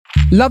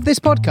Love this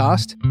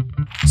podcast?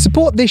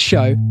 Support this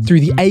show through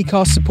the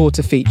Acast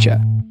supporter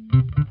feature.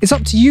 It's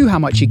up to you how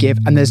much you give,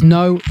 and there's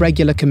no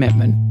regular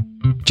commitment.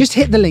 Just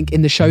hit the link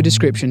in the show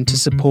description to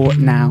support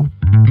now.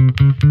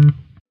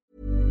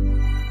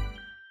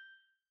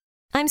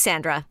 I'm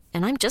Sandra,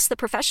 and I'm just the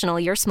professional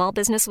your small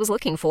business was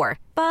looking for.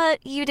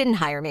 But you didn't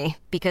hire me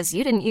because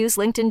you didn't use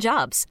LinkedIn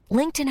Jobs.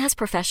 LinkedIn has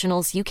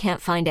professionals you can't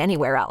find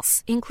anywhere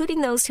else, including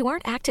those who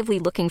aren't actively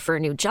looking for a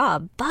new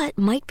job, but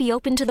might be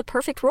open to the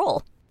perfect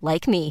role,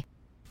 like me.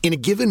 In a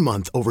given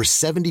month, over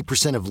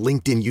 70% of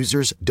LinkedIn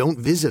users don't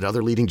visit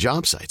other leading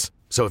job sites.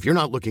 So if you're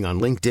not looking on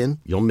LinkedIn,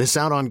 you'll miss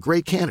out on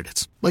great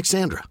candidates like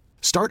Sandra.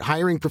 Start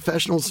hiring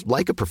professionals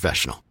like a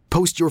professional.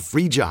 Post your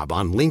free job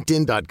on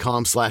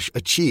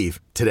linkedin.com/achieve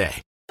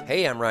today.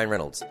 Hey, I'm Ryan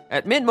Reynolds.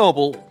 At Mint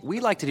Mobile, we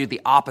like to do the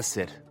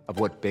opposite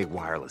of what Big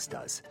Wireless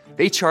does.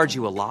 They charge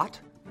you a lot,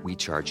 we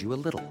charge you a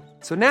little.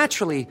 So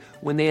naturally,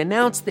 when they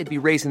announced they'd be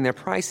raising their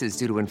prices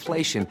due to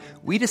inflation,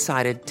 we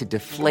decided to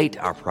deflate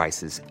our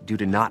prices due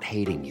to not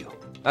hating you.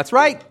 That's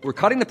right. We're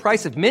cutting the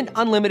price of Mint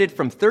Unlimited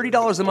from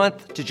 $30 a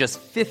month to just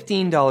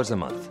 $15 a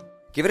month.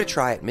 Give it a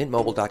try at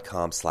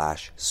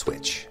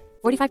mintmobile.com/switch.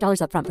 $45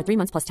 up front for 3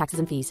 months plus taxes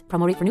and fees.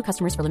 Promo rate for new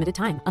customers for limited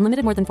time.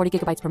 Unlimited more than 40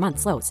 gigabytes per month.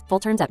 Slows full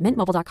terms at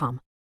mintmobile.com.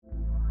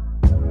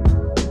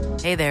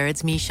 Hey there,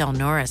 it's Michelle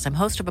Norris. I'm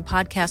host of a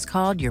podcast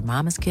called Your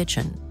Mama's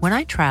Kitchen. When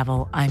I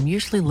travel, I'm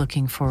usually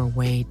looking for a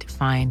way to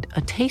find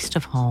a taste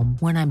of home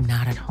when I'm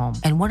not at home.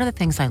 And one of the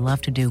things I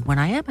love to do when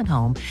I am at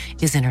home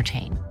is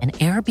entertain. And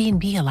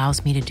Airbnb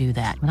allows me to do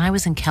that. When I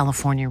was in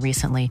California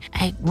recently,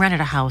 I rented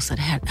a house that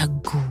had a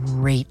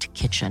great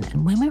kitchen.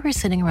 And when we were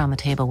sitting around the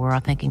table, we were all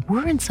thinking,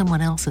 we're in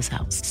someone else's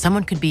house.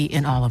 Someone could be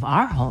in all of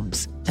our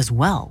homes as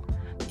well.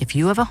 If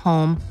you have a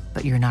home,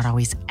 but you're not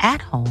always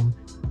at home,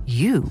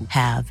 you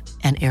have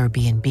an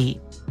Airbnb.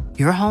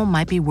 Your home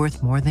might be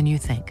worth more than you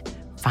think.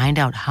 Find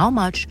out how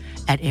much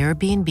at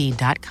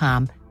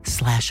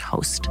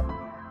airbnb.com/host.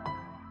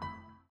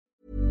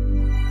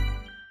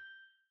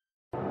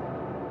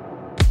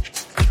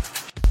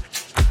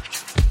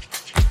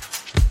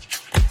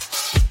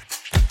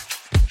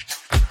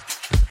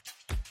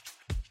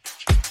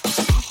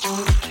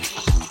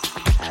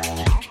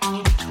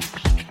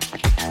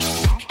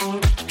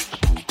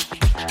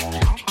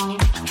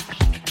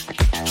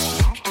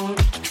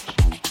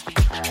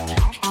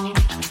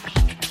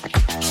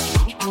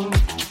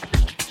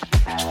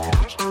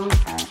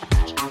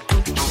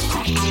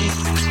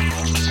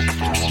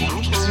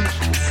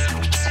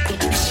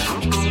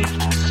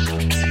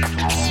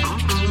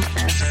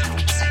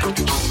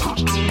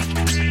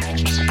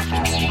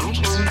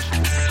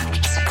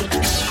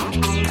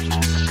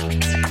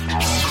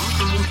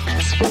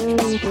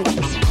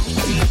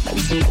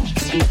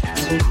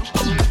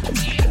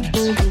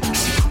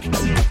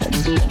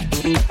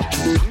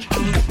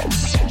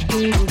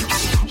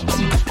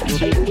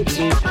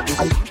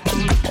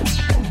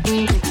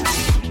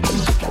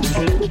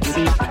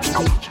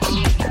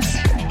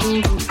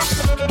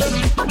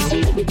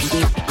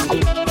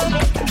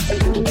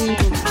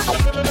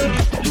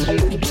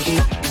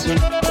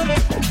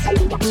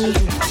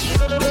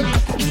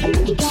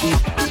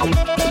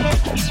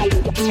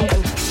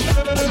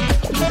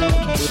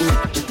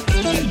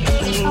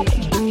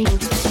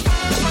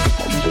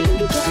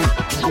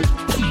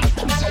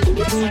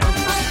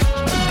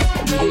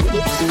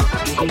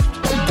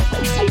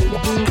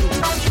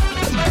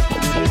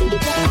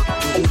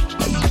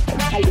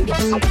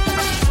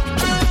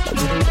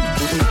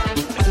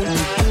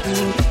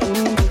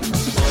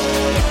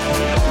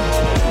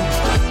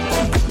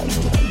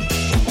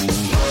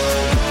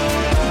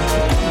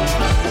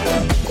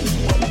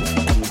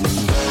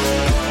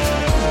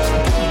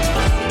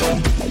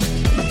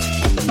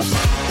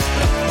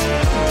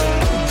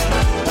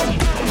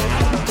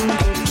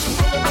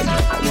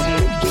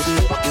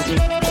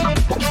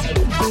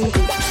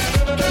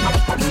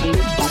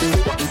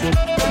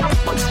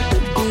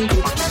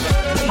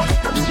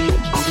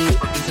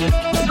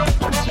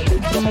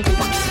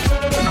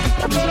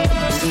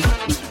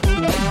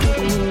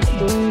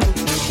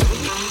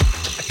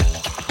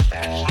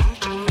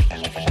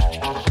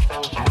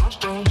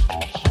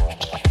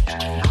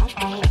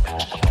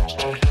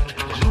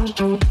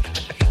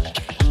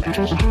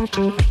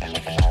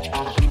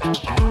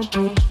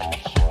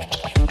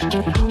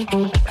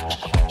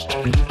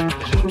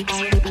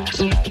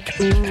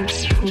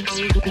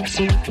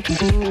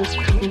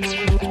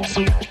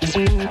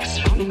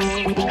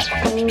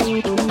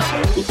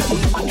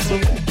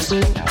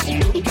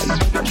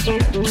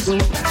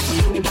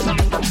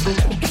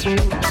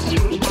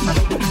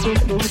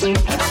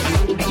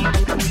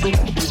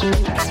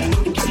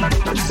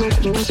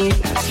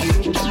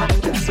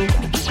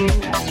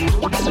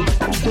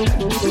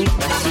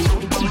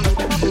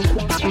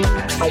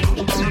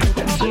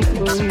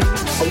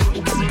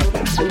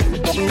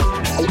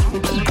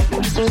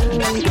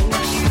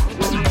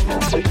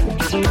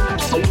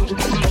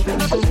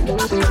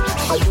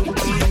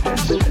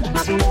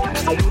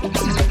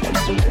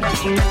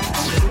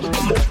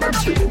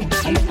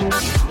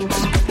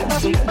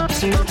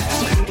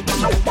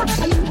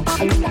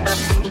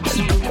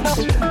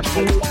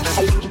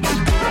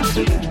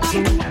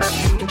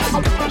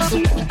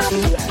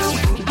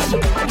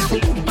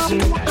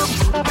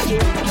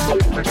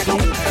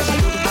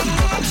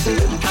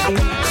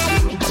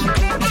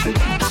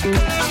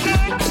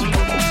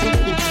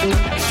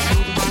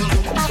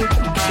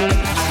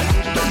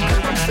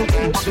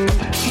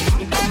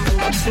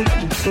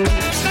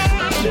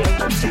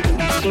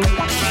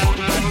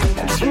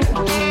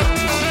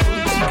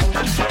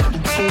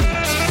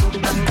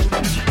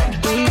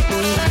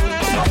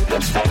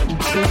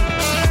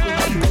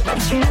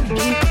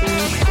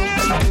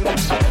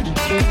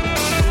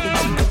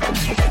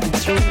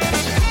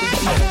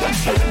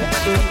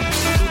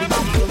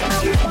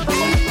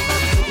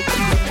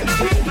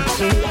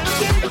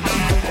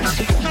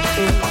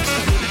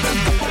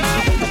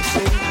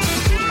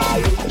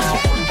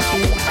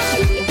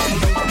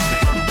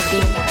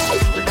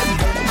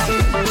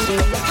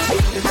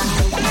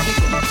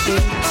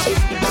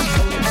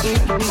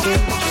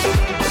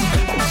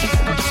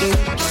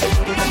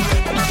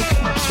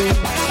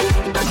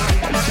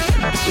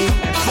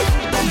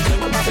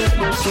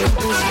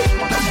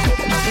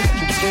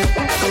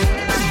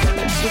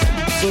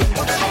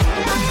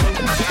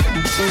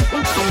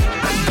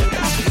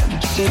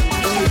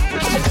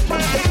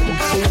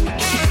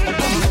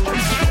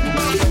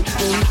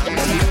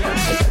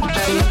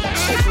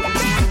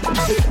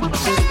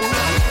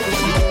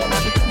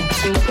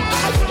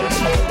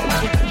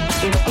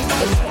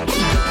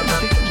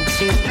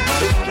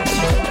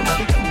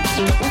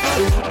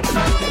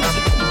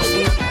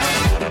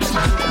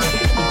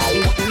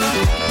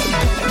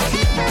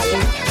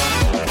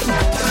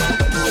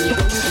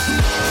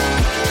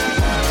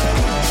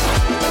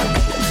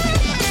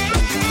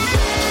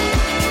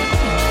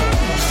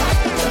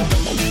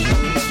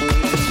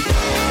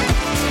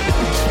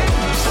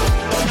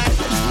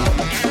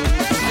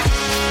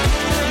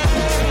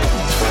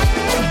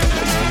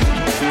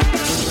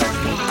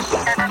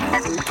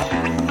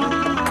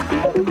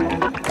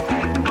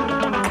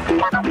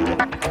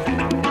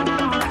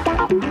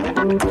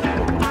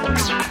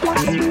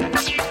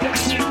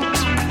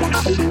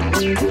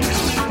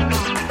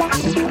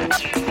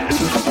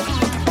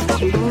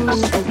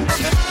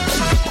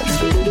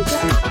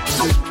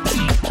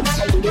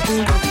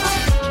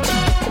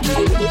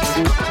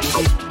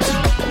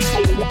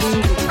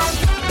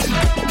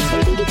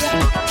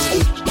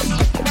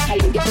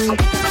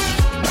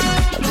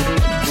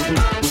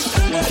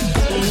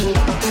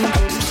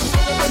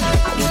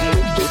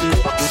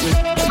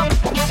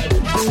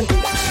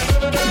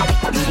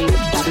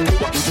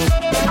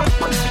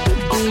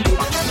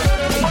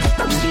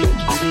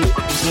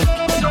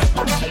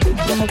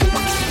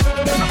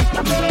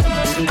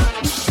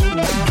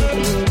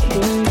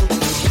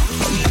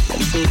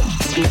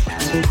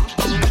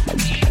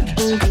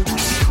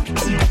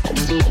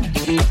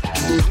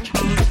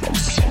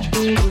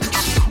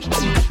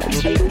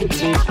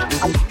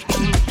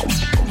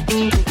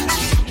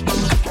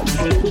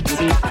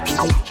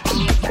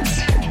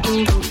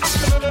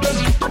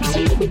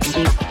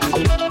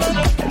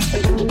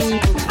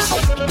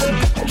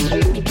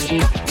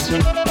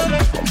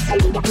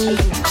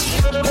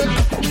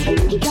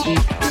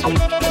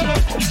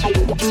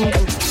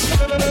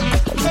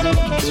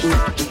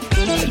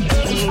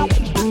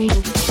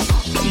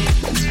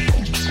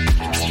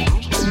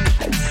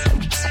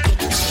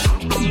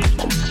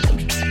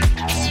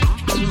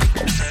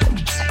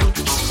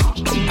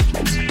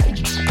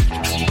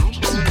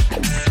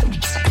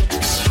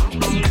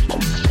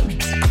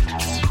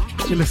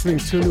 Listening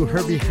to a new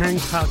Herbie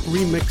Hancock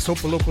remix,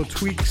 Opal Opal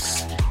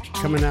Tweaks,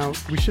 coming out.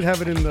 We should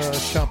have it in the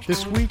shop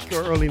this week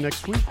or early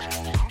next week.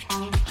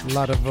 A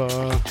lot of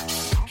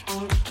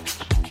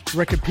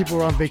record people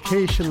were on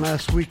vacation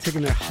last week,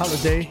 taking their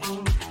holiday.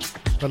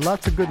 But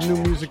lots of good new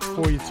music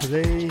for you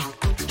today.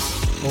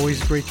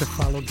 Always great to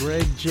follow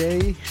Greg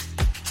J,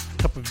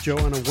 Cup of Joe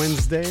on a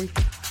Wednesday.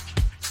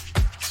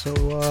 So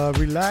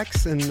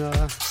relax and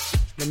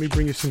let me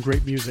bring you some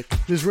great music.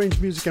 This is Range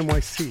Music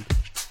NYC.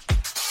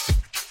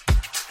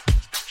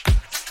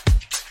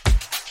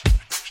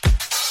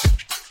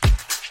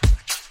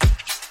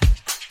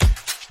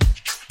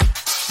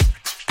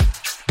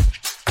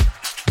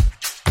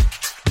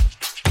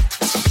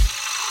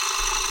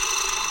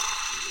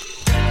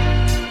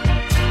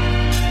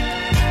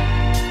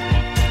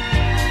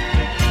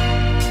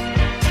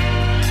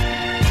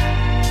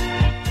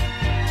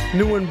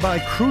 New one by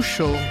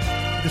Crucial.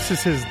 This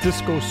is his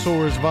Disco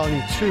Soars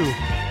Volume 2.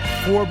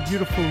 4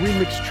 beautiful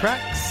remix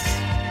tracks.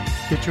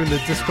 Get you in the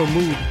disco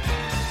mood.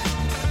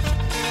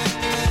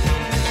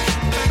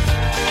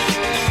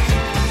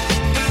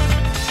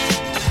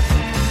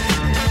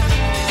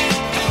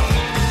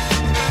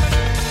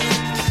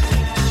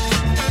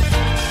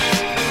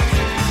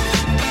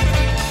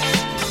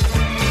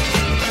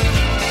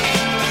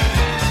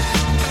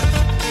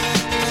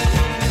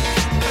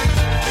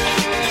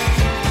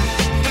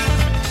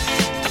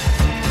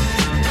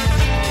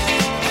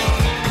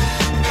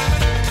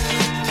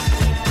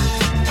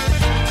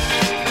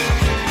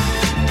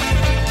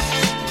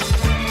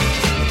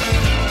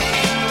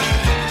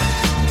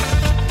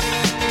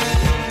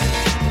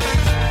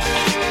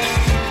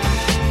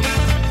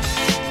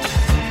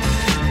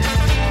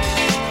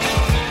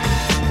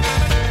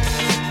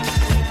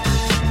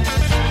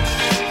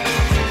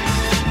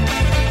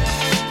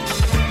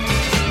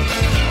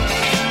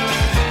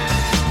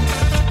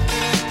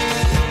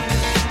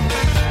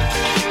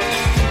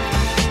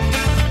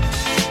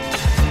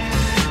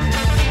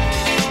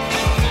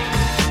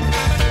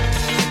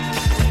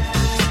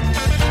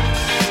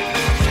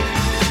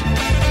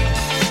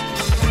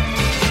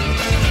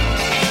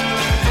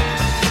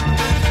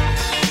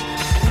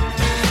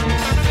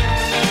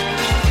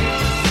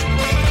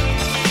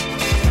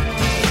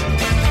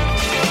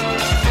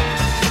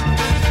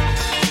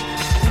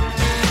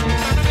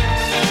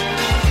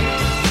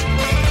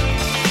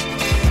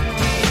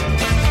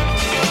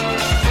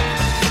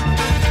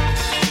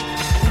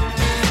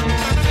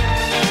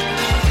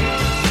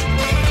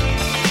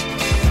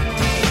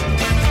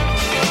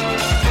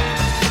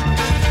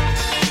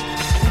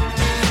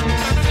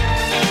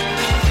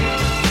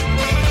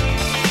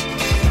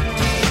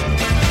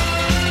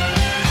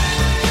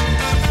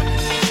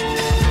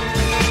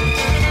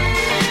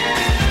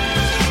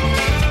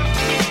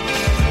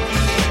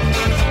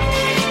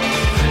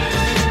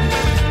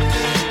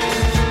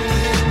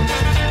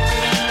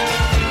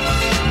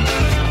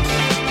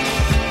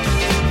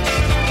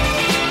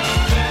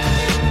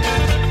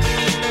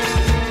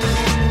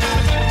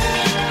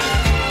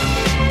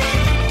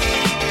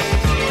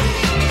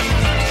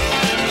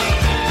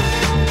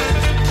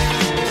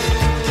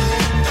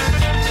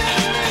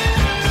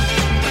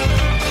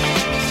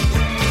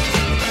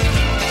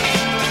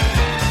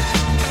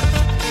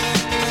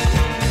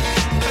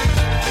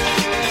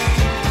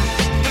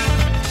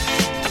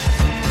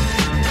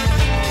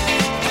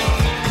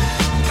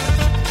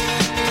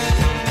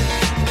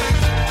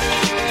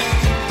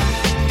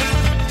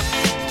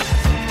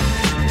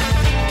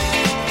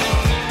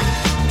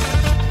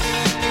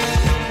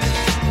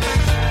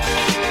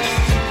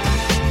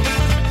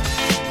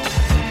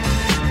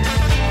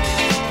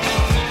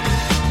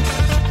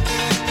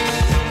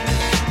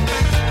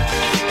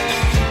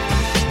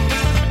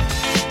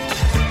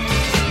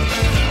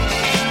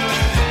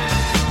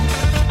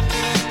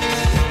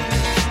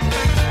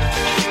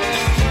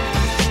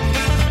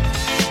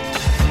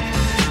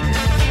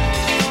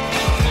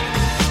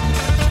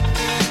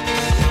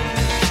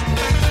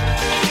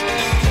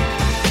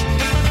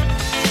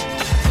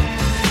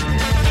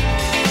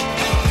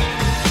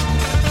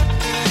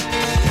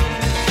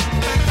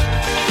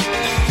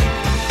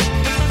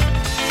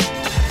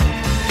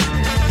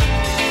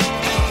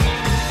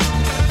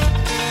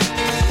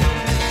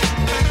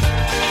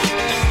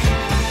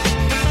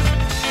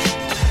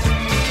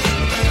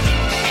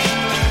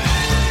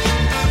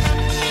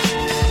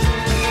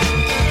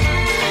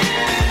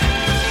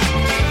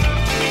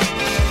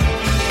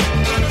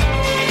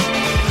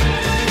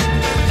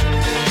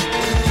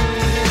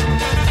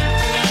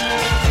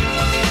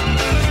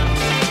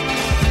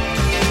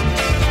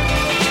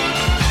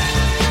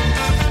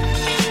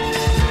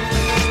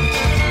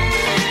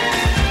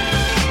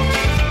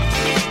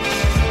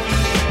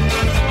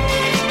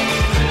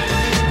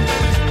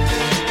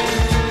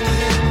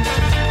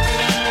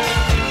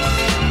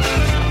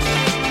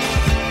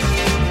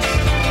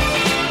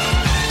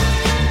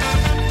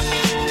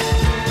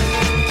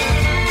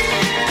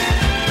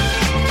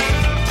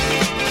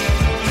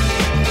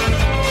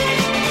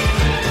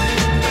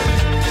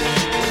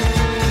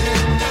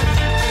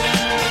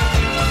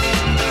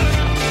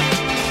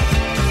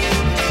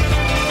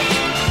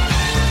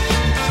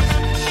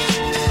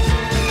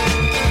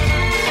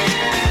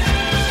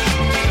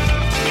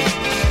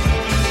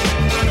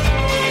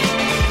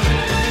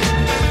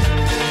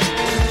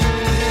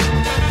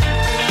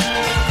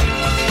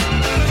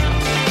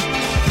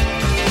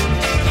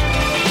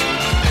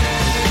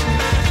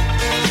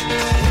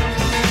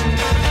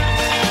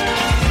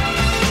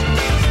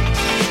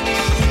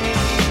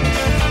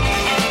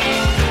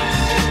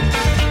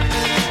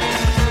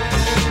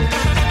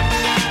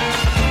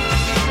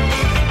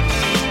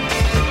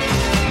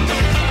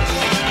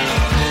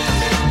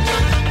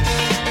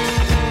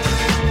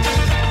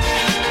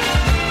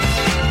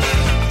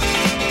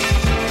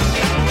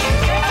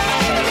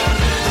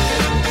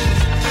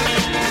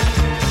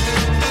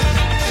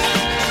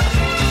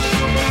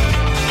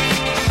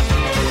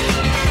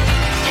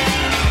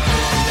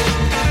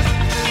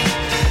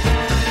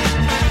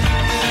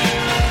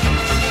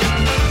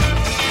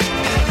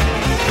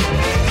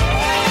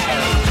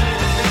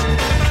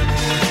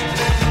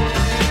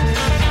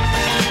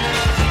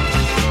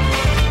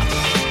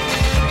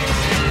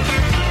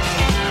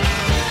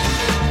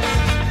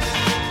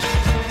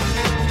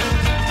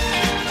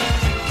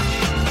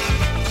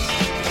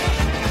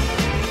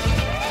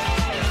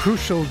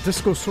 Crucial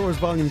Disco Soars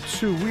Volume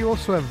 2. We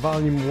also have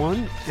Volume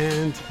 1,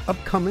 and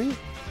upcoming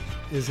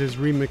is his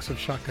remix of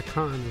Shaka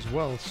Khan as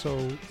well,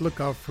 so look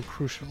out for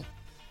Crucial.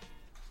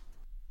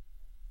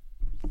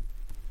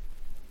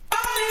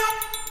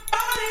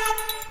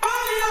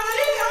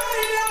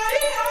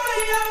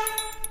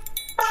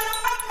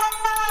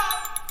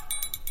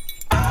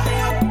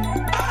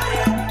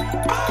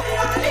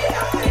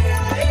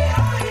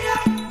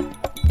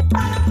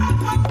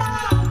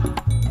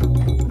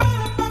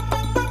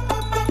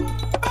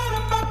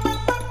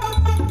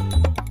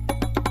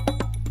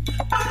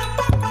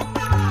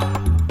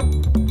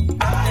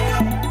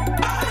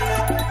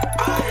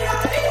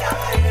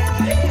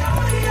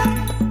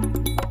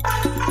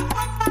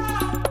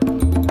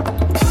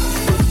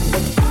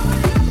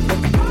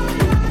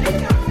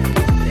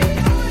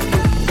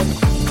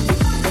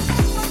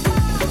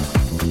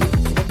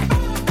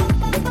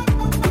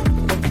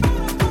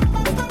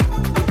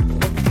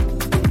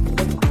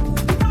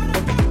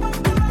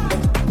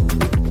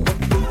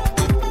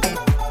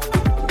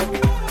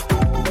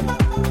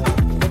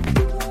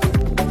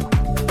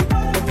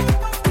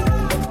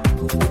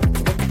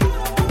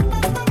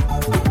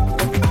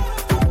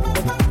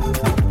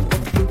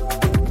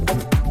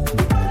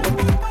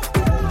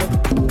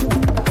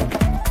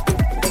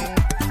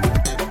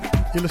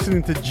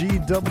 Listening to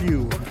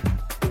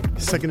GW,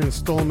 second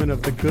installment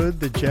of The Good,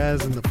 The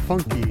Jazz, and The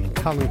Funky.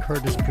 Colin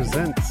Curtis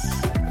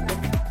presents.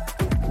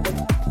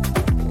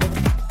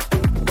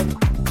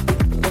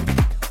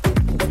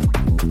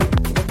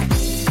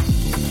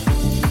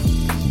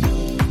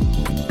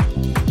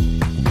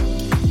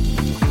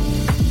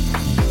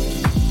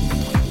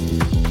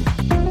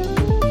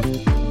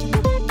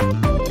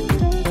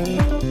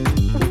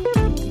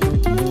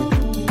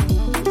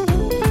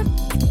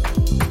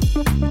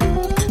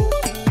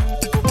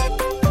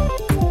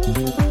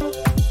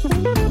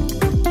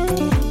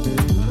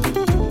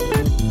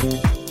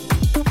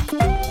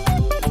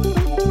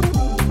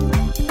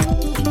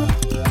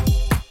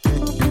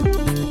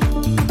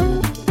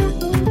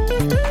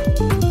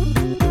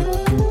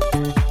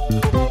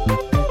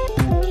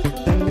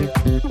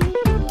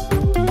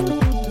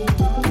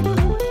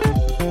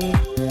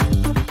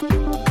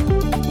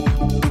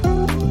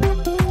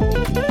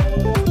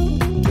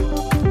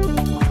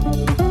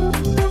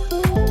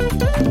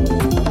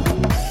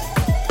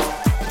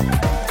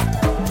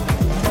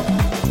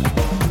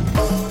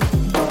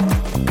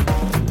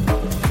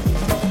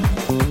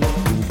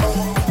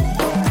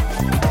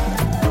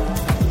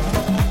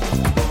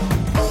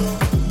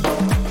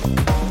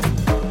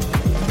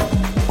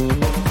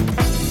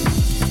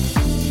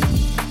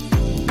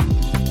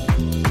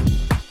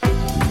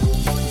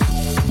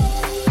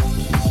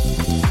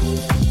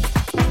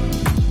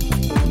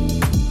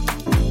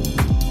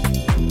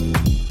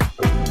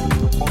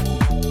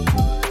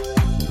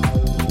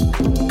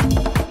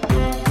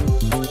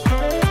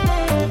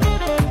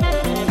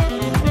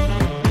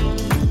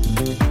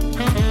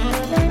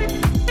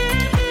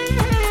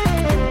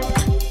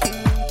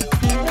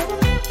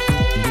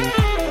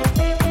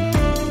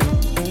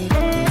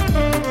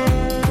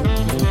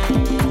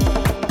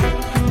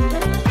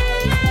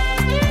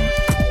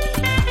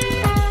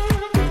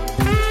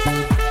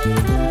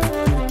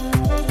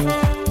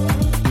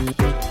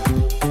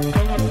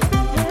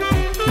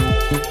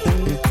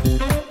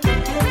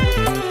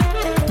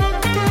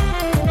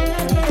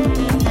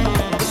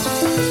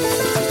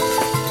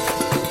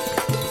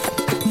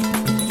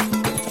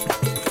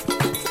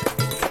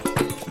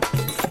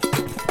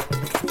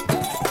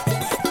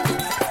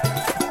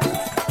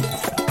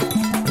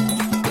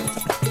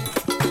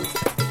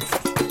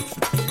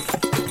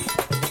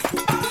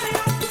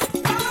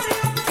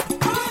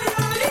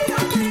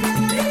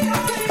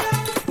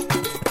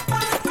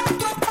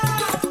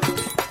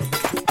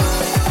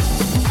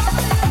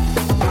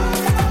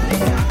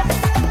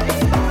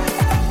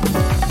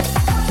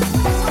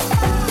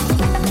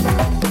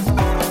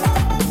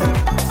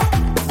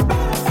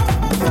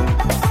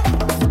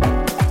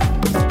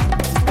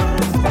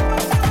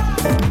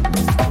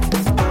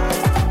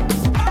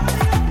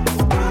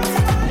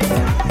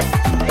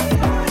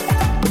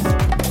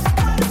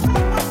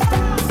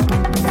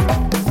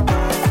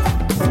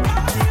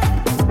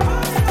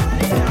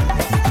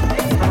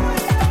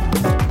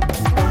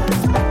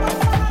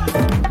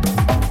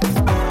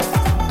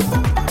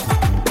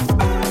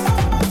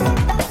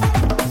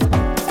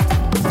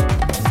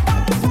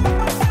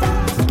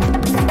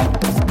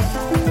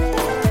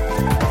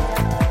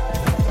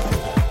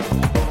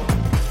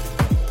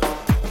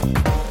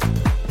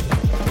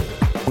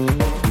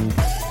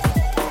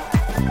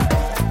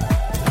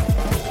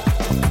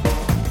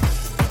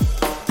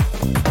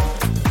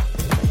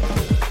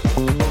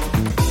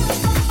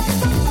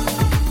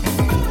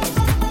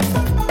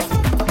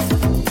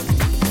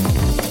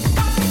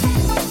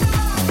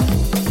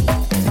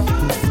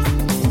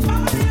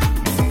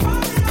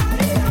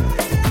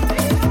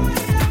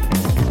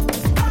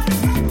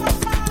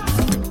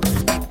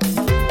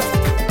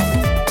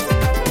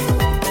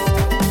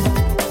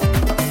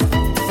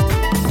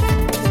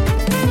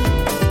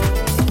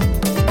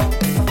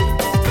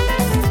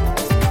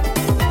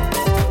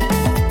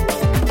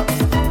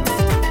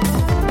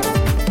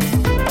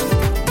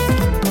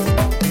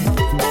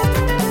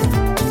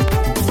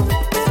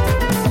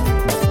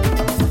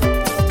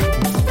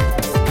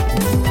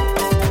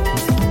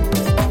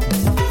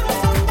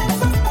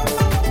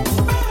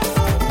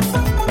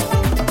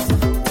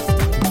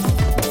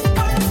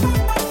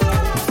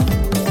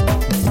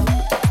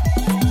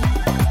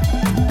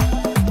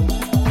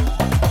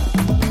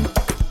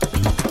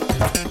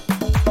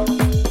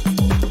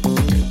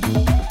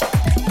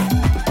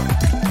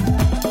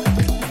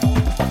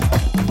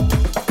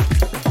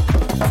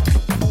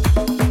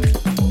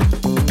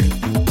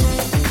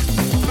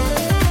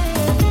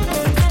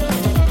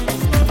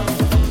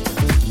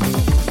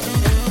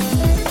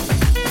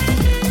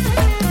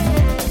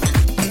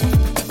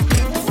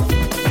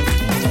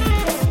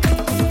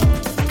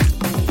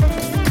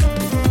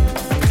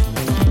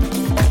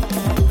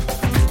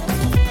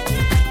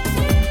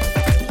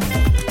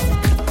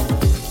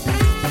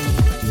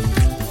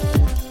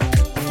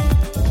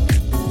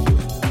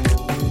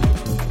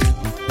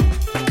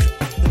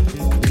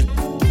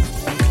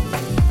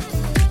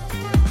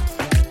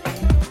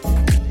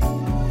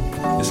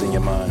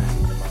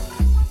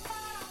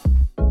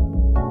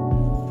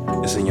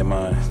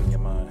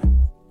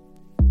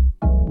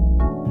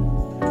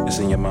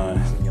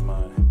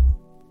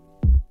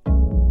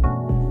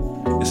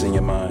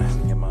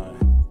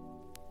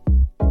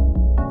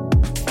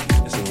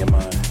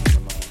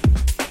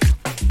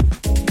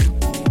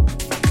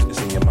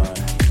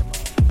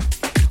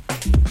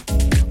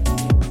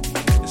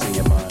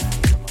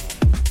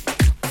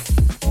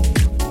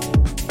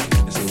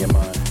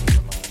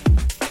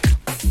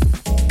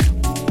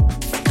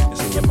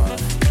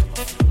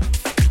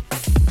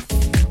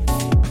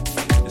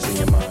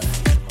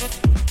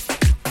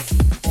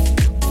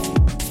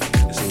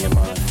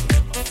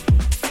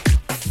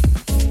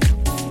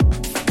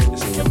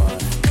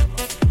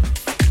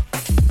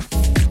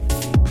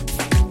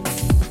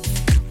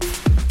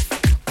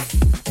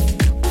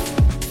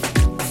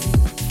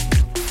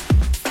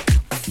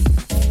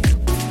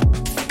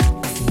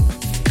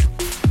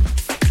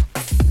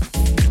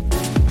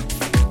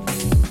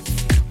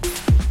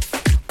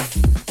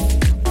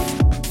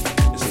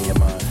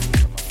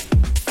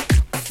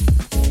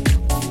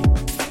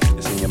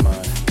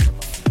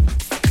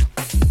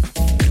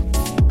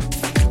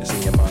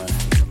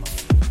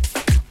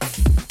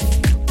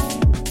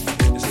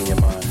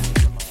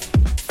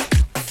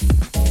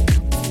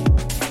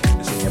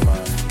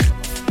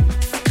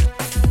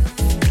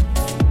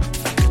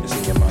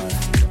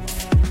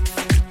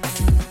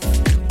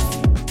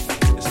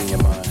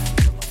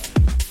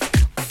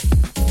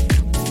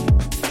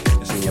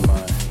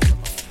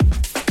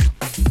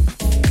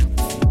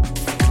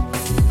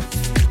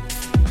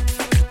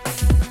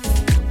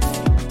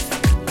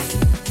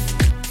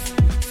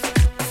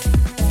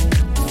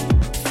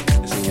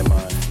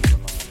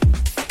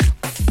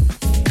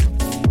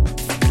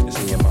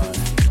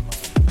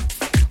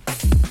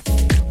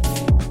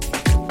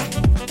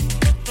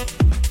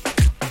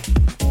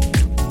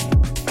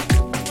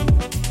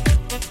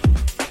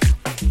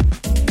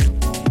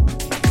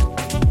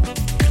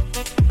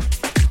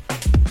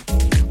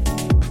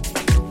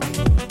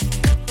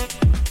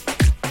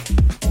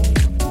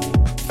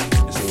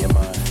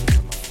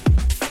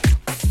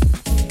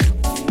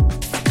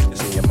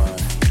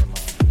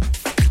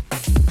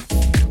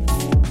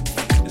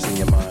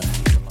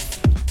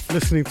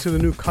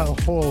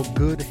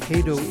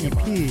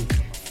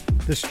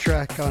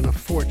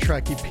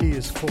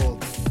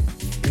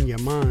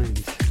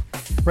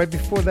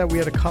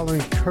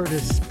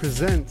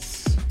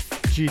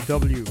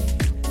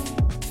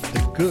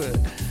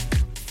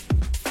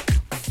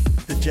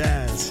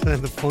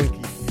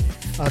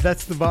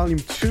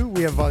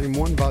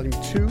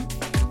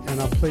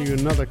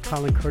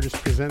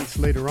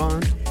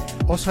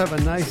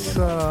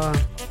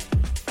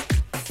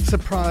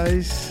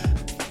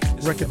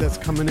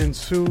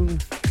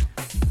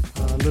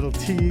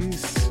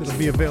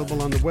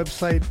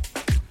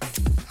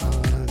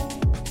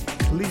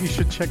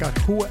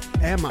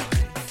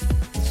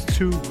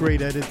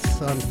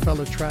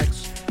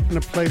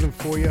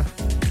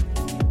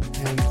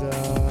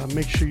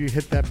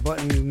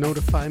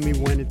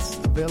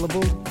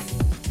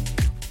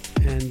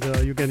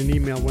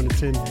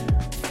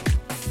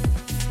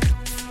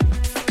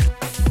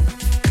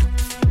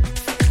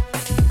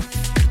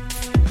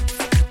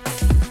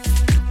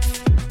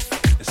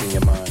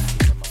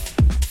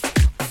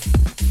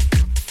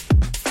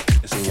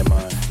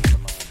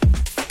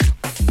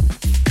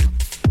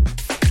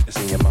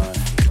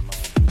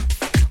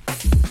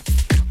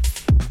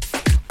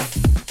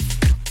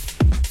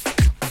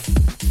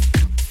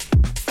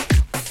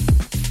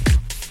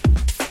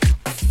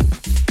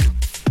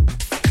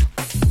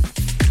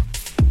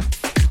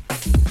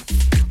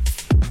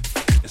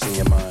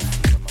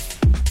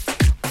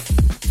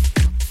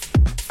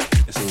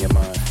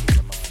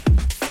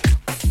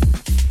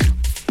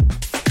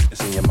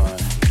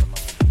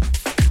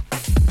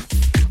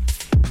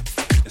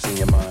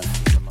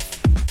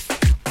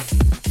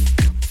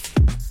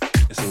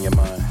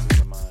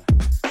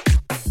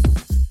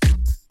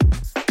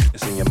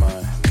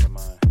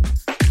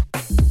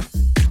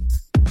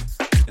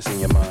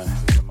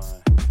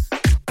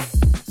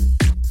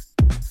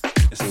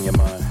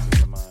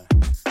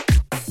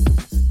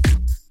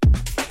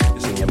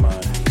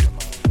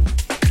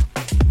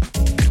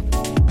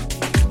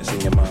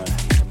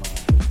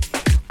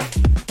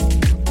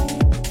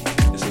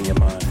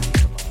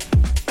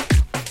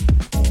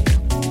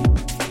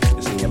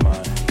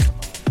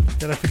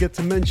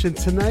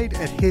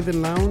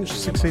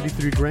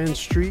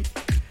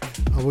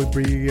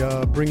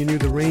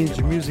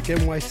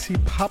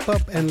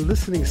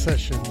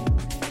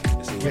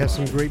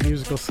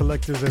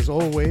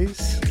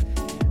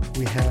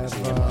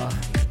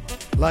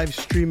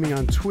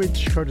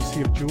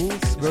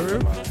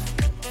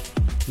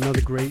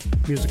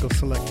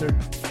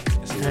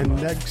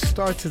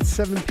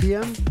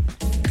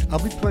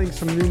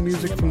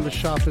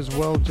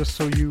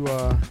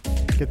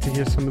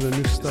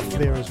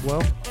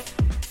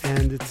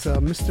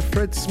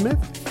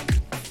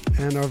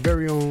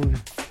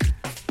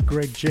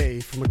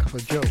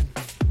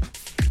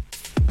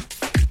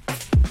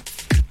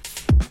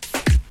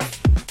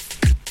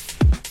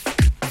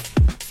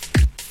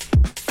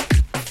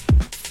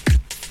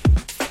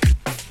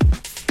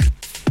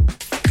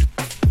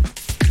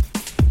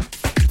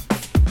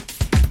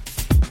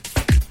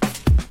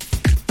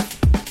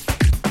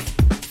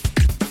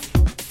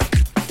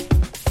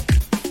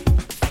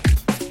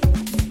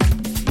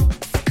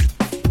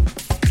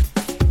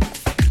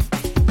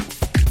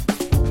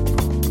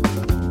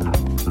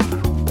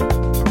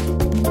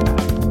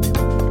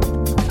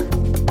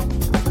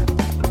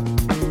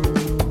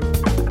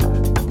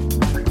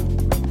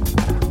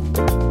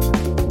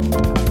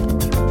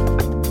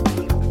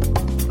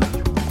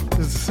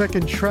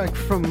 second track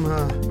from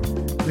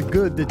The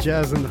Good, The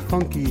Jazz, and the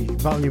Funky,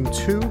 Volume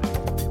 2,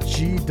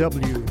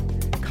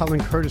 GW,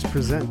 Colin Curtis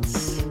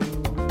Presents.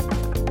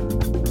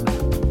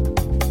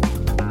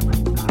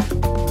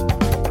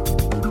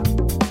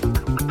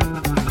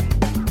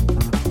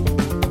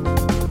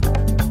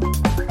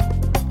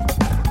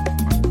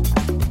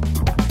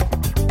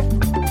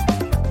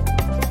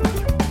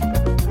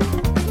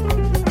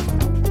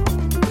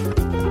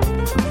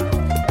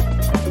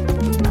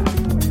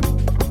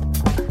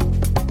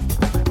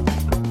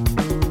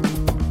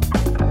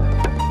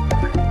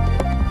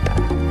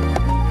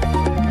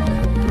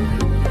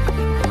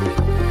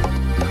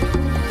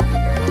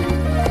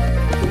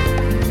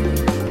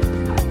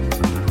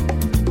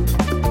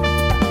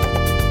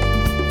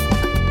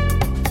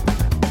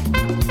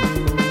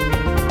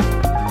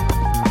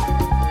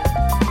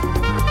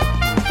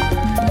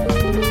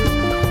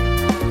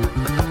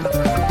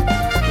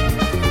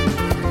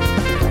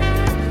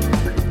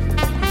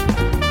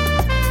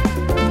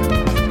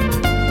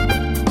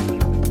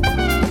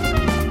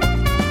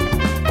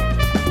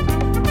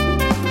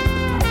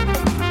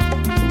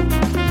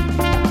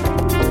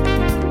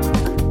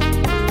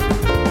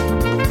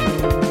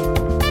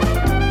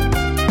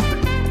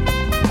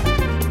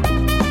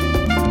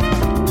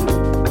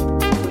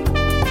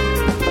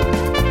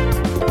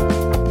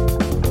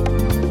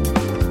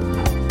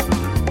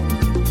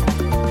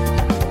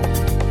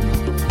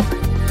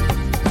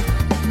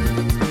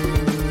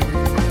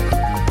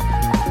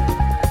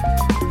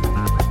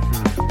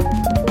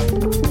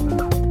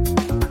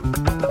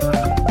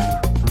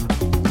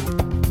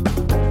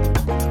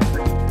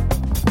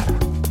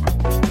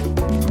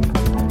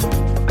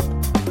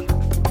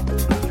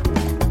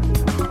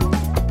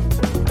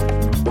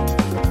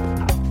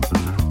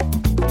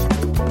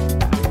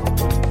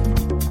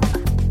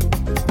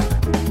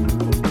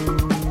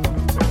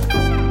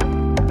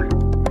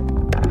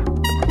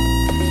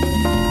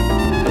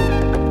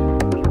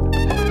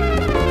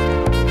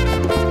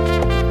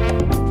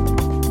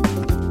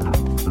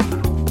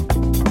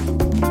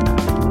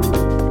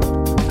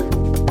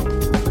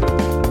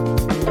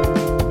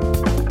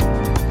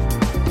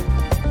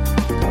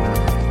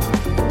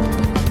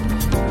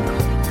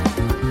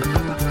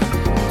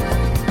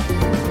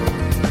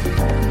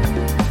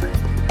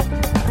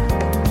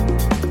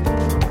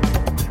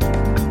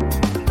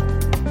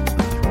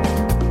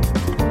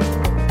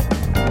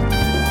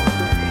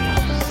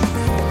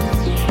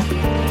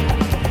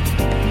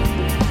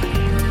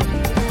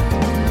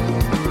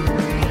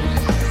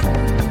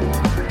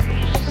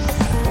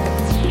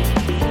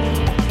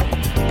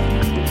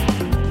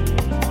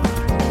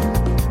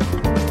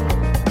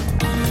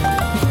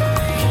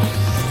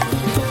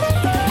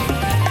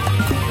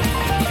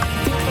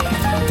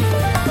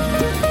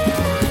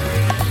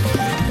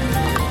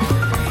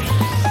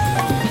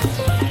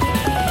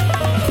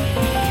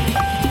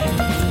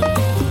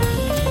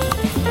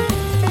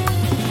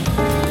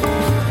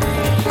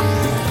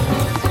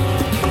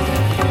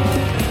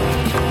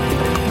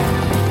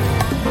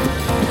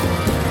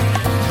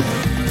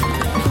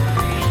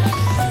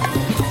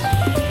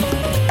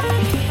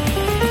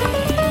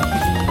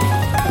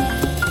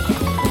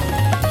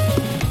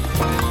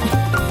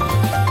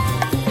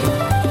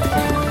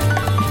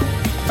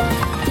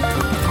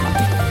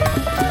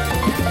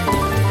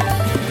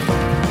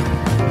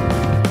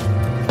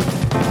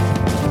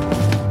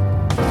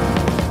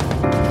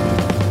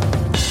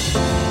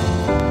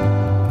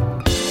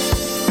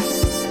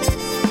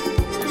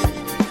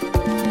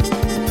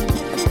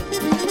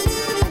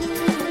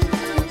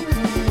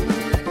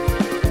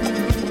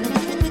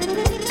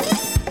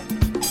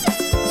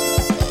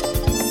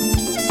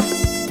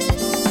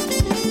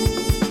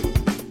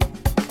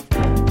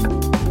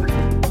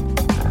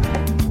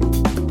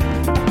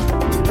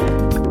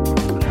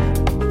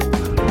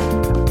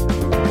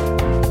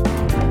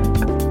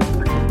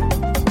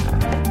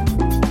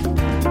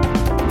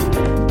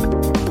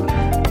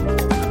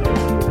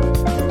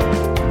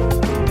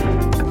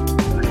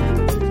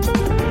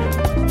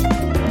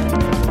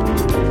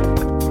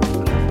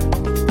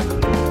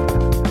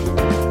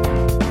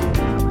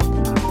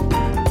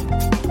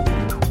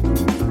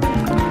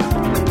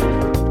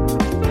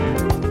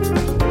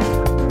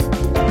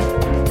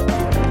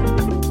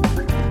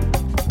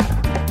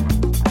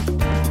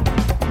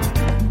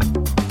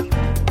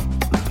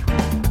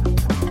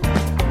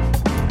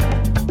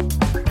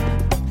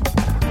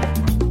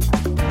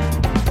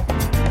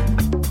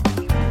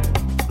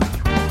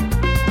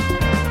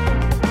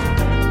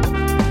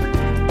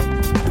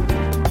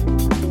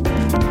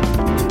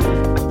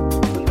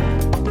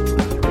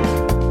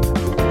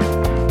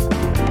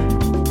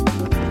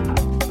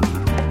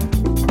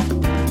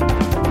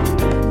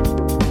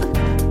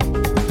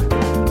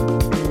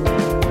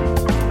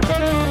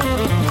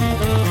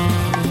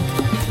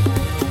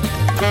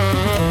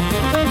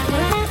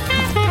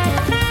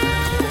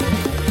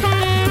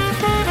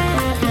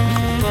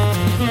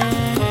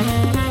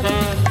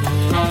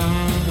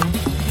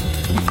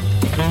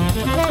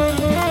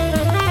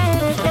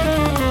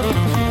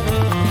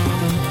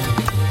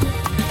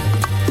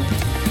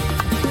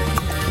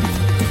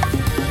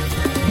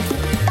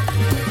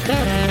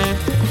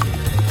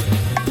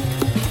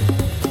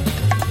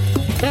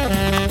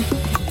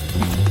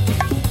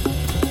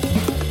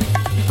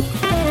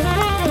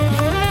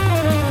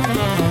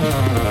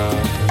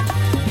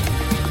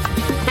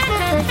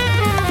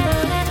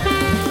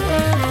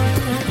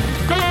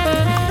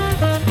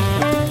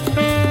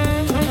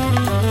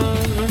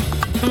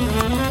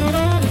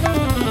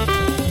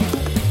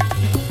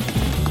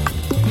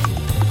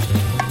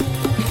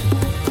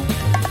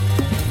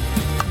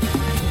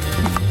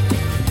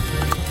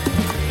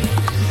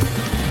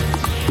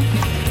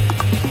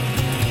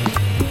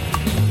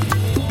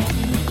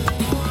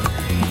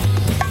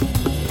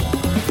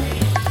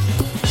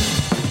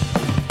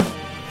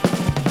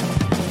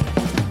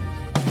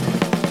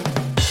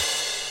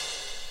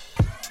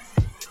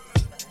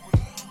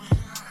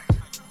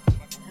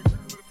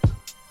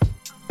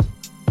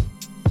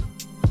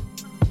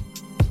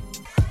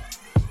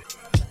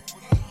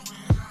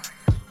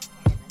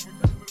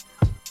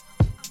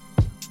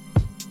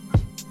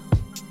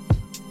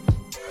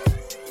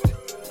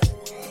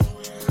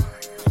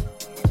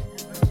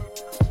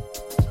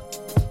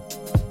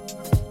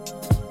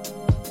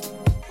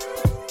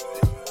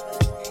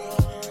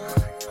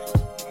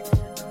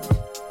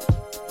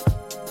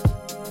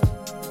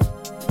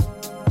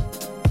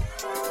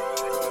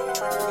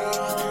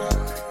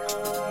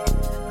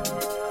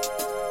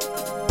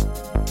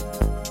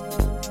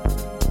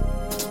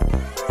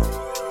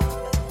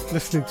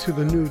 listening to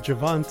the new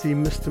Javanti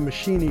Mr.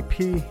 Machine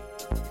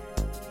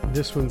EP.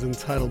 This one's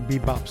entitled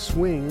Bebop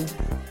Swing.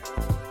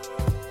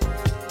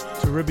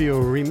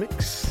 Toribio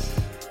remix.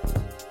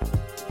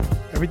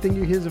 Everything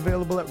you hear is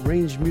available at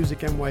Range Music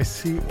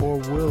NYC or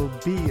will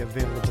be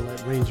available at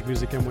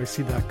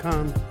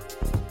rangemusicnyc.com.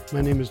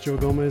 My name is Joe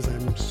Gomez.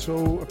 I'm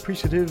so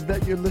appreciative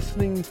that you're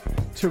listening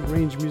to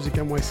Range Music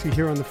NYC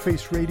here on the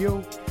Face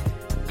Radio.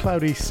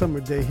 Cloudy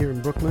summer day here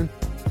in Brooklyn.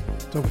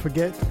 Don't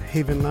forget,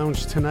 Haven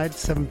Lounge tonight,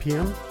 7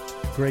 p.m.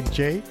 Greg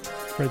J,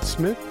 Fred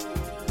Smith,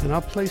 and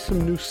I'll play some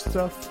new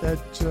stuff that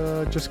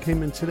just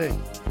came in today.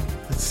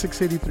 It's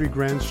 683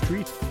 Grand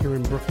Street here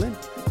in Brooklyn.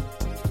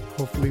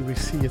 Hopefully we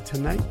see you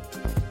tonight.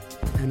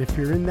 And if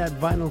you're in that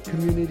vinyl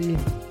community,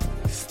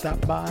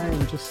 stop by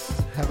and just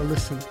have a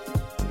listen.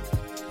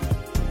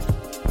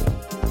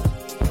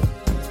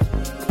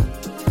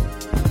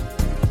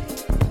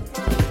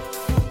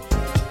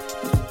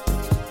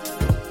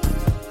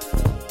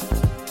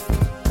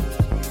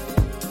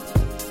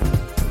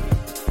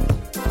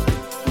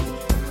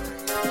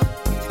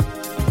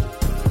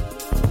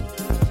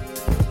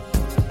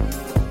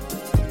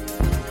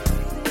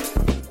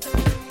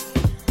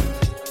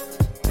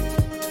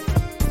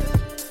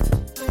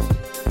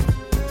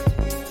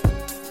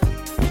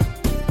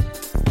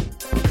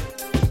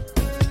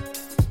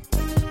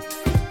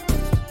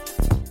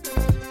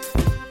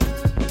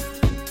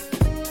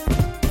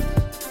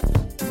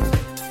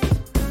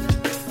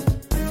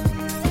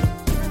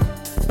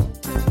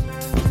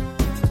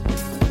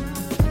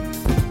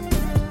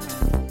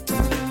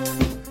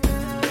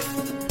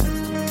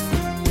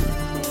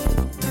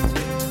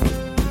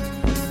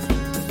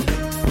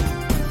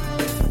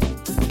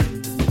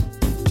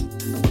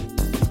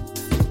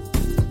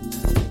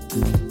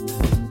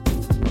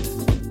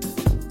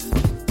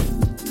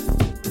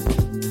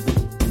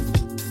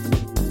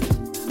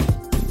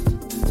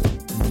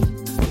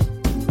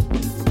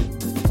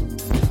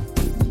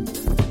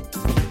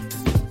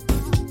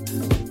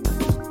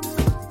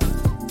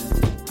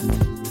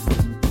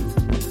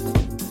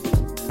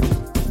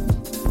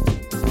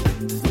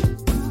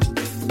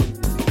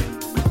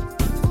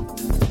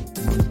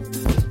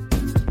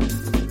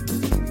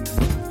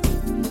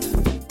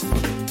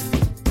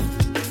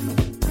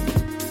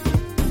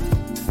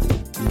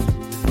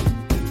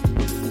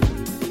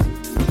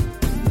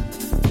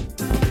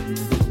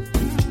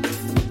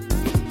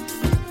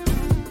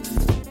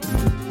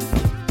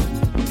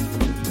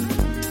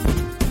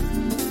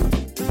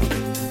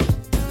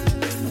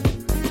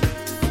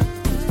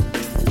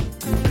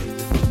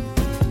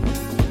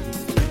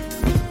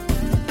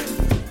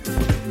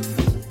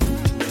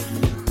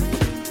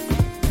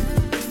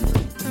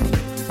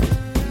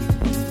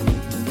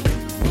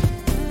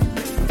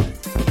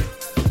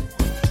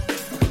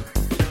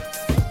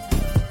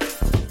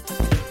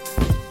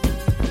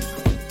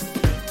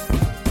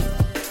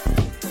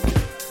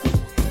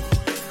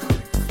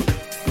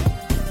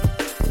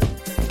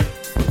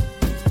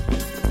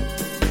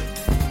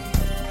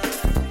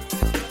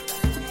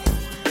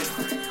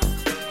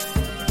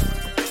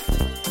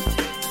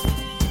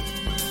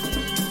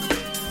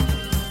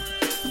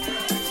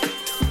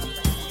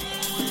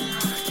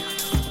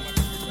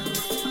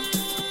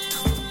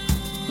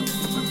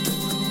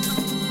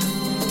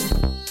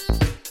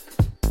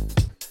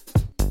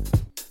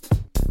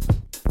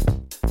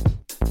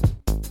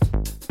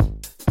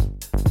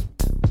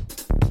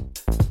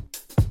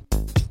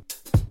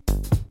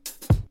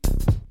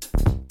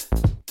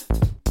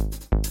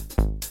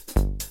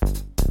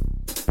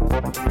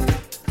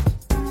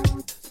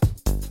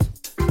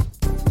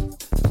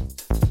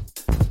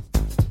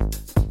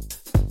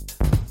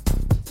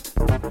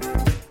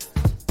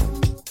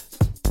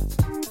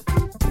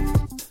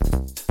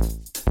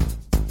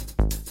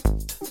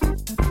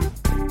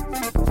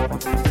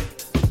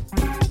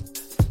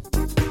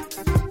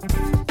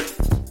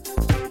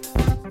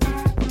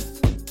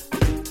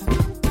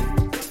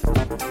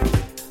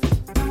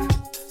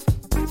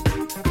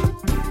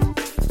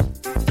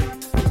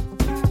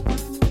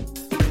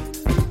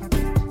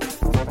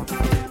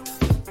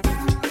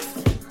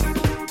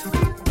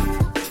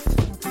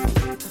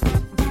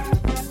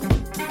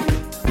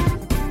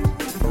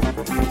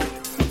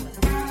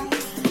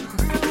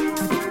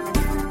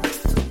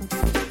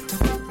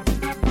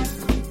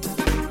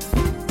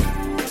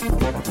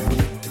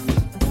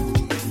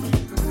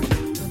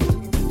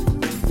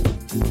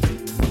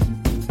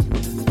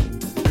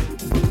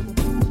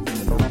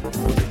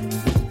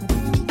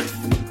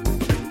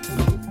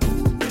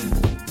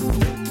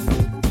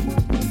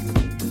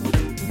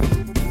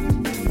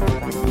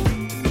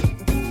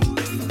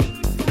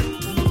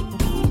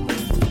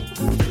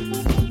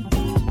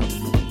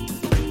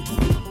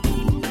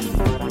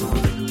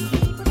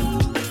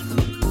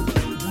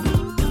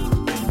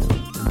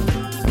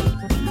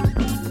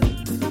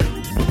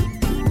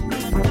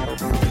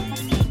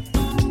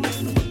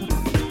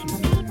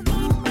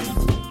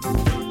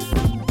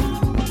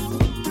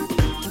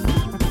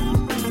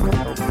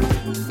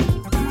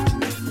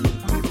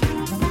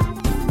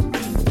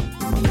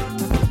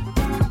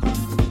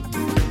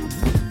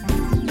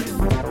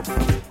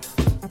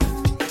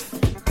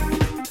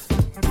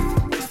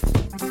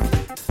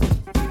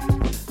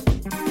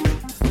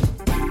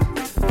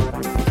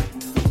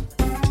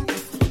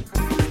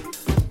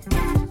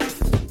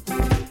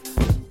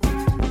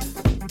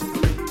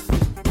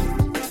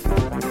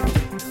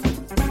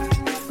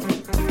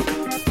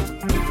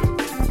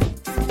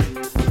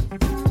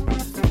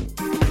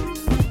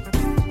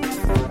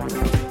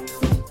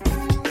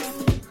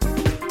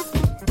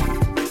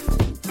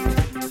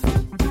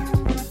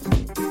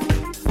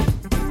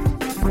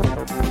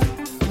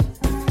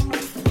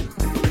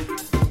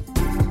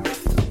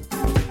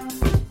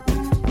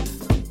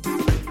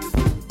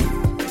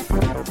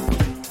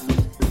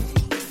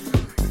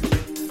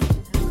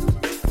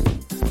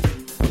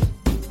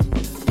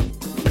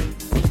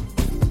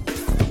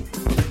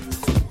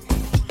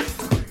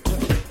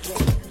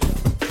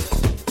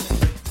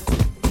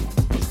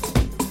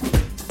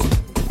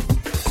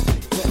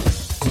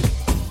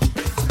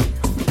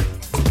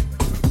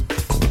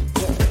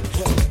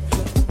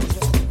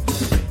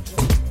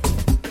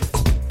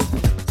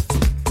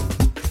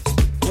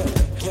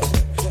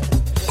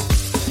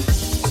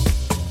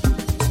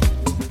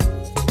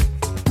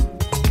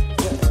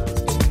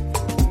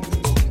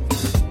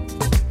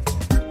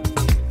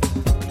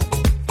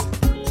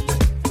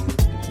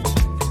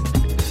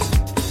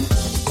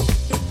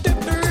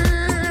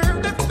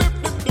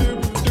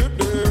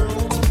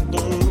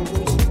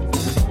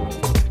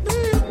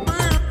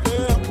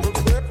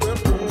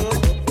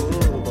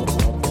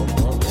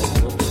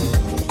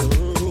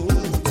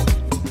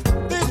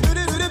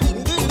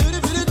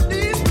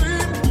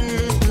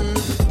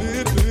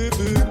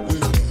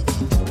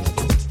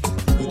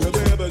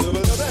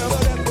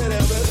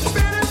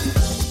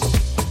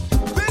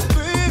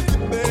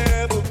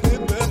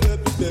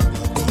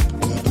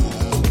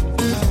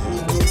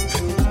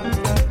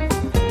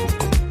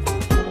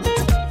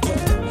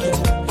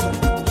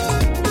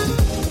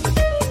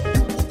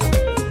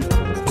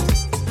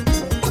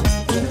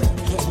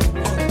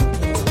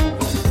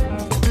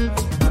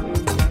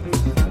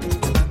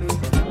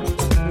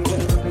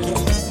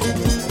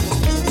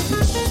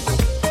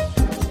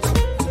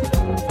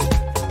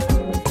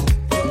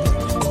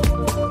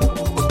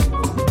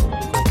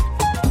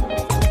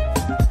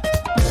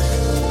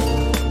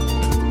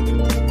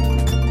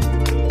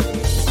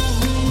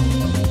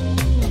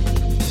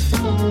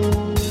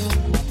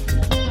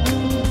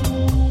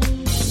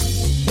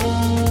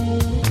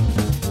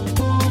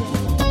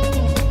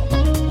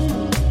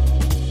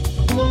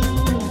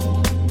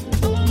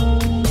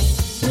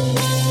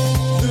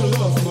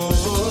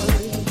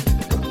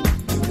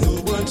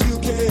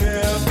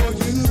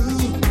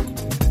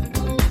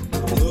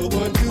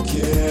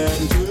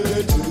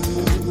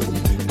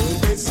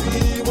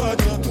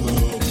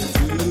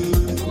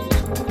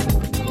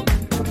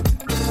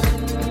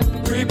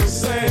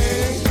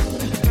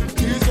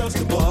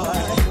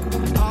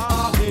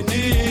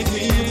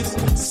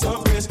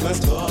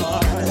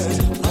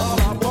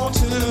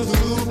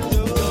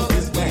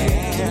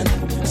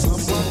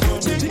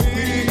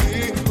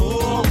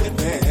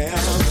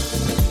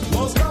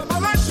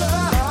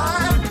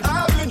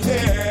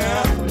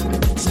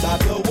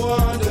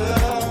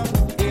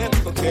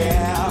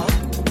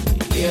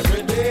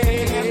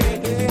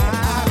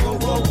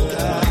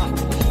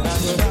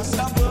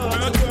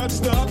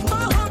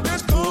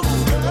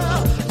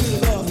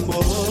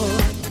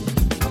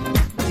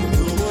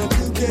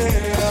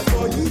 care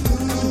for you.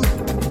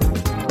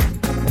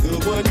 The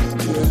one you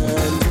can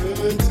turn to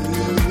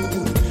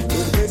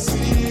when they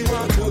see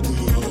what you're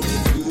going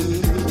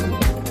through.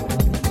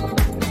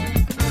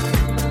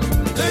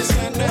 They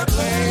send their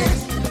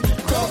planes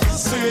across the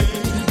sea,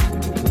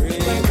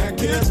 bring back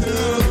kids who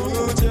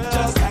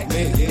just like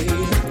me.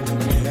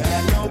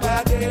 And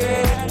nobody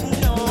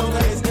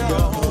knows they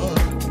go.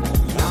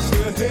 I'm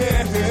still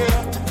here,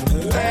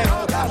 they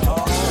all got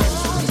home.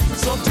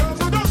 Sometimes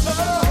I don't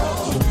know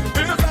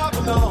if I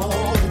belong.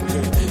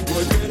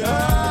 What did I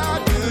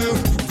do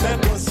that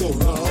was so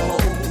wrong?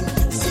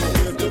 So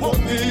if they want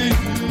me,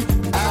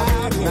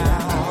 I'm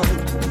out.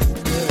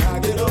 When I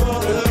get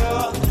older,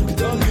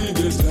 don't leave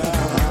this town.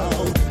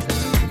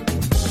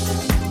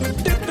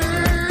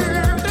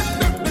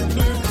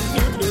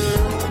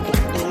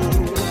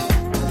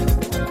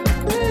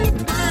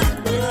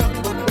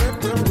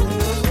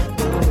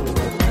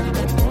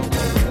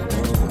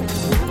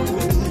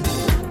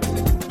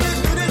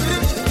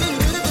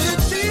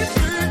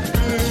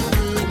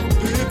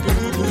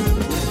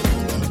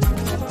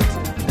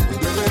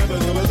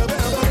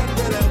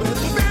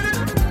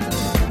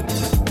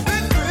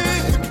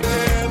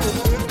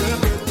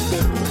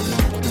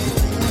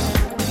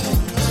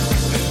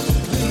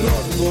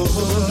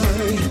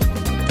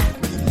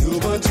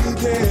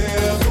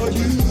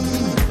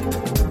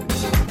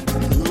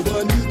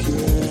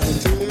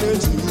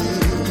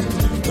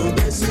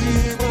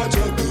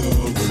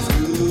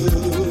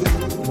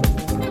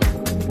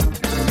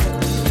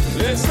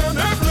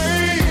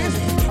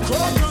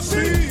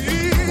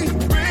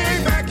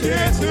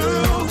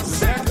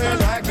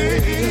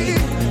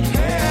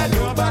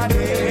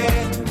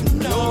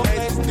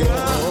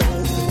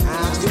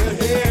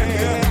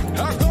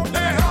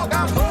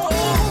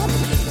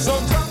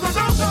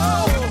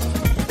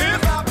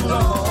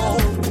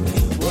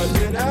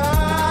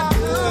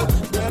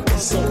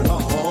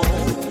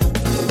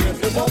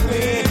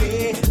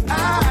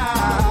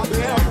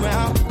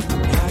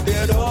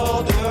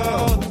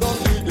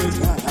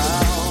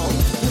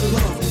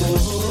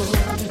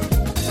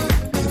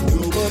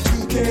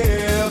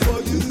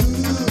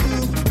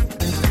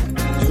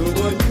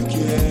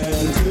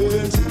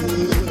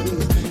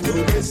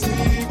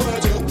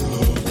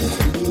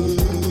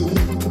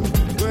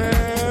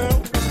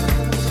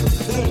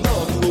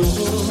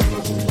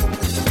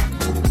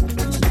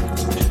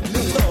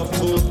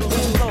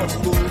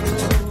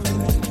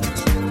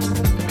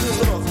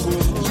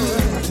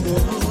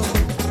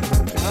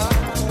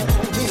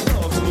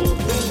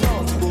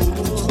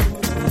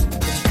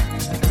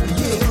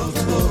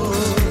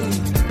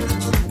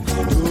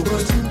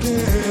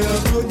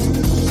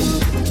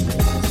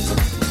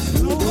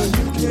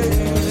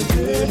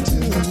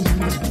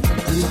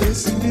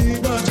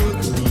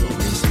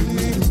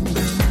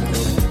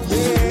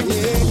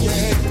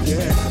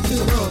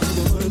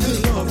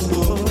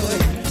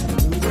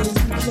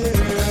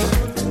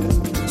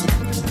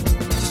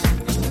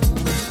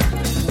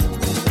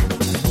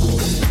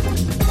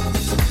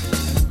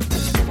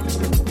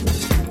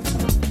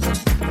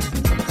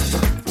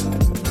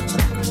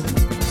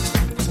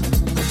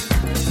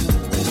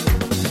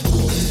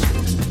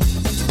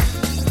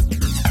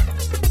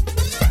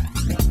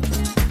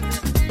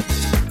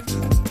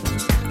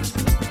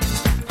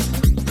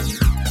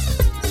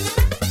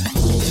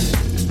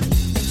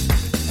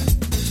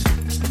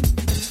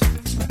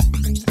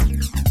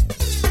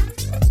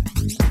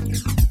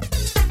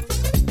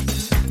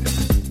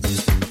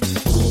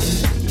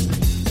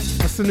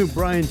 The new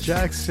Brian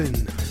Jackson,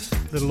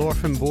 Little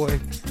Orphan Boy,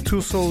 Two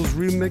Souls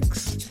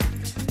remix.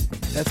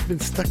 That's been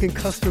stuck in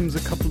customs a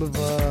couple of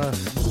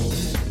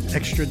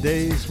extra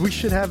days. We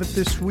should have it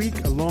this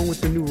week, along with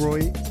the new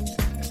Roy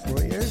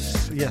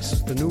Ayers.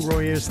 Yes, the new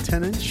Roy Ayers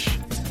 10-inch,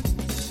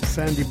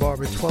 Sandy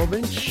Barber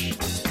 12-inch,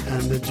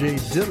 and the Jay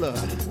Dilla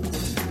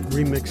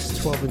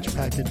remix 12-inch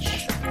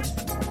package,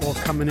 all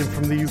coming in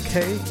from the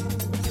UK.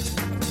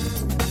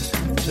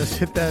 Just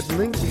hit that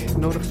link,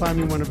 notify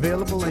me when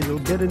available, and you'll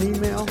get an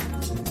email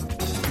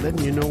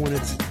letting you know when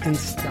it's in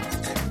stock.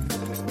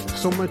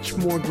 So much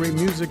more great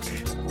music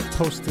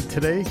posted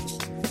today. A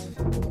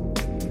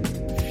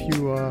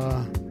few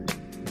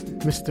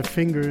Mr.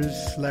 Fingers,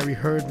 Larry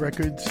Heard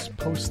records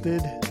posted.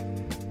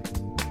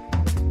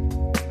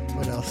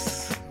 What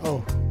else?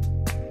 Oh,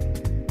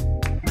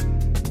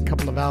 a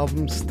couple of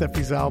albums,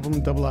 Steffi's album,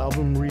 double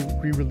album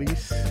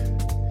re-release.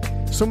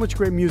 So much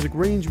great music.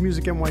 Range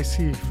Music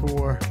NYC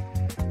for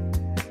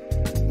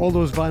all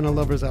those vinyl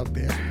lovers out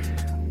there.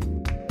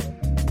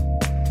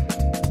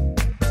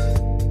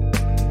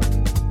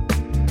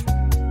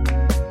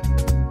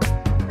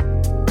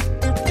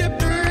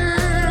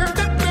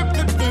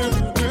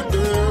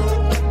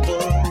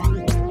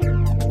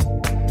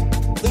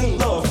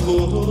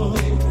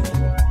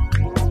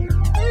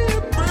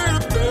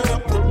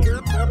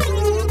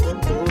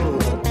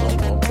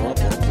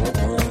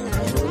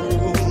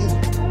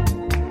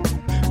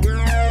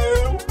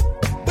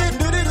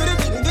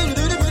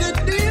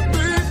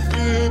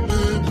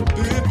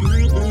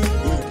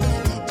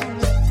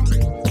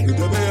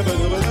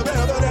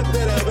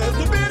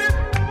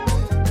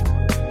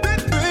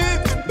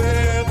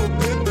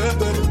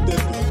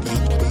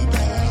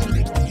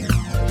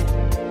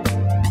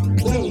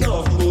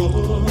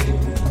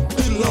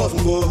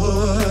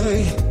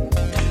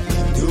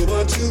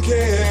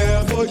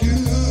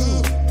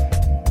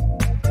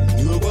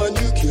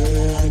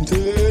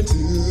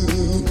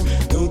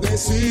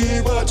 see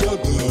what you're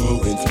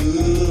going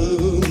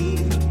through.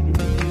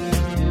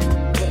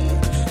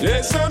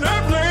 Listen,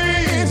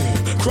 airplanes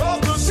cross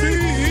the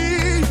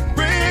sea,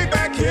 bring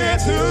back here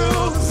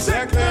to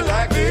exactly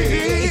like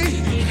me.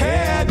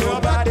 Had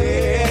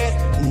nobody,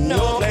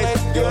 no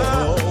place to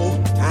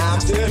go. I'm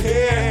still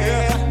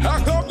here. How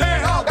come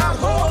they all got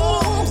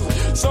home?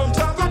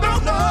 Sometimes I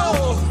don't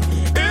know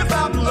if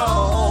I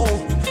belong.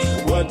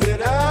 What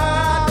did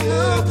I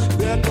do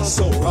that was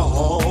so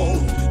wrong?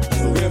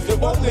 If you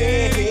want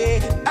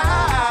me,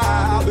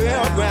 I'll be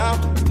around.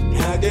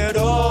 I get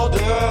older,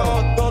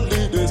 don't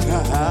leave this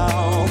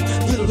house.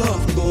 Little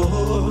love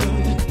boy,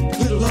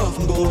 little love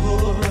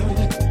boy.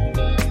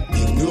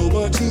 You know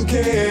what you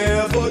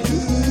care for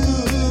you.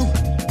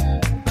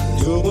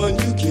 You're one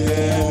you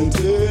can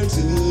turn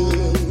to.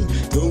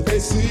 Don't they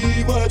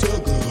see what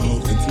you're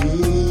going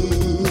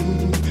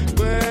through?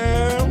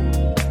 Well,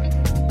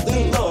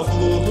 little love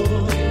boy,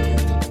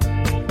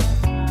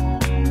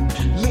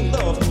 little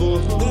love boy,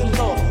 little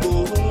love boy,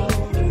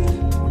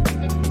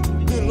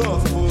 little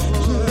love boy.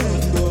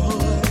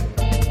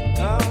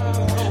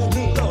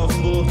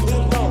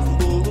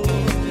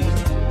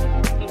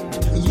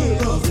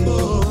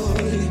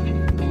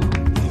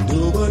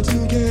 To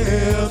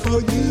care for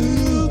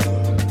you,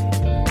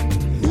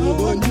 no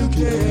one you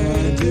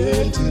can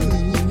tell to.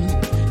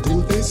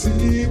 Don't they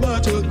see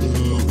what you're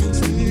going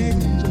through?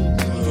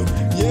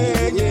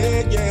 Yeah, yeah,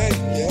 yeah,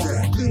 yeah.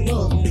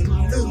 Love,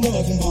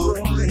 boy.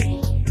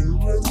 No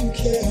one you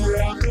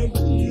care for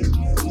you.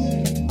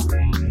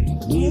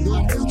 No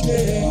one you can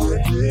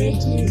tell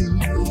to.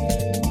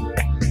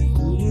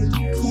 No one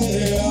you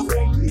care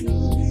for you.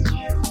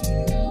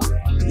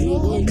 No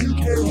one you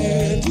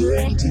can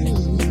tell to.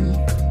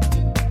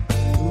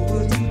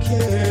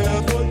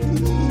 Care for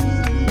you.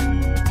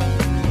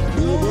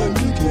 No one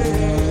you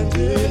can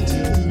get to.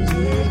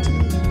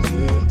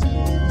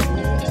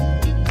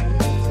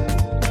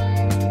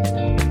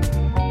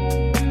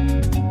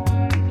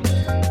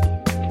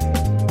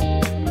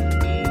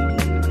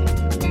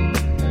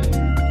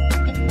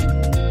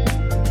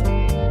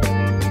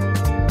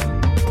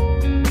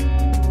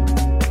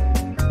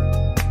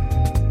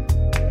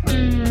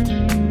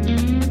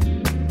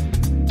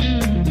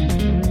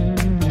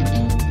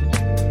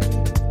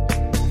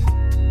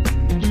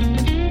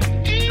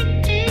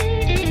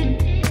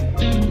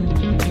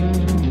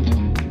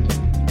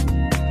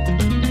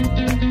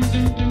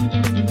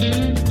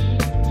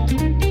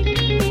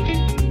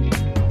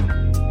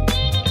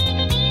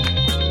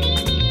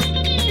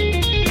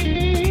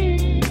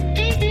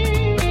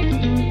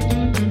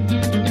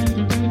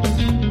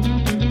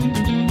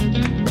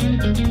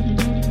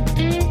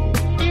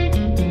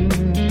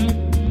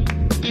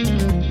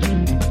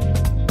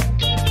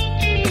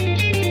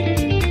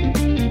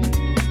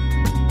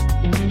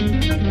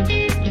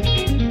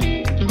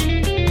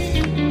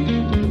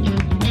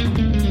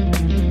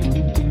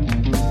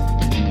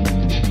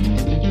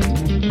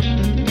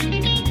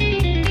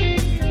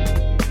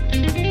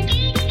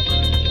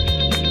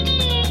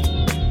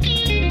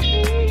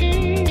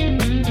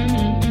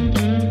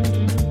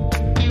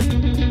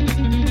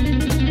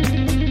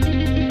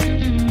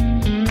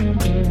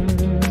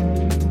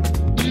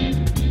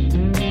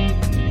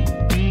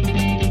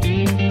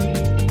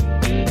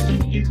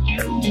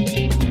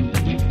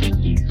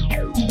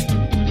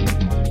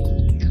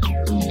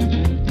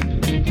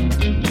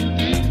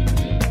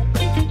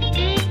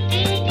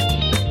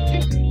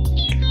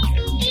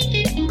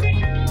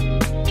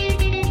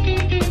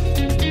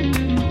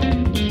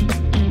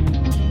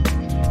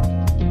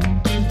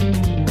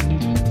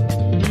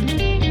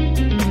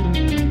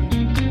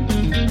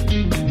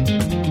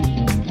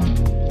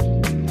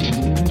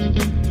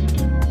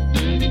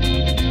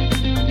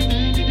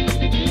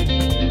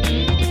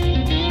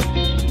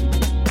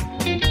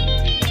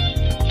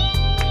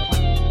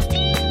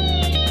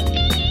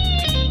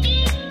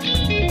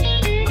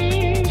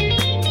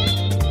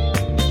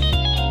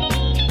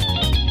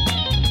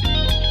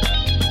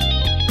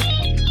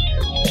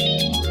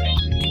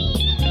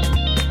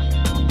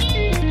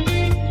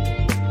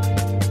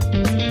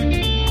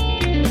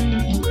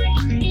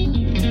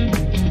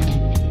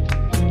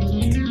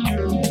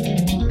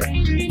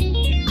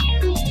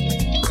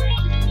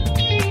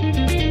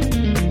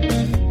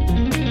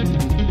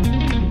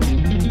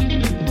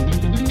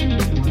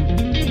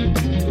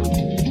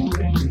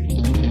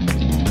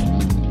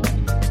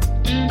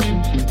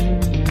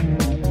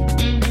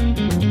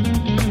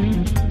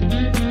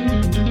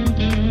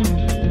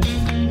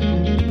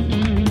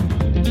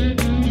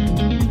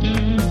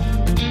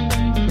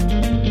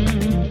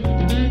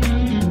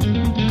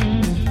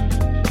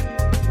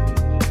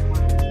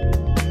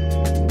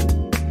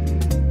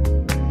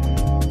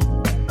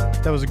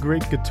 That was a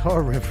great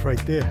guitar riff right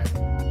there.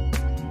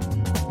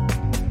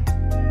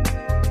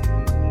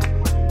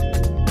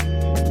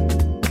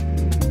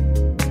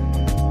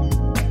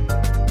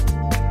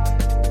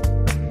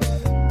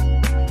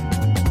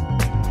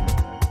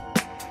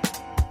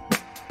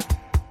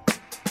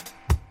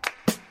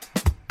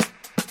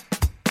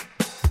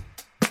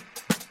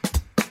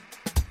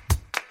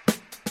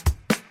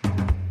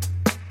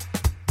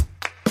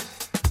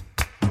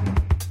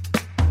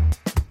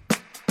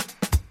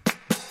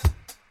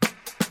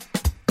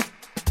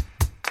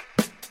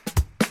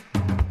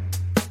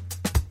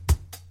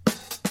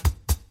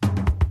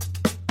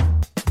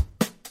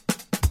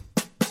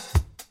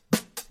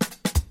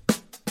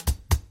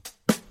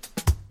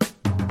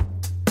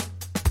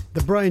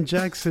 The Brian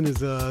Jackson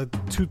is a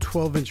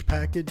 212-inch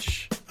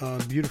package,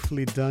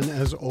 beautifully done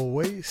as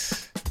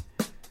always.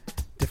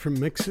 Different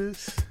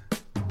mixes.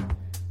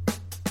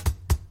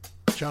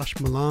 Josh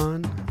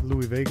Milan,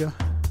 Louis Vega.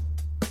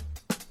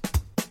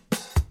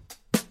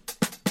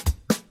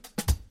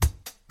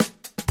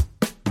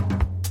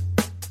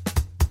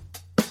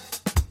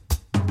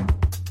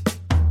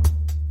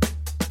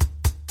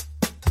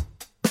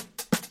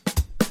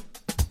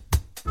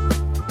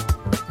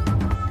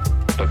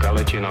 Look, I'll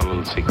let you know a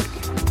little secret.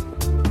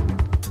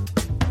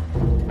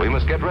 We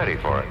must get ready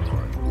for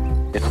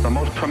it. It's the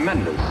most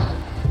tremendous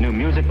new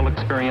musical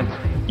experience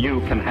you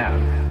can have.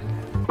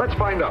 Let's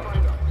find out.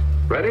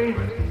 Ready,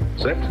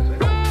 set,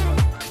 go.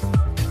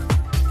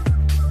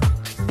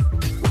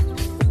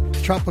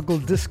 Tropical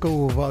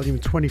Disco Volume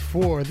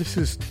 24. This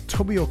is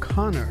Toby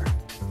O'Connor,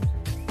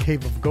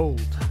 Cave of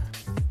Gold.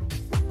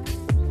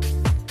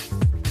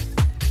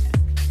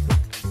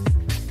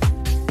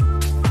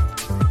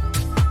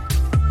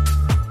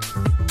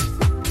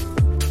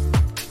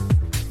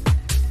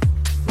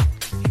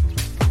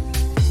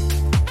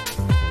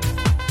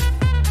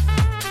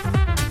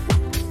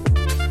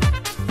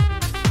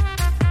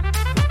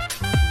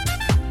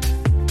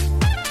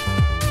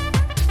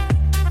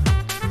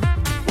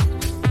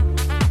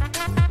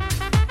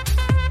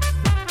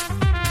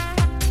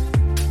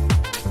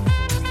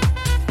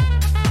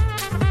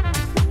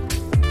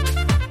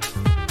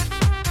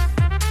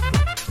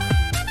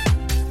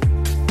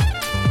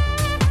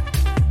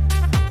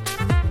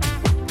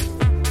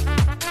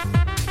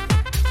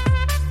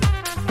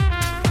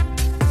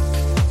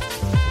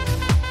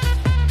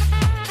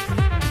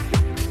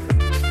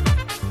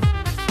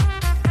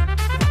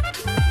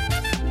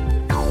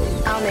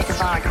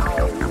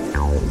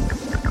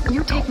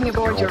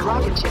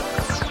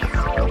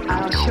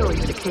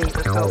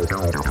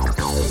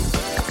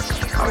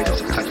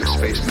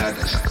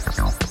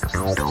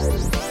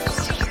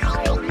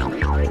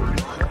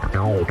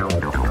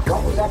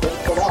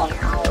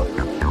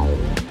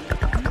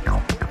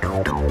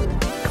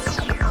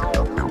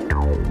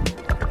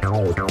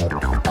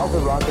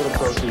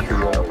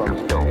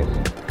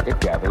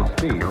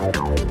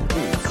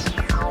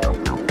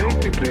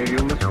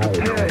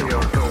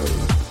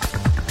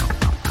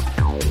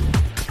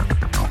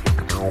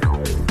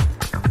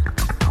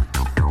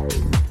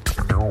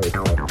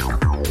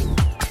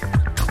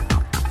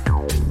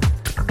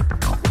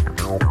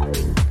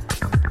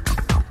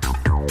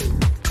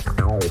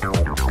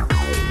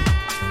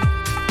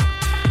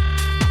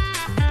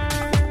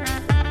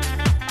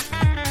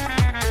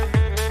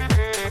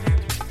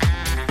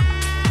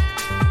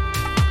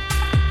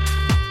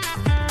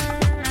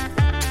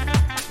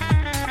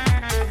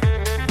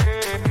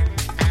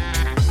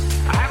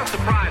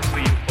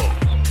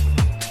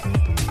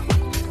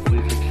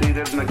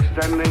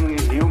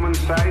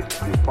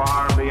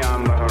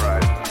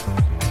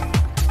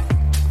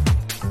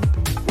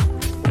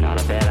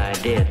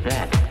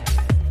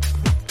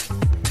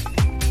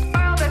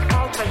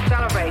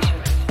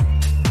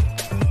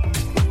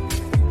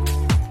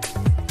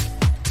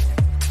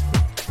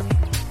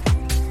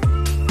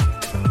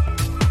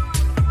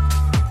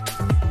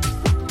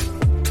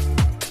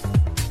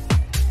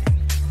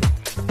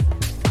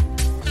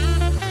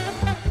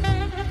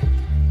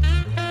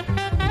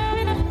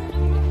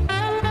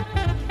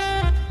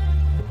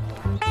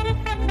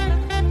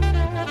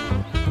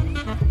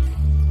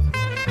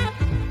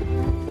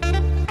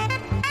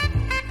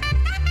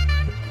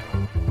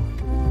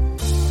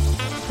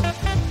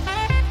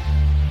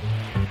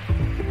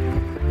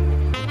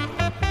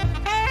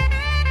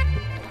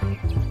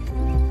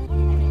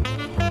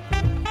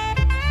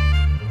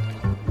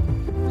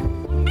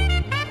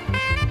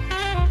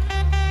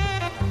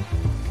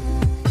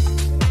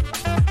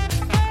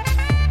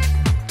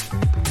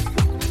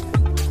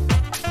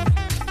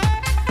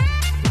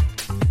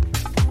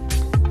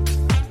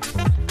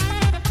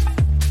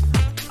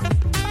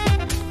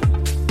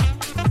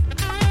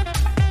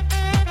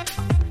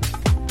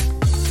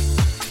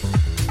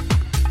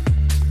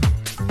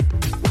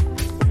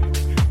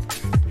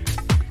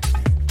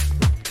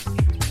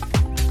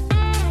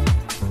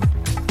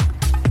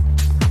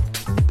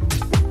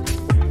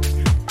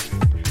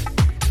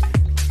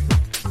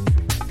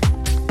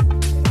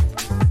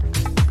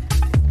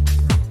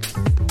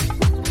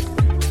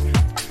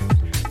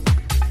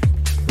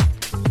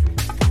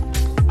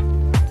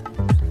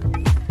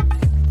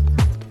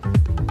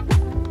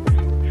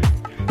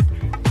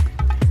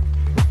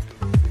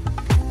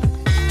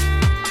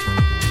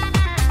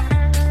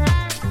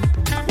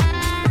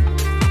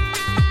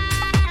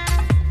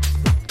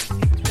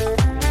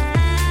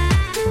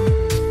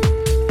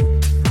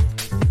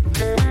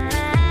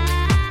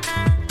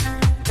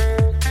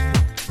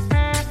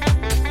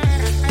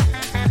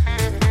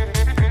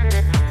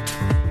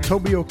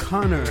 Toby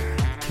O'Connor,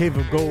 Cave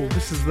of Gold.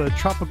 This is the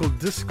Tropical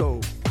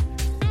Disco,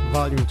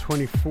 Volume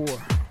 24.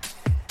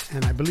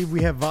 And I believe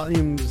we have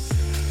volumes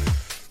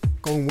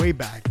going way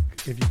back.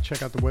 If you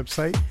check out the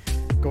website,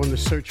 go in the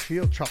search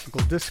field,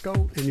 Tropical Disco,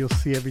 and you'll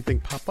see everything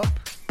pop up.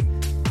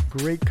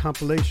 Great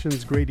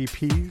compilations, great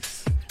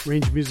EPs.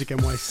 Range Music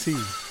NYC.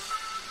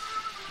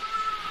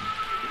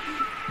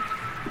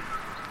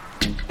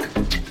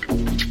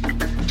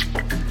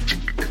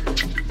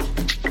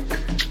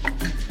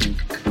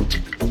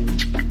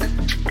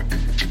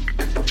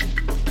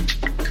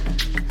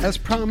 As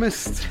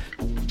promised,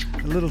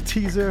 a little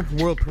teaser,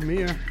 world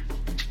premiere.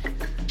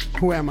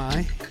 Who Am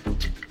I?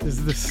 This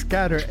is the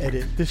scatter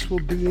edit. This will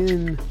be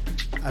in,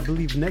 I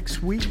believe,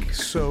 next week.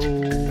 So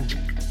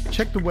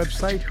check the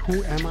website,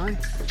 Who Am I?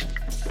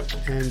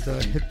 And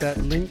hit that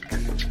link.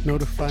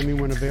 Notify me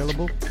when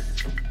available.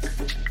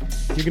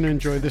 You're going to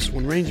enjoy this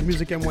one. Range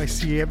Music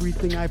NYC.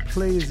 Everything I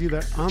play is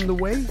either on the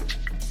way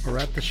or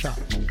at the shop.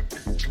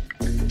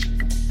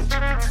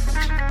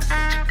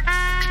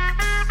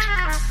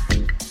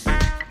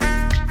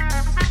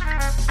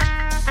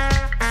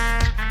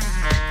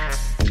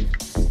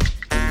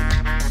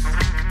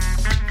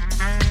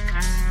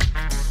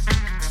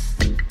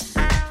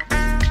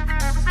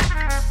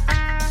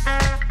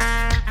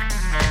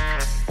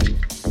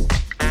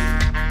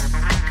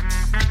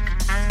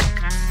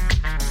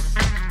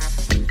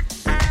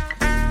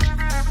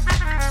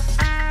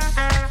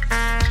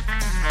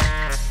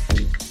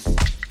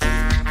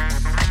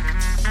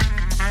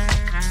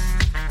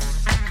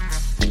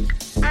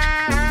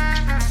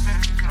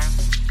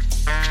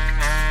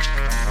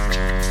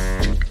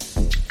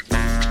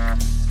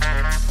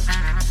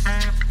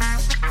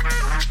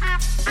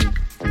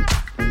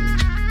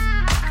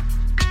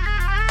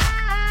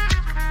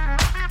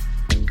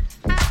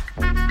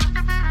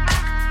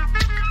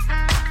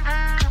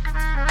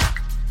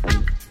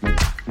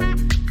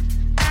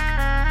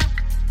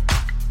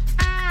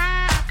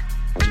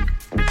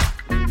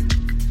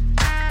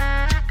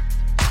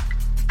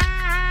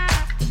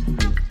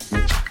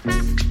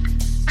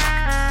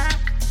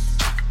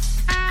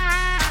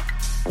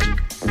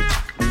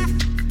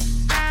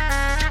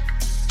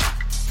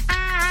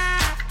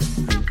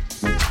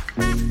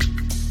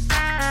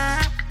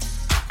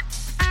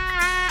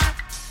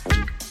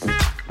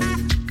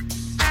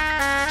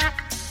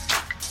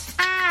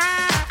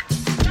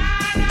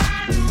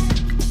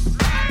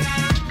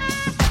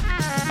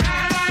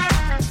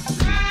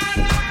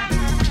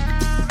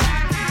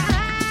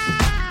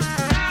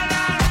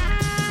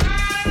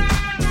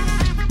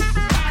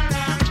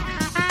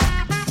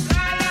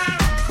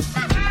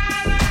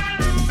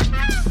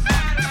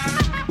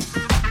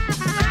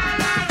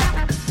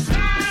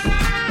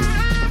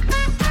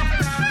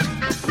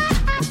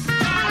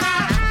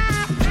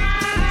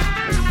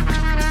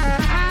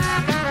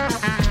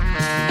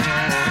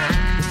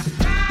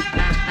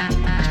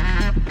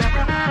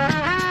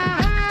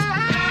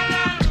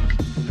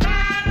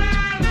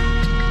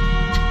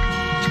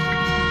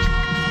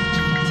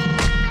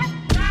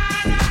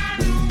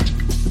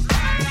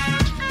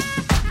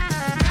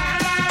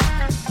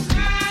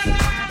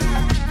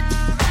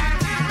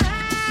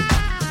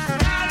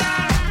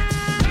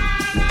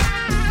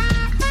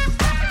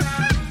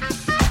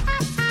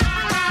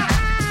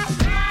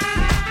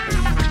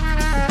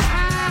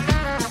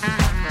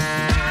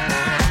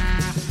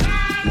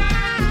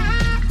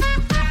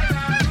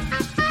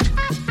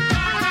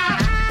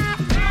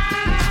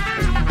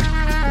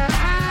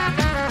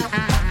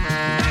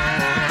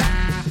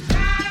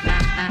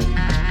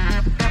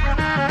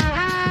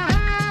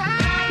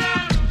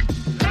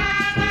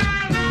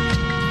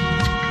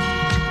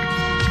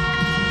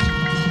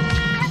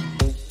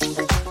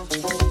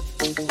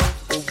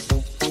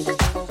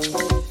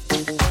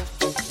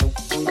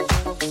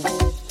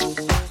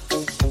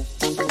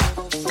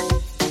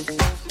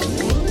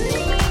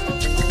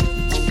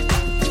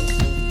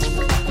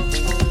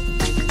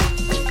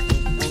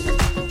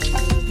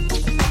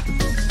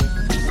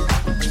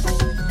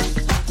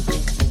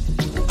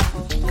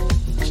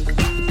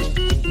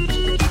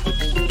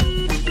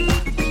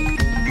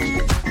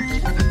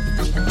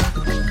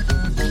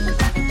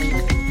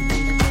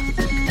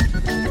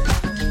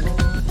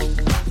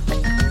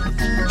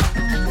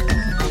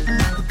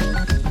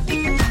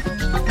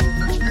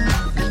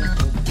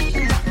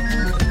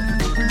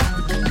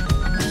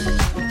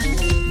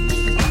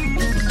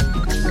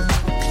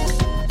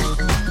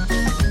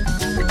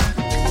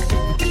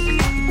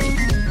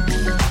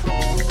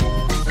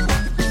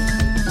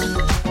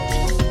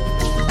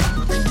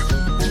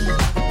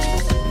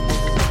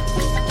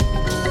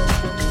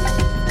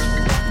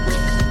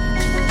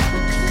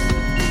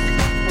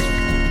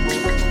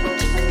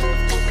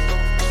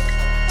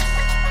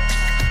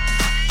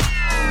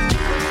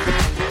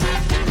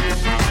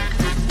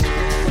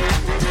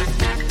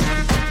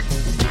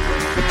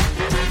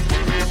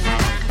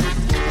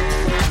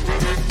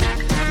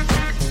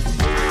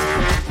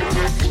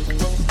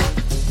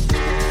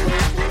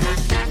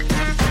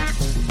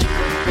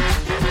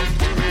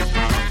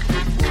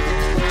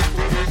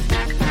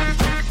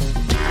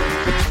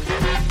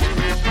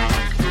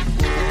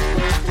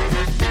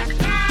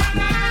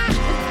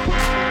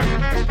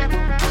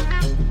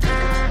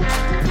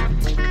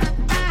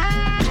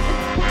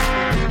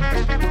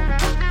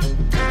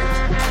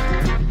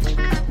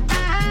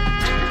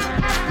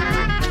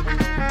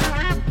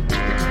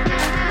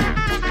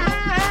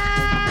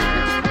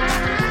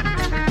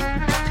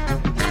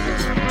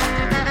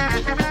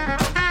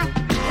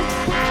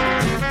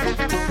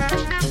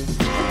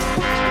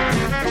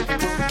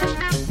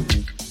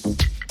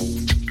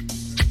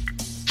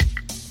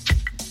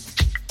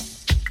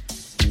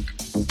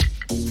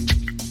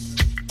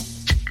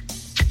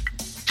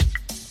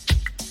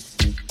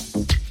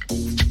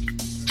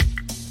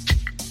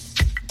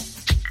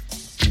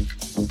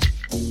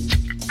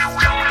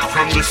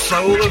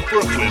 soul of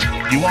Brooklyn,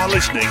 you are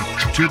listening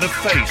to The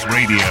Face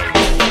Radio.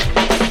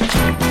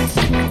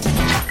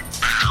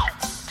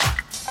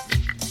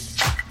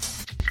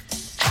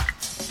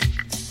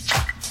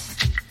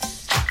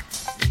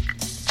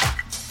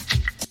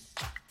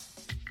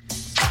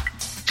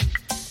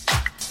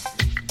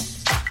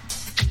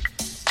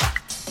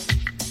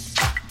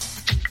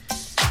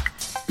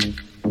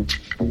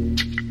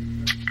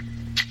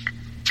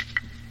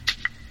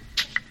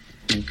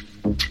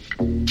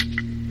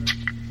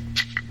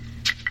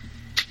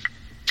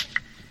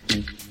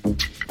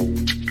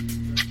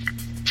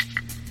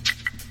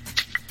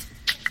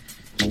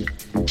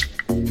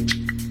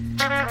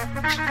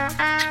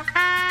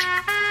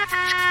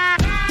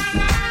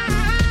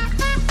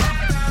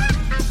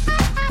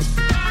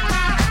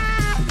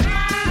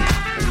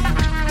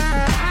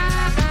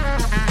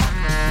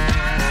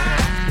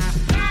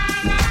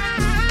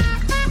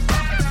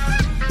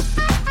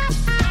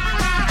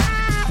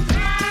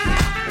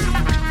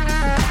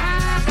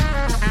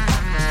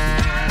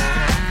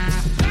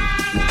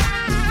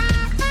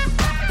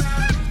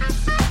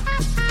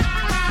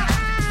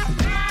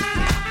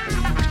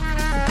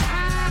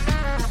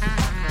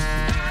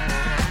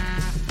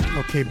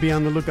 Okay, be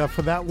on the lookout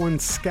for that one.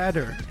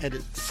 Scatter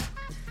Edits.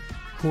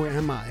 Who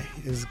Am I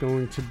is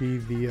going to be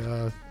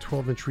the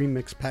 12-inch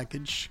remix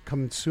package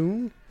coming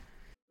soon.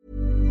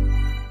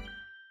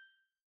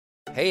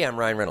 Hey, I'm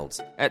Ryan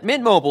Reynolds. At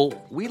Mint Mobile,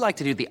 we like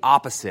to do the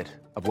opposite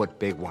of what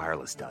Big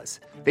Wireless does.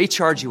 They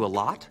charge you a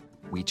lot,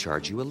 we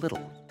charge you a little.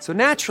 So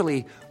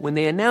naturally, when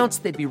they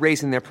announced they'd be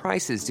raising their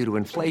prices due to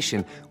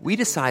inflation, we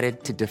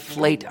decided to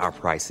deflate our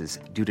prices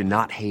due to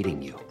not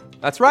hating you.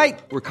 That's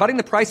right. We're cutting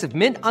the price of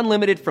Mint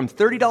Unlimited from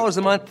 $30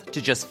 a month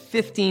to just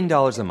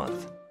 $15 a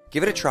month.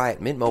 Give it a try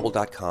at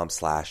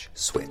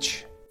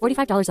mintmobile.com/switch.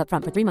 $45 up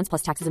front for 3 months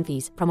plus taxes and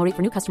fees. Promo rate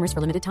for new customers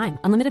for limited time.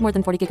 Unlimited more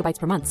than 40 gigabytes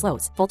per month.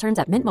 Slows full terms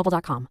at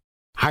mintmobile.com.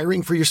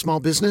 Hiring for your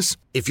small business?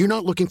 If you're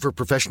not looking for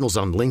professionals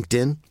on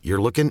LinkedIn,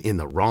 you're looking in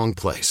the wrong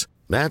place.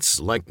 That's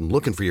like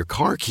looking for your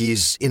car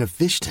keys in a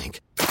fish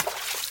tank.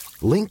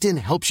 LinkedIn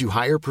helps you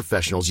hire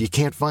professionals you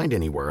can't find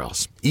anywhere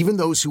else, even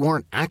those who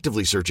aren't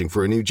actively searching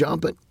for a new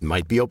job but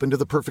might be open to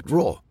the perfect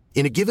role.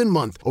 In a given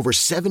month, over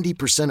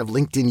 70% of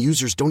LinkedIn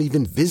users don't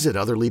even visit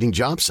other leading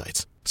job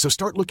sites. So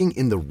start looking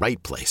in the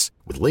right place.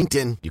 With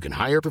LinkedIn, you can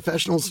hire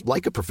professionals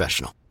like a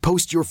professional.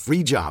 Post your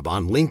free job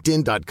on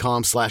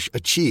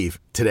linkedin.com/achieve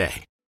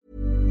today.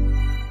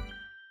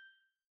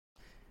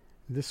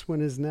 This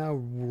one is now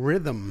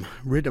Rhythm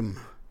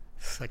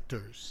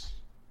Sectors.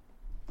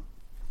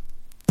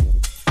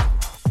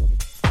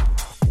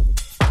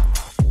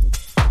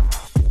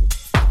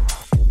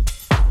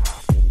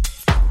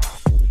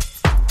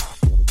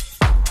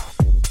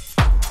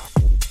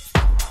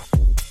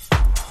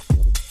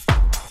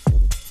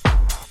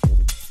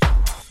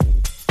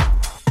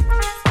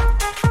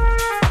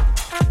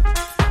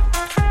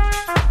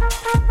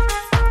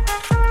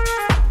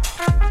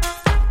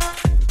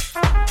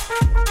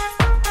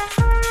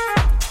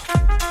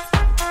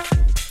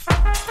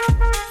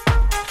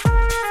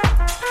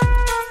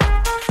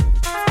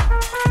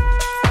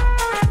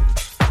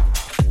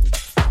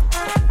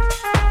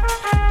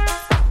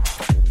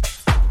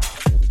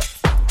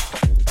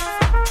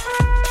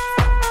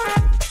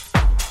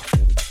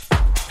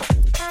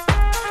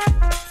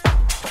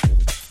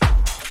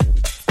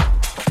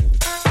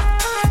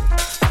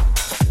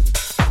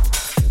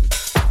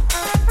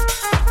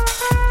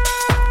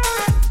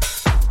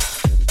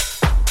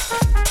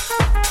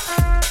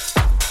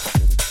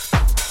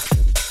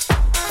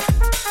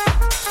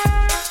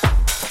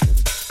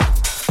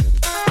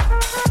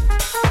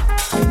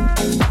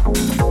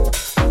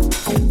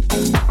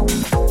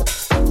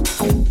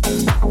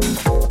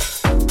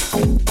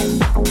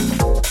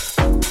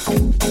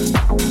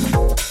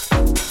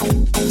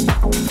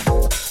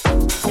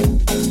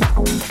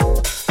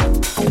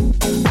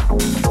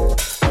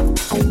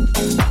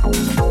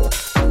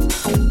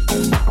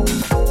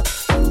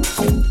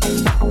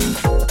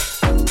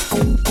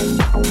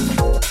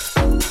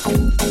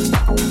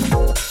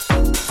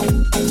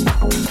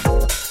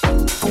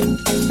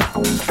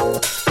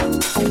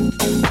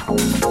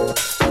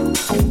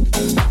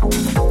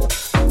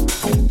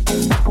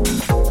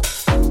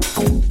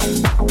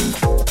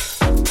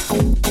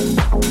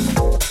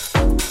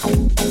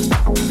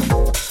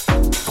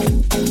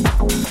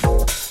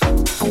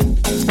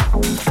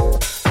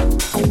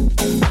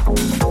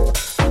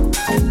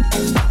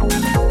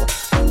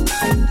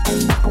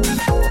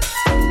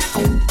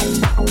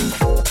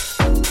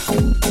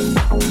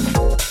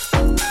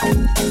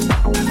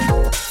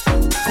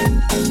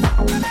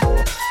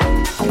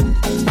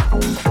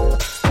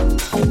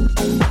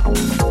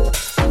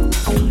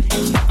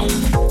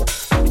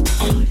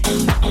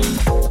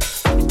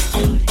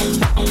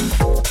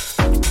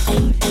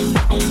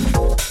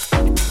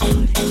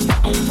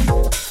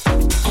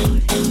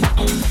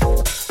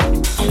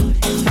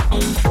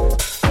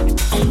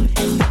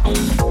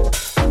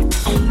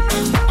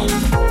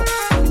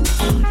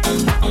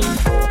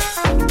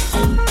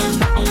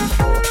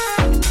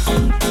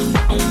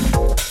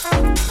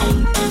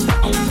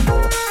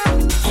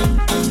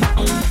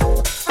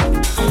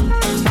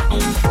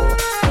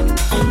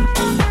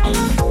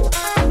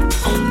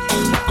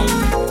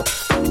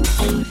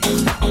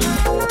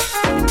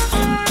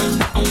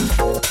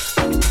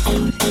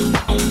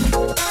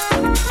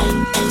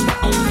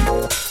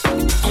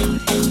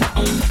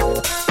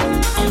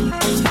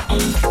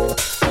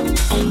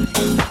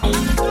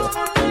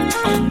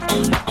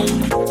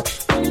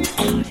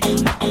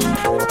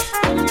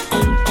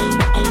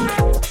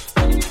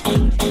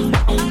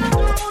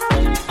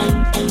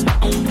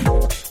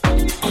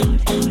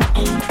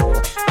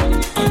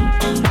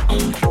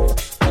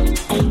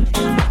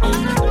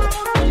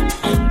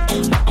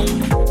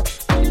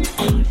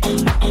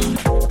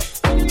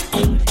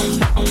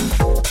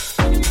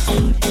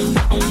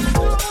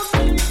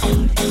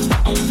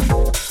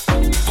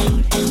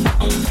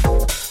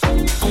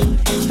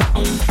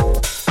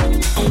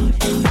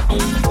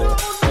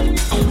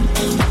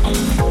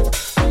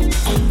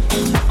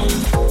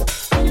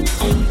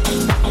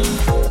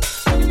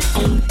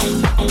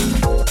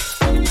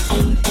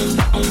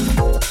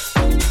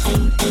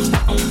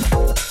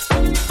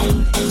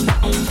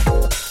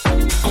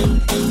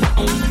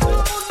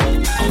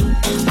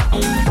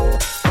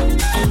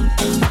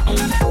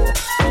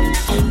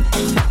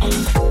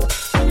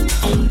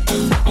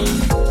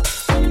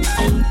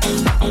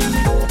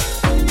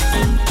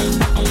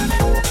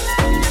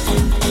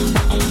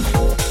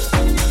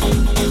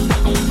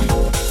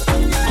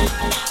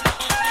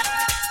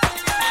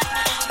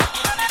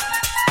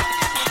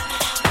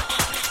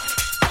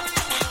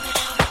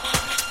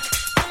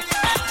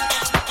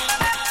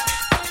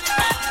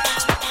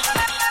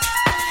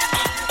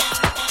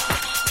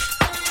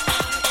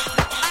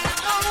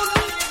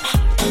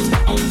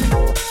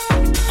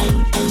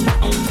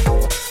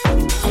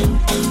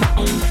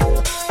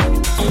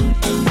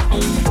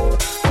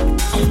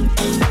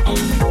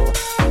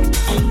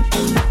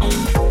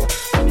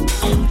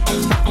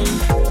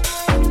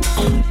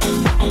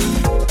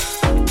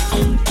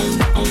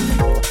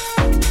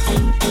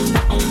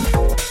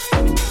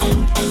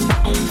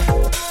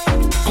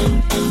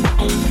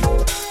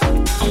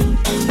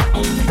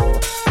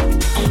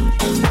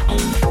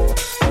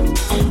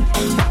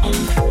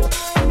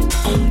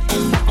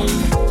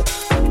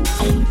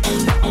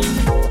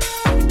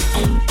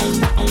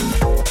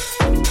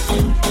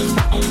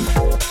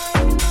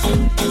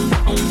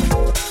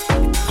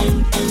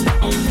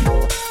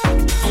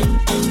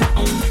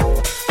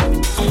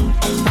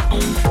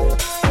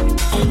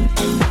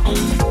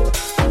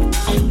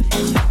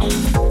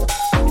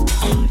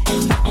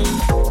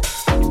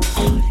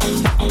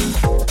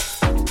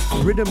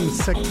 Rhythm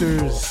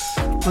Sectors,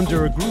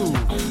 Under a Groove.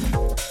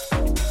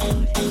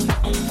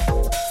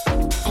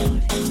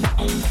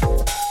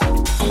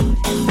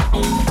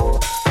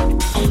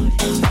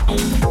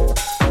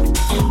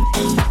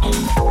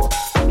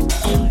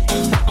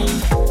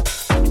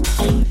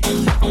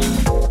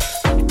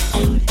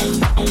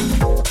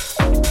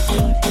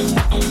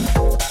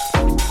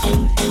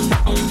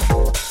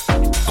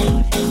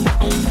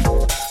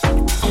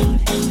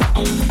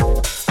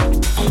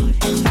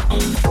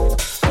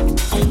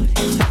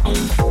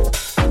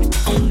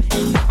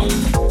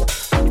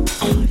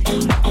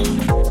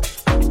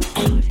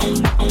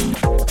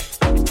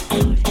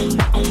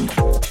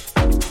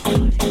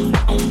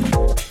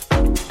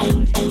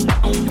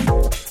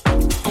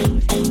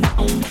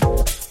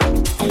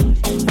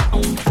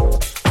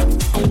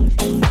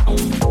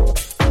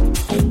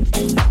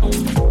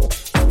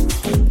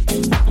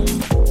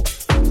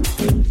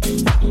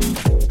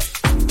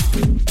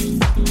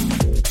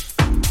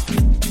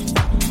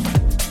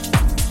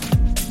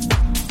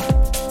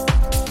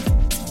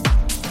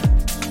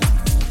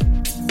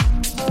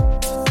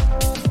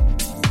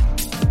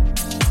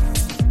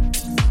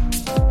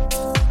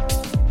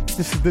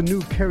 The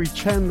new Kerry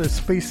Chandler,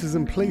 Spaces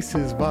and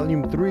Places,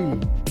 Volume 3.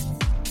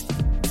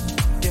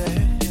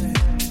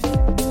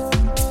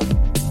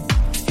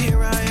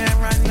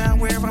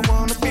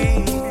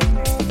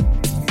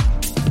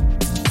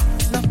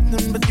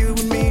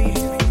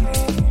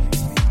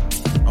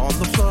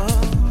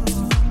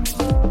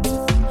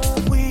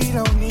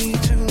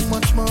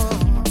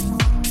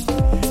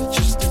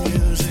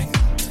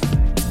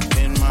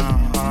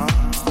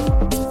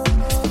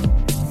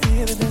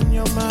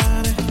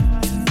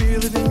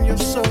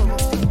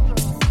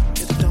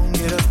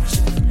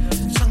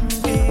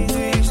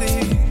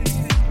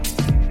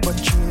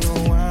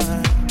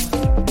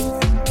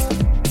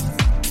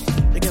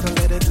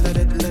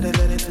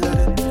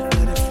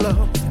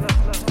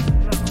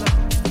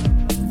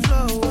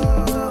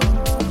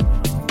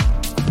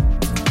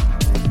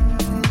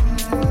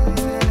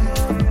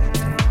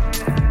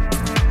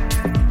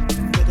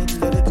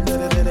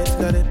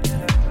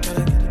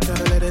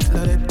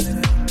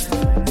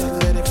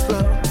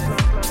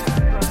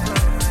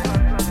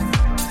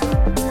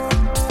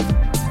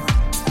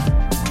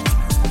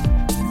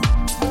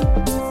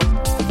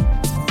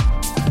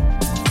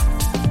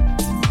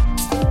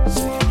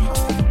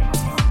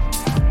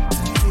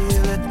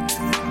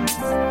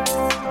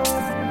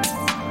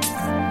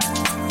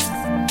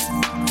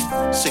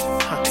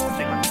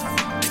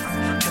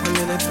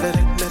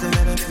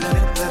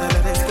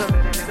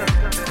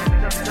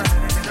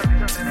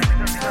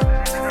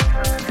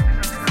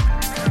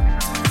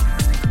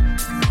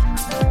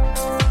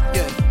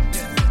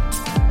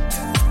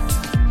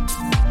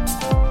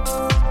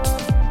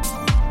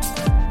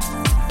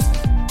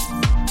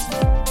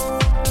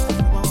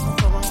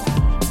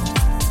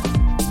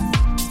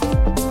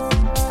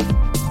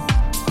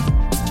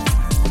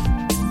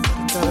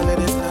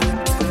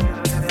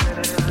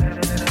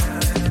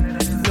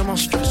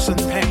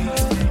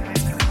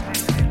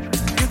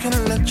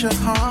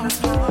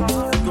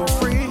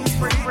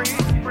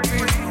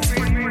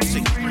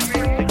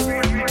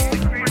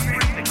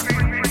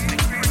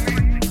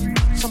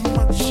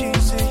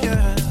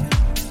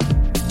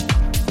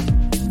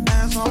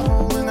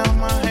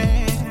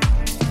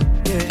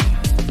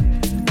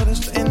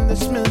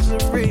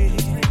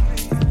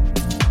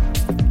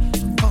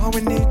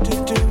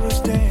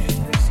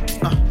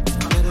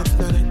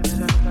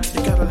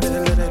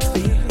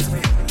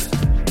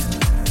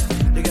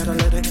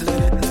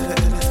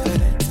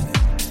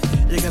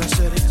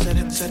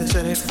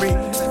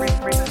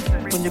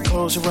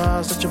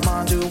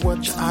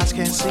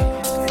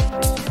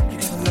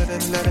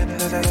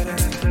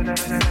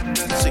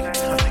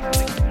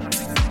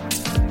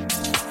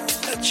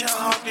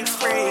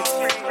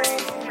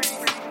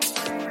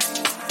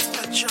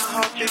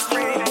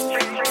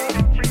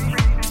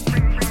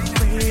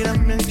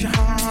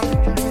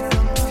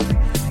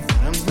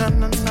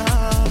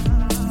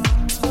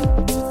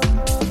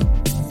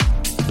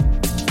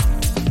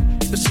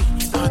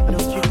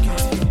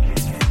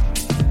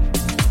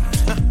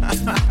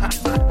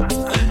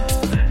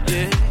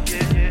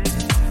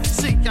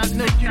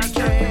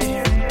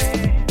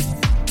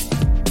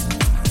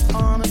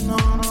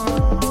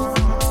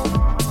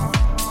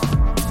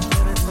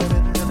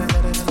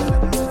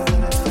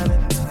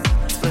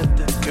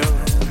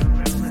 Go.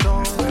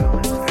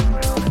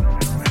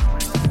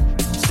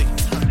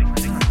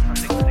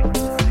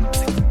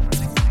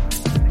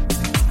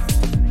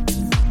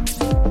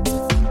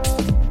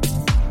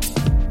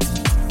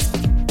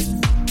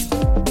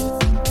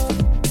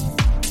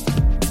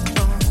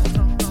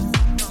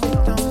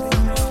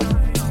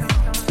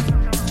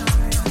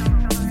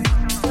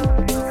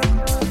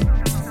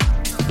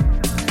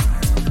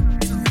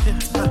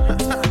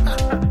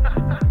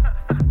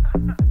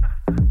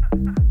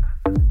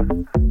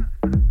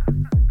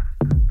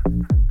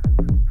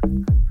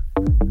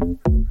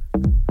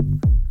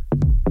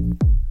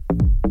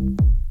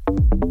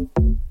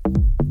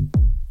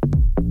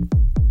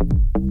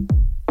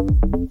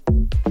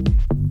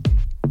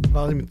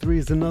 Volume 3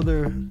 is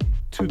another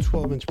 2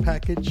 12-inch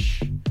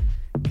package.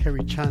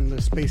 Kerry Chandler,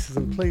 Spaces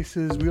and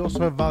Places. We also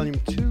have Volume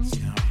 2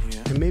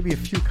 and maybe a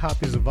few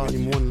copies of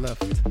Volume 1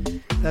 left.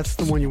 That's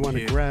the one you want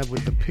to grab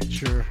with the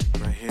picture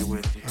right here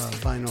with you.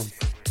 Vinyl.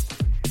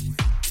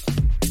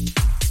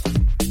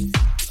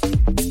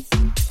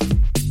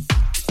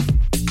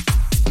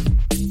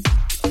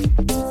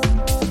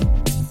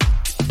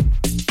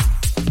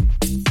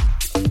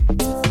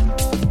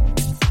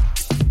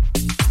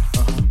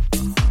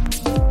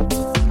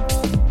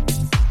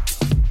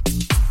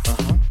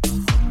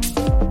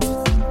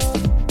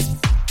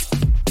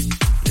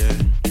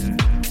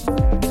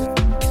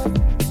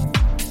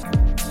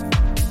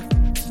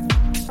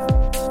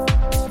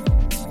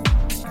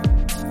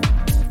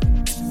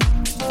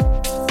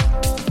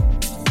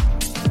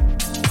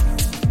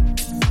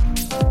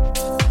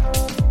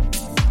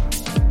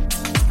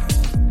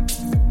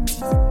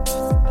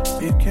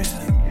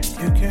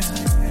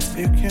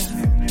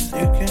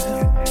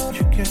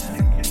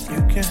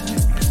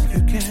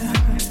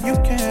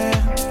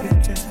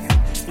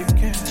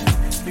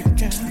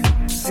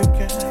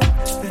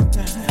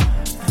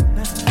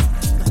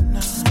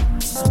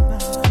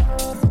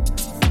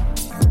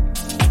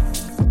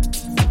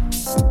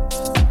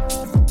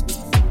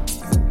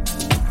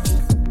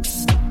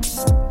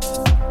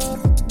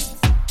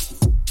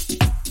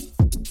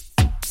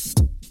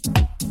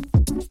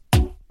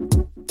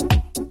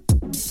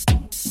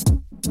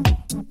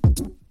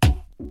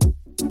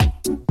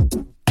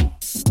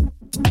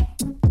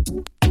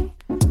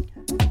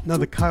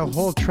 Another Kyle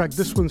Hall track.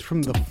 This one's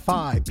from the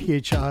Phi,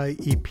 P-H-I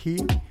EP,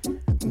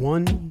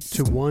 1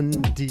 to 1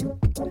 Deep.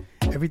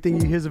 Everything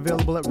you hear is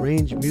available at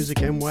Range Music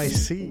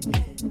NYC.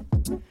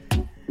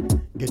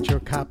 Get your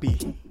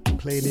copy,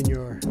 play it in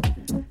your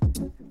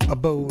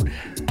abode,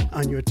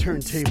 on your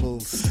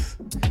turntables,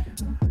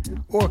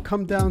 or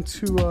come down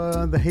to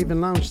the Haven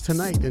Lounge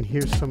tonight and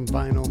hear some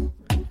vinyl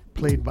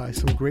played by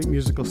some great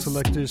musical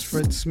selectors,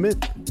 Fred Smith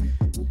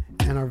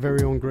and our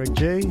very own Greg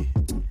J.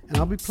 And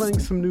I'll be playing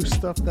some new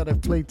stuff that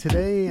I've played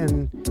today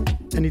and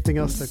anything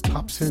else that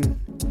pops in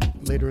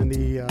later in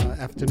the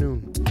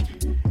afternoon.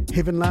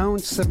 Haven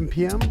Lounge, 7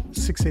 p.m.,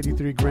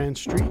 683 Grand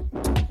Street.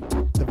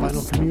 The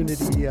vinyl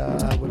community,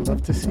 I would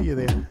love to see you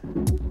there.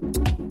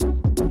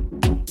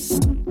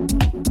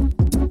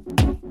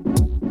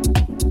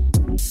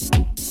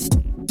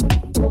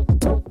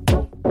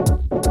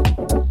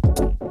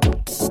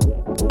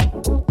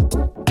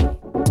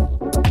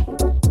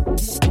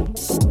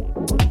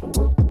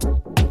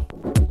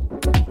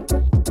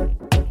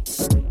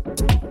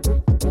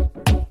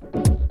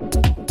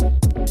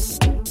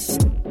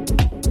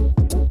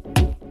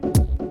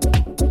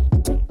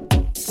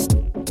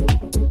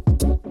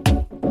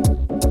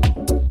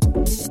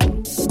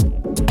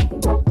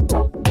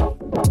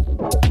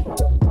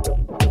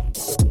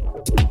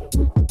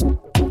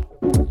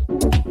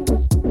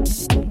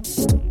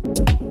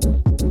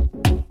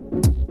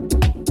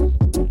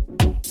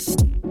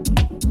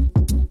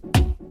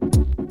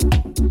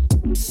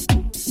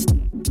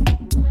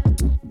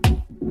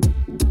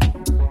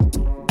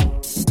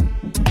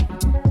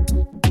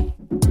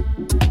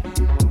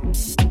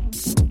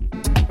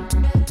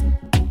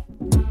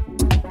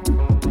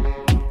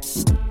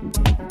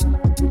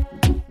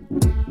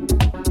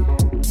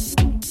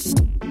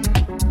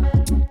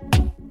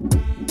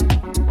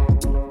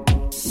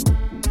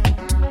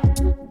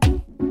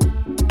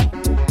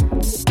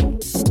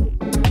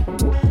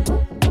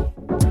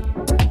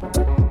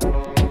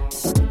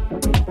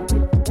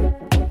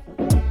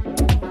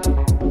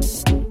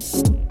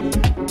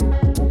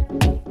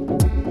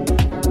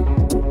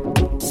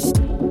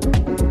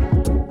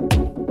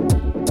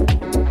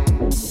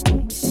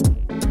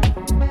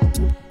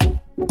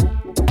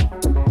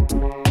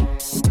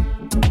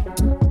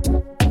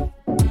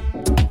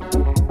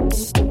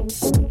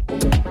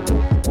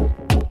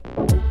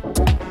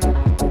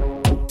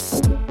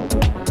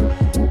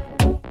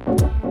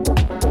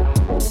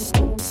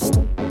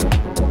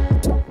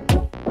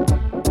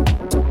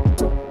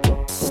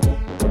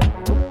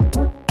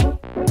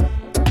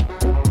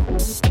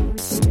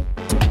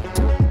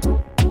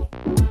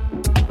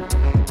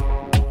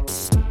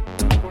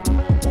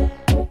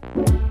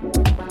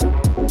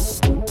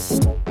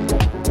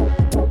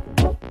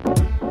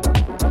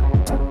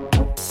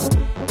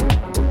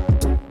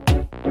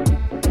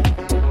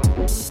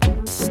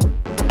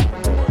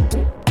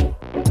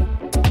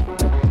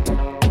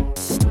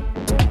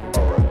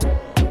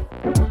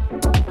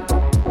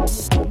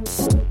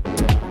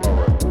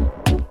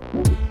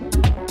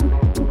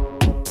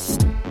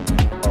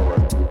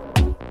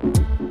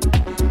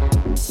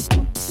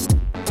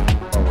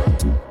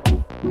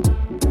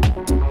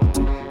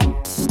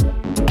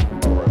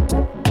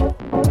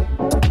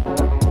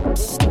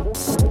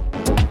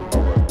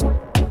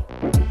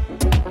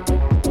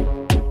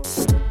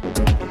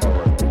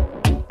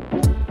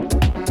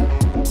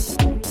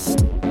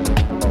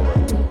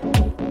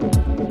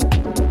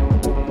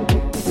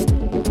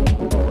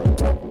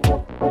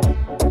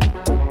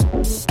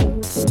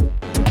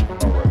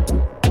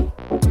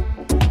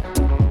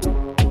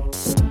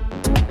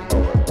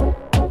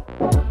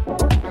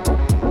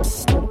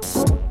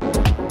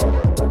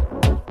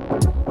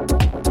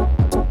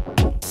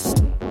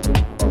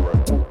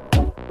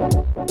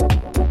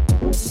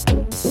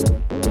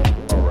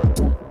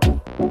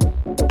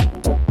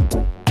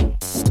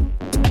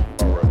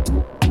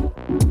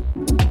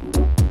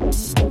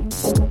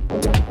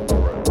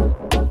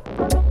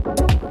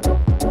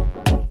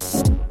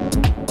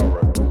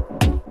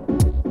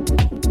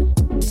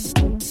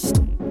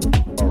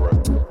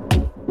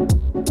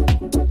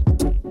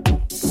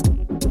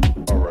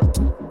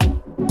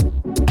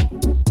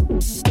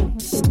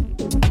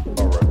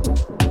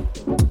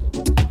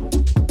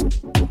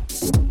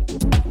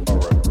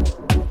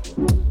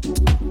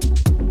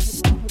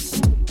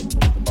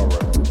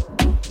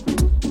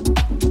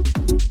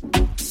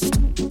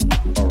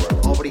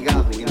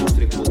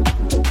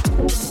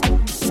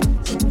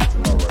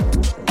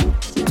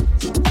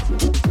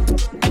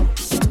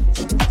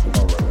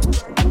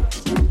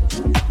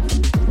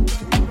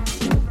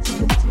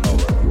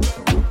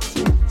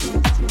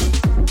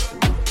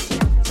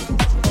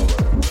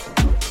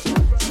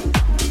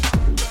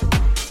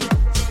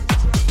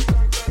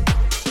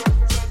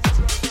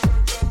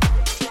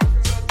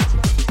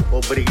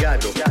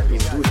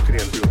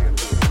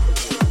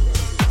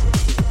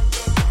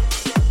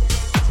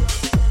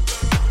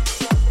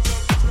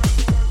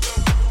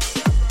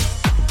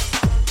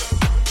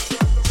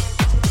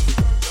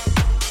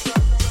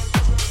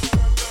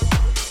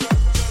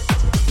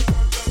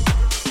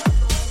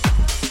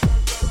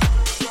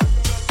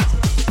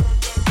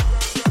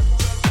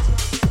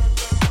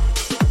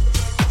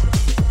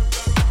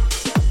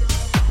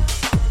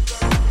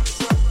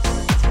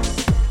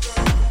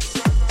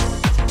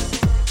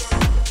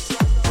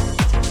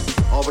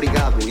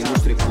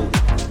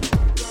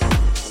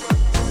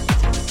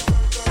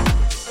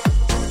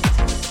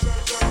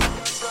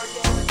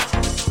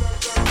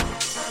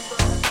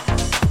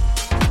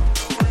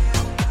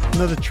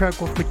 Another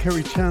track off the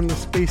Kerry Chandler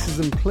Spaces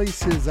and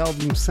Places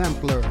album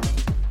Sampler,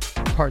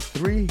 Part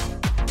 3.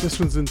 This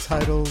one's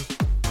entitled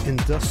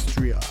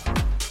Industria.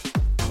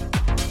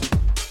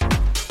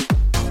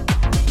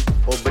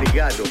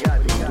 Obrigado,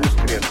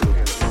 Industria Club.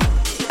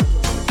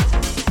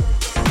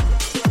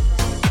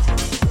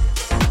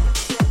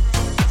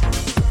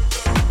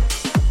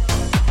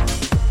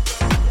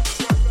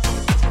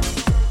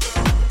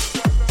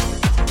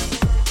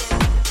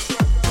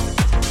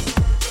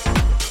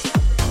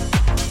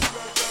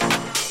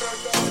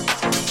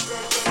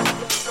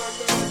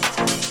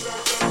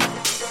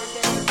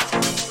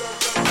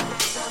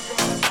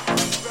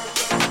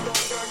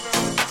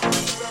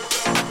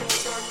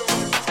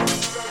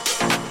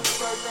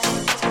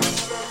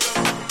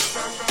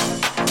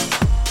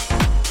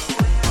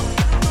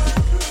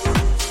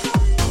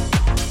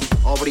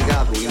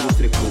 Obrigado,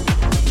 Indústria Club.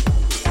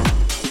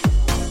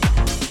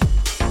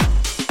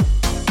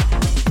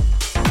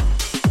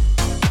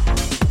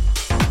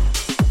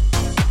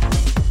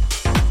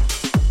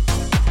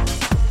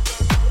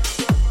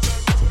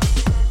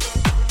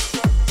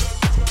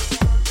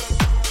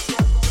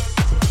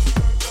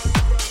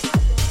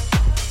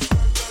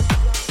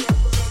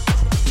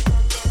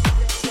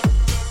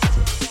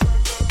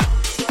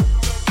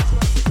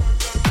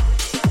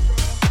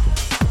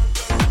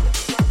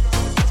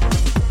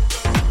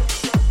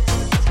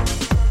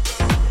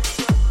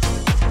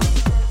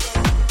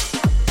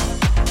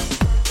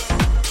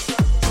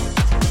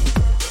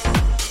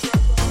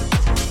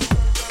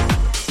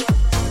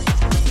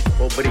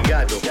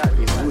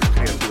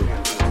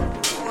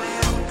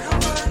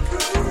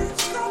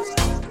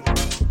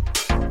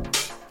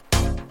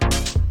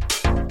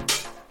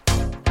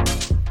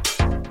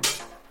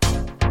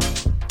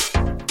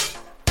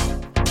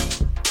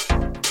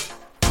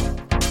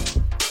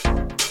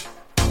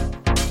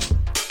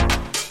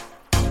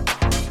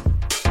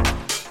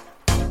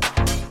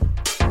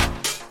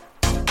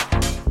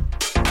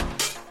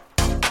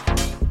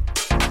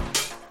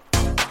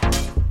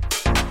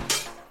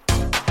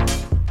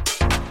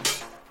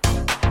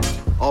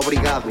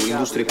 Obrigado,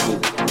 Indústria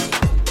Club.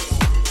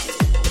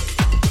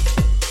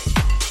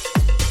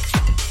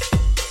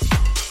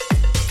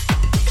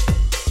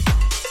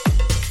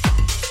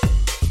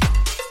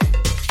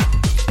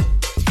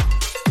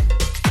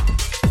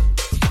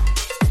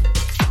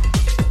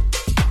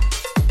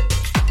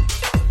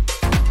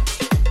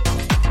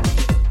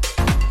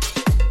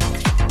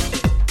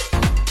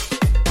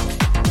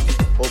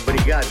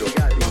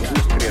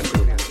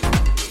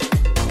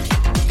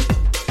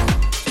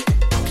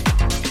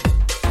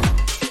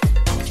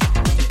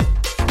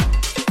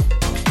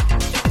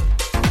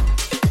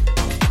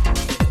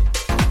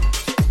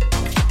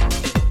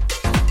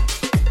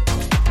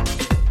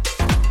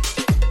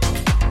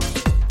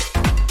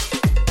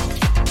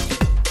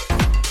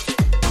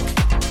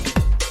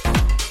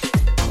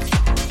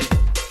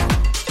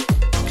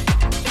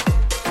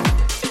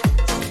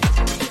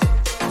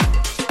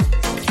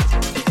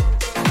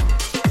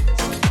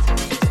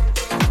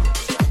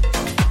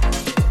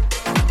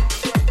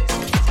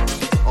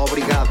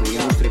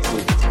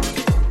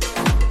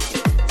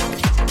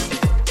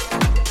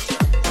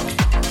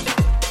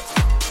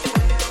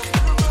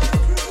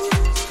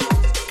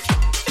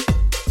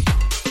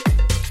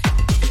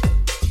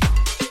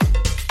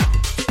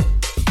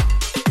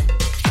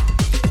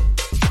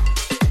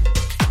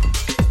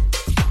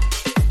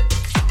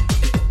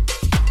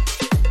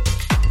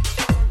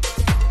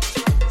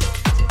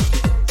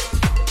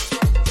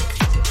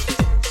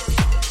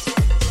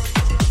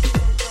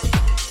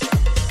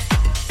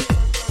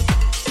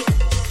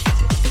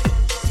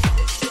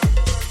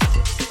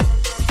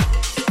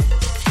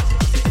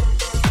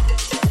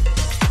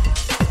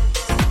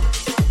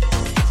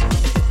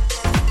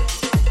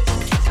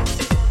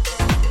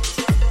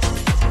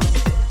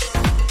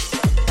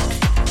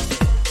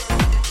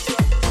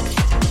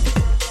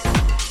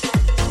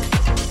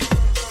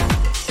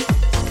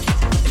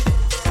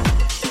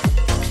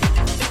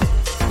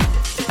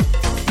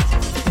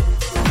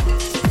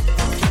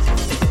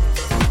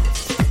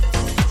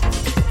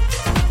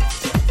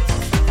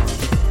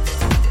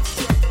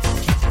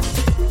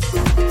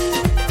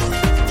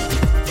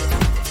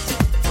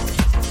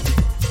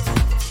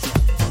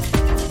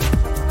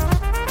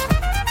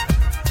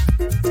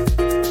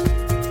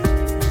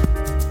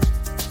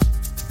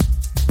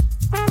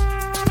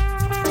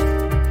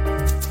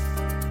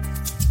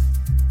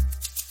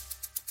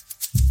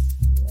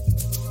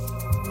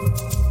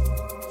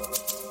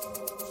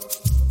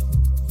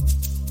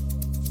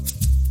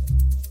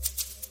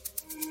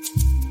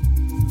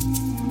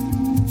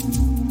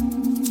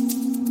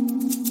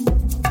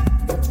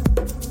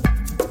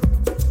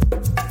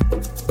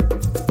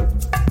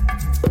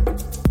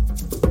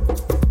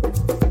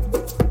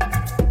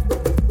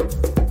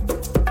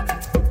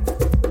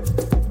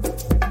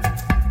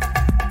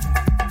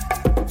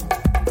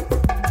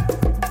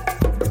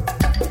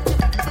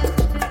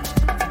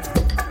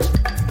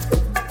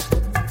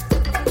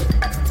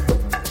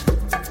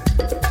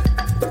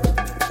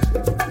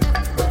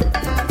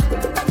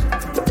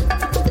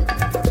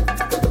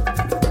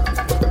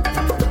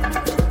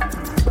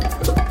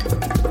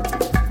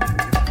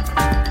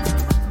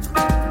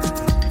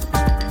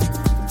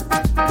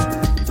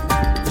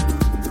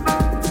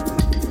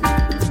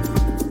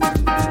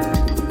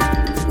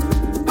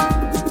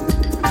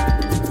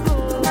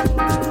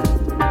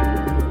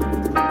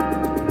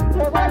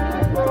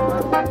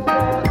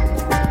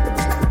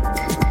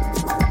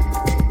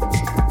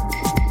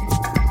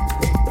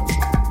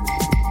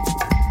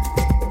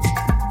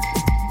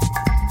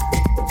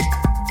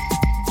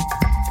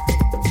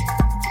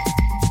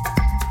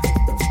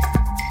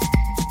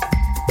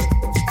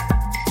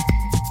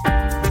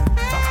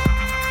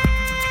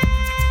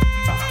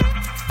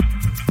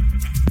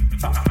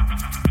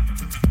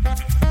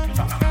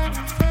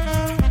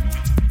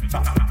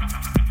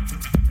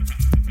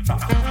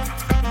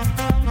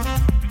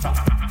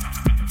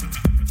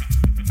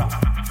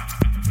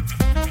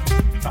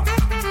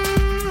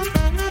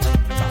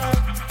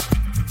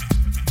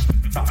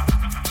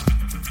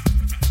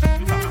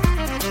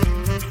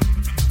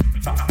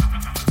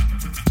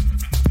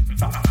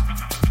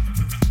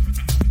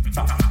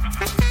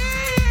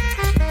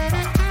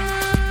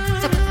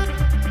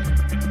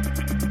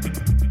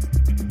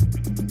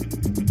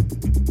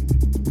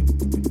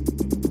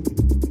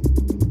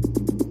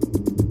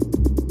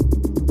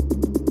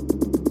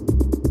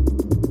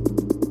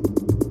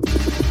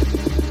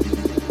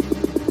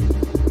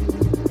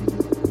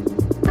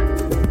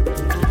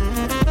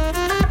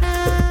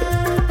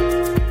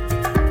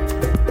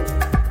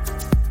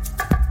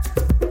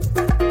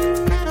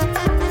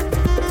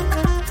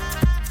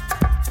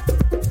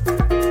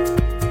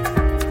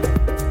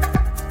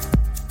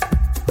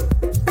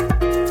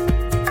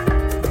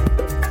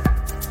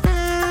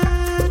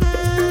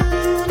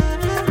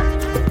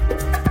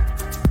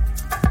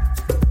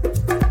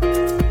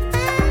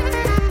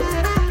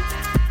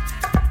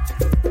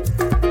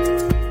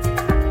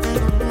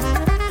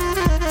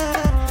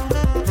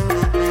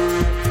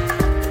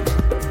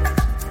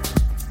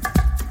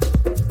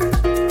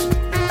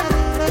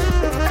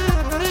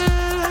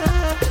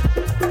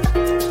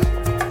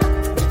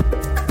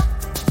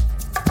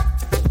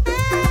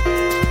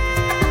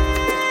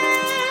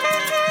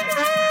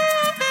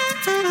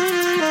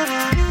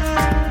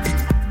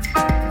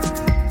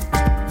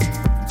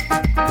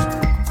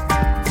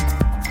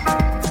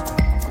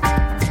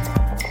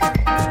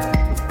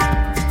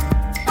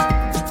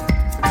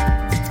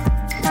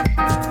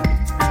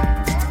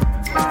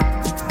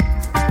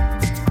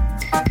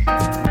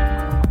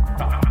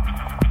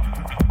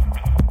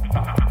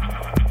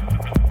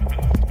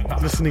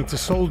 listening to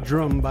Soul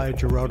Drum by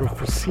Gerardo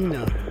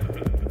Frisina.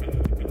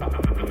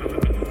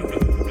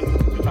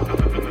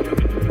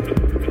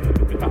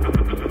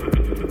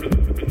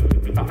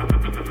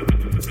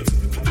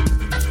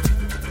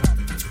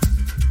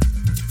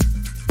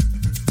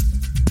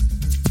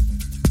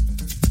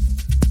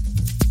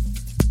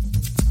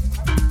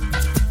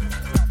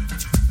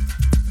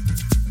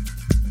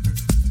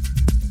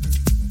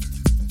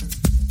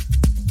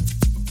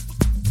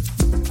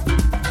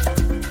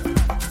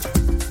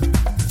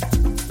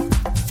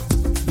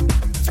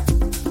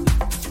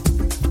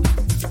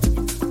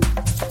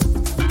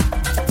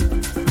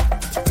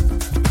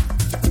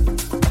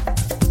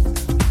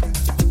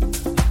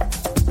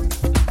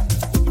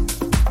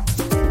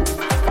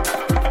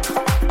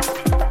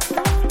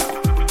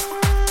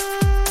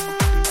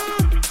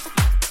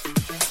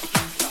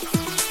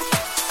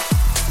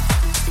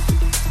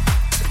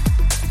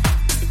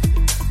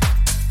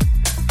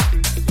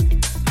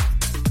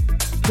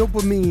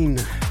 Dopamine,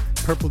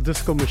 Purple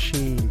Disco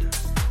Machine,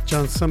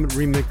 John Summit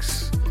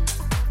remix.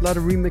 A lot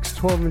of remix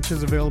 12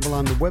 inches available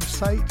on the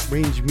website,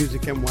 Range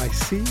Music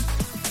NYC.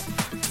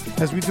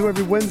 As we do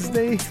every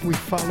Wednesday, we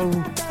follow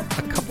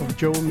A Cup of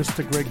Joe and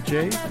Mr. Greg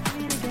J.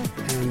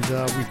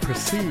 And we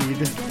precede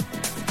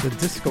the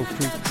Disco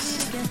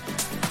Freaks.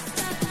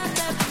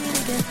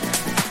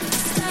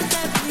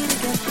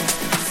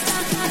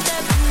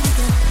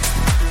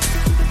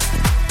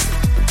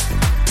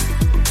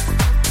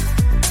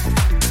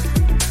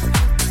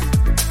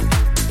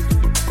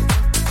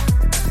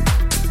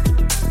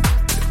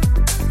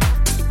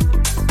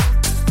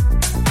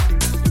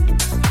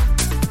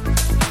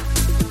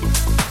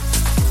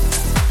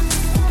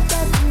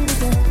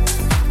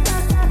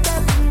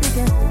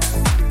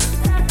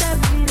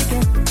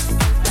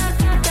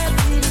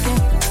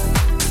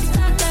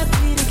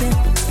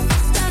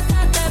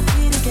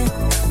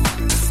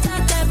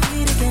 Stop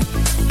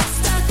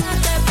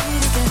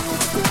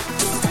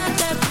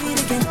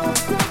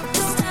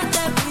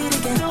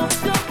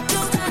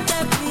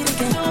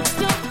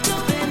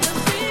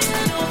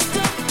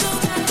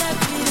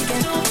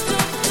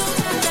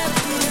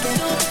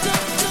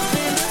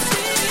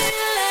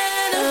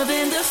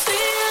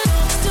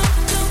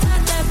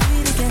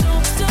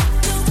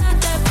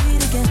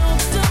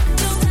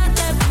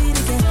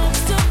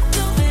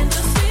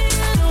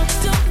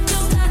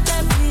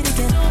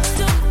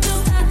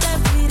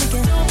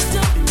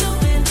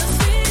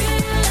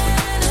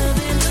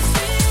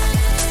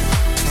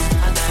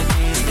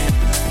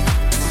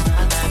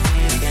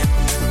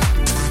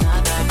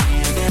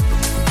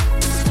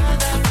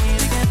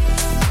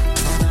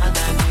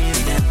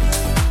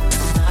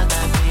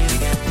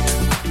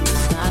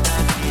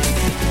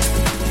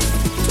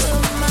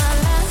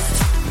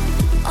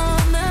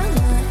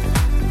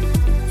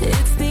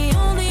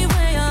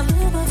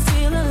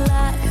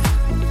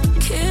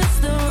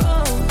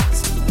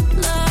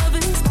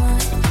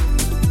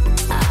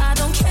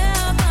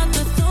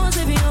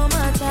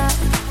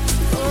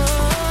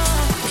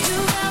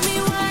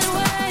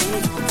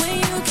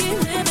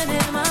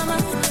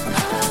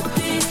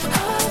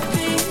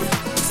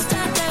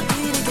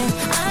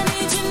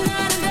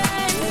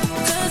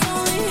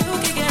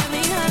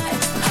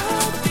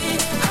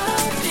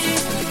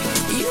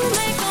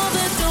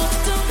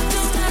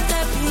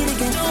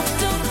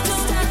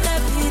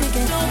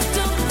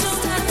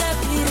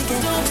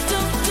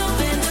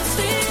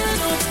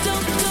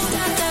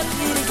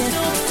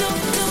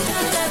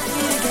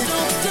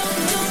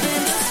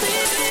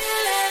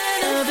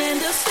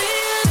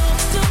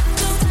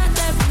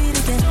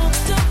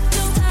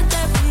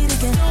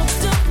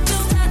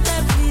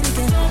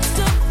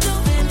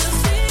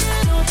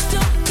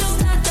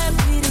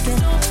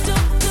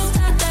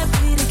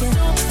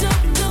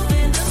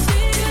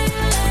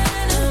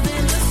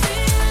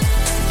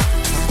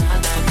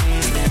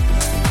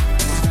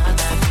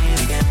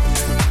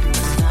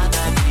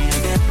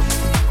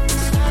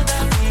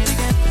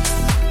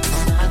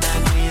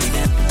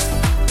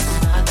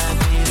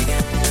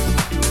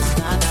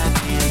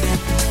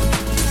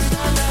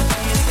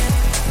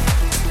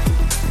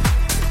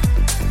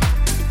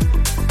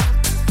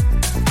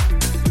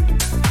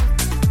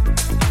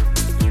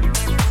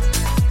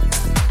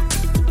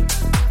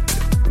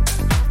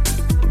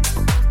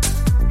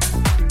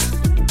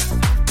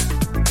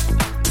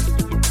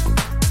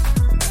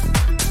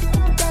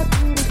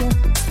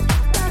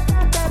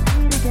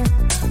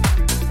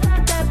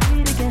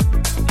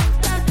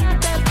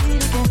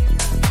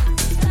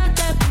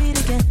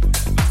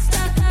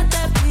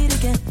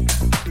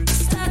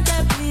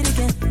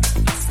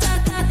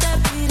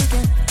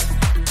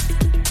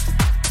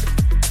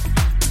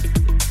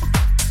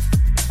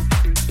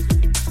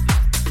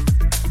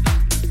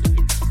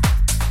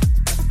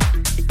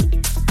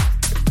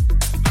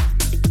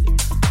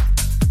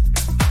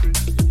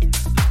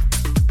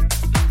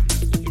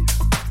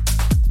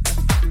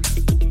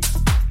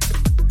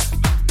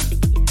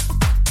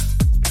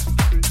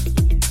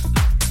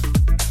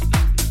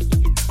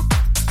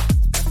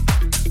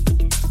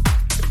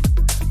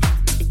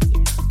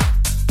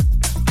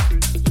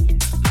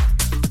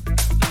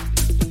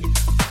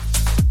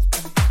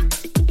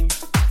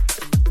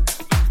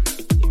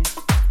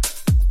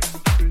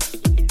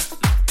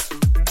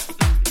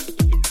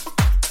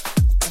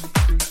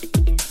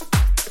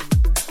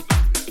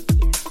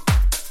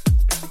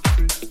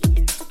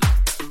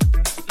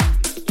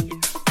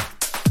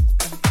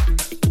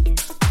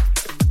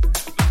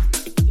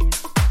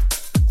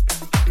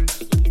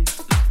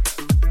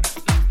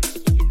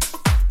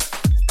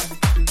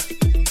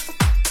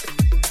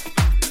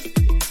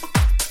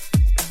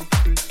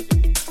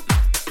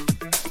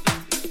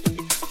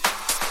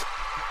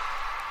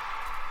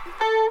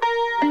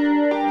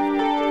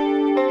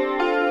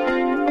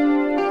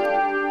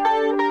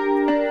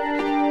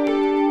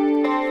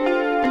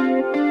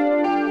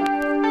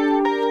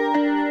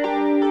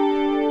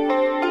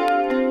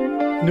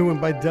New one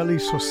by Deli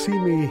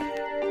Sosimi.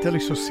 Deli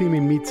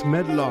Sosimi meets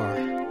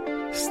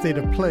Medlar. State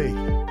of Play,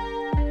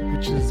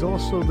 which is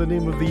also the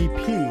name of the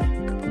EP.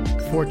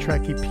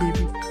 4-track EP.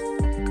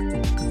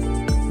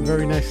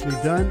 Very nicely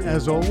done.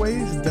 As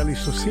always, Deli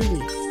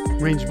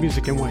Sosimi, Range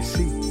Music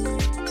NYC.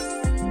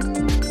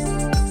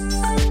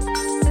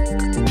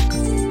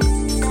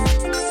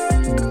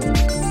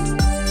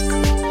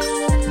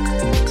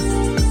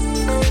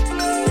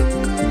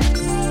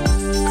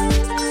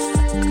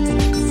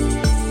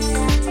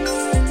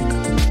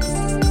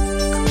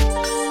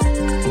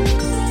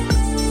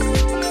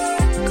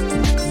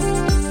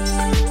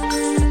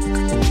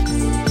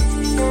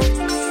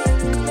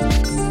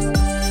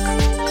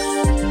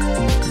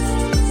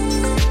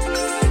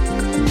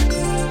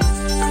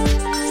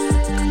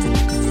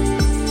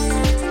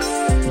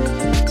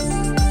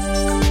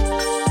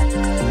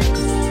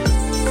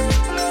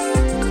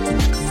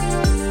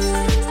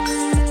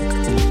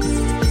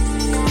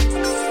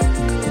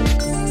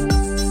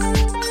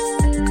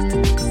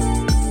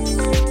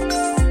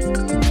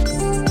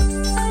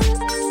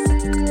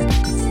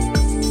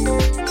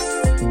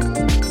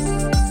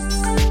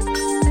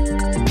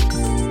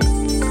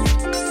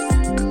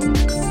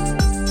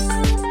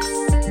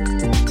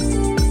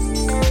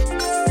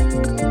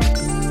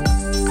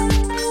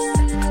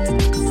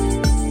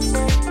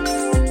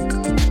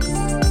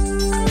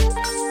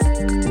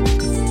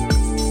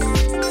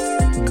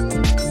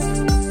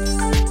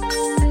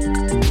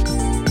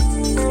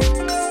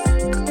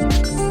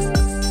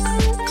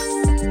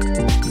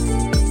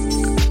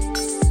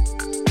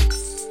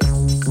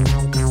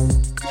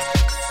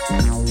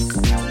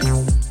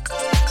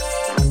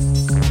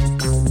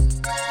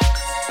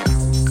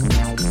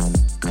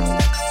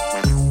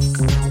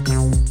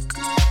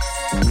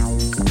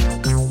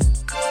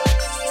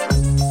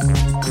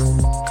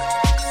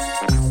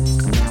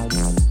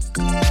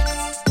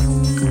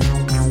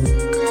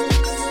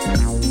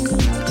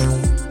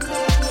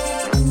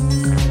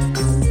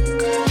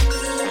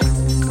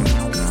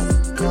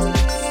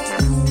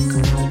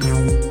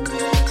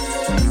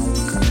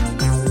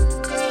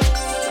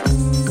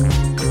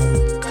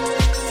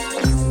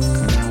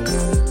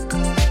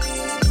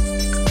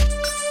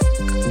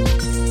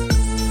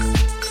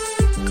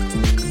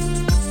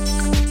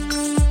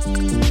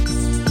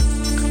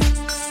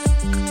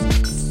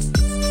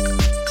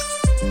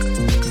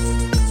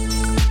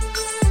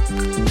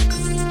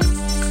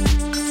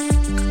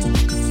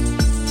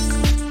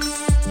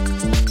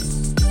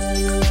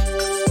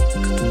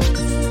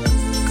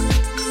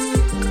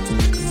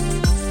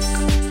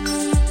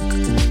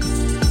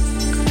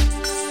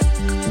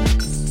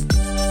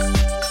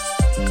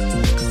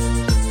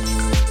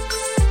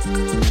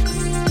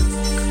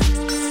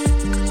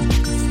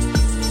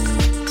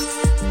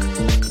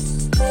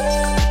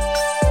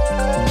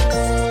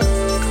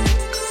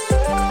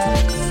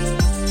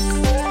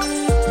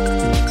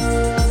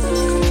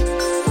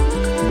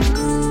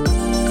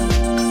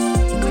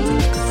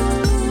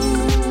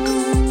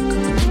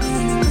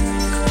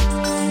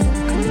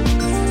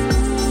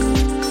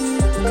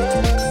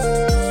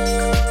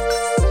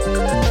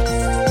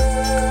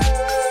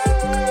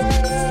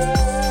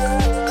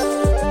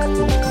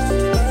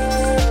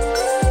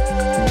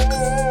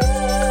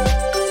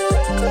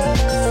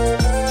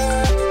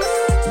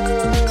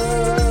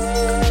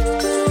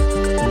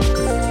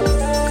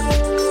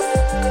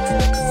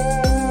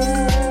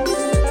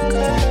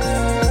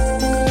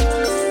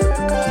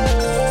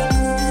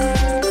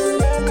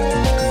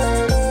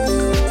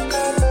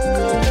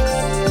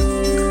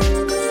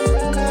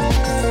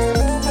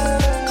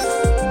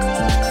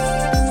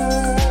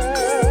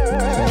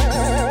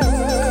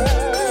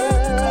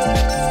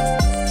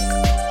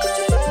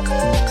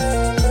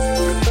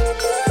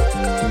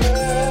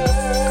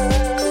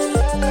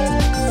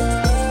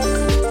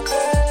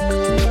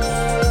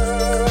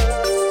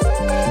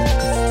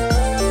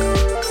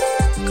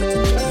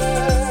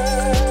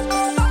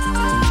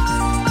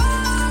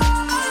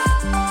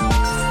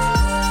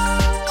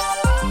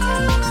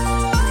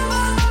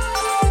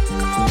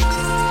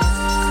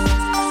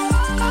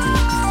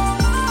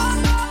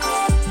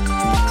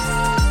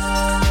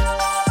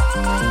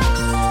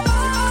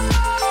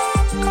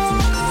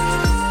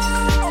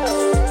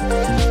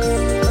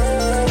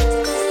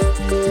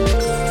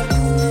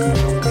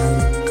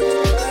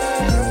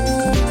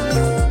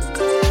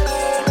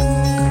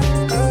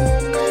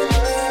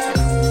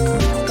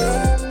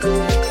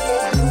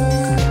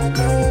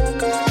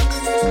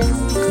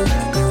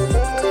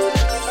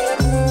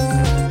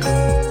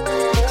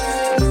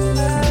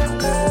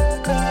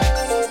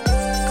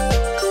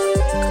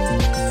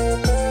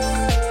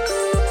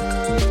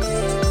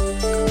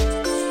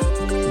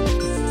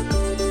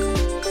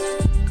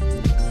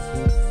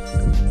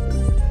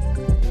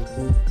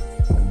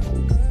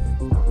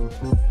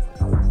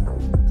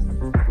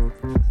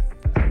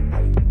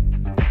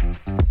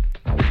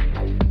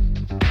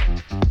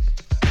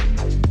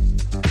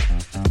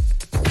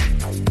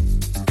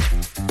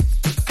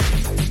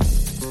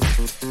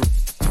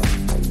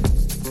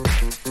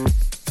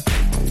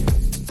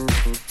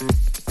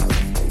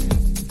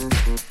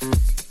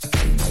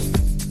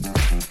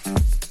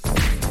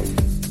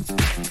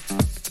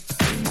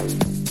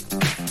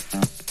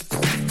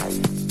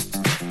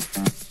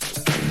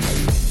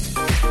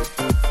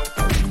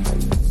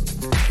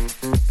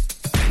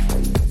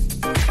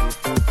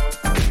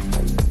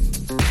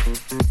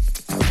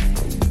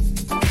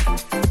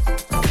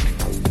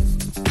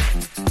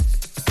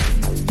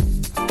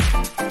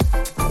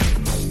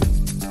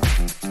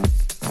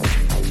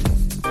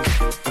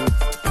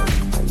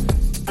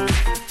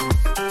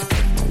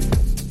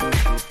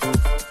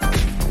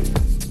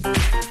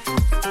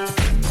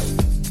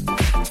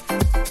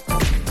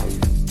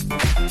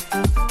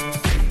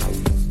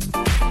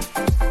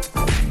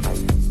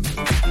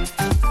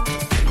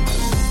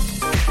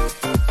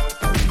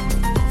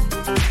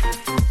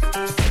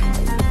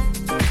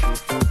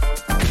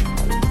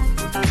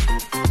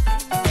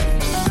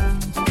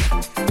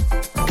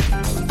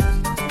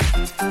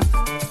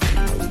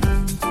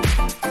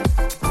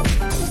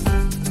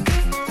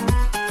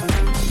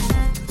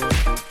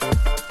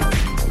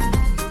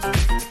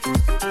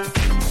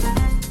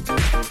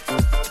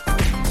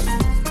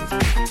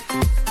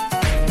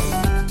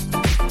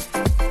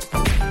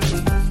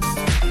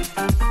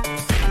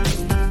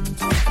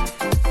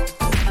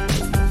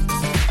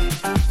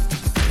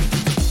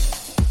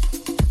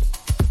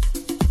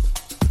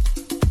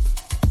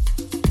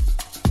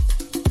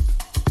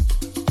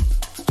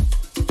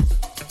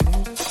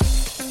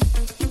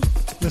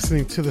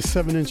 listening to the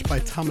 7-inch by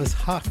Thomas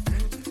Hawk,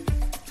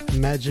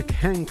 Magic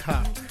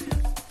Hancock,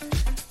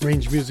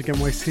 Range Music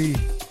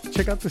NYC.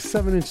 Check out the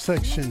 7-inch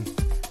section.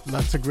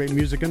 Lots of great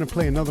music. Gonna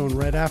play another one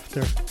right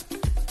after.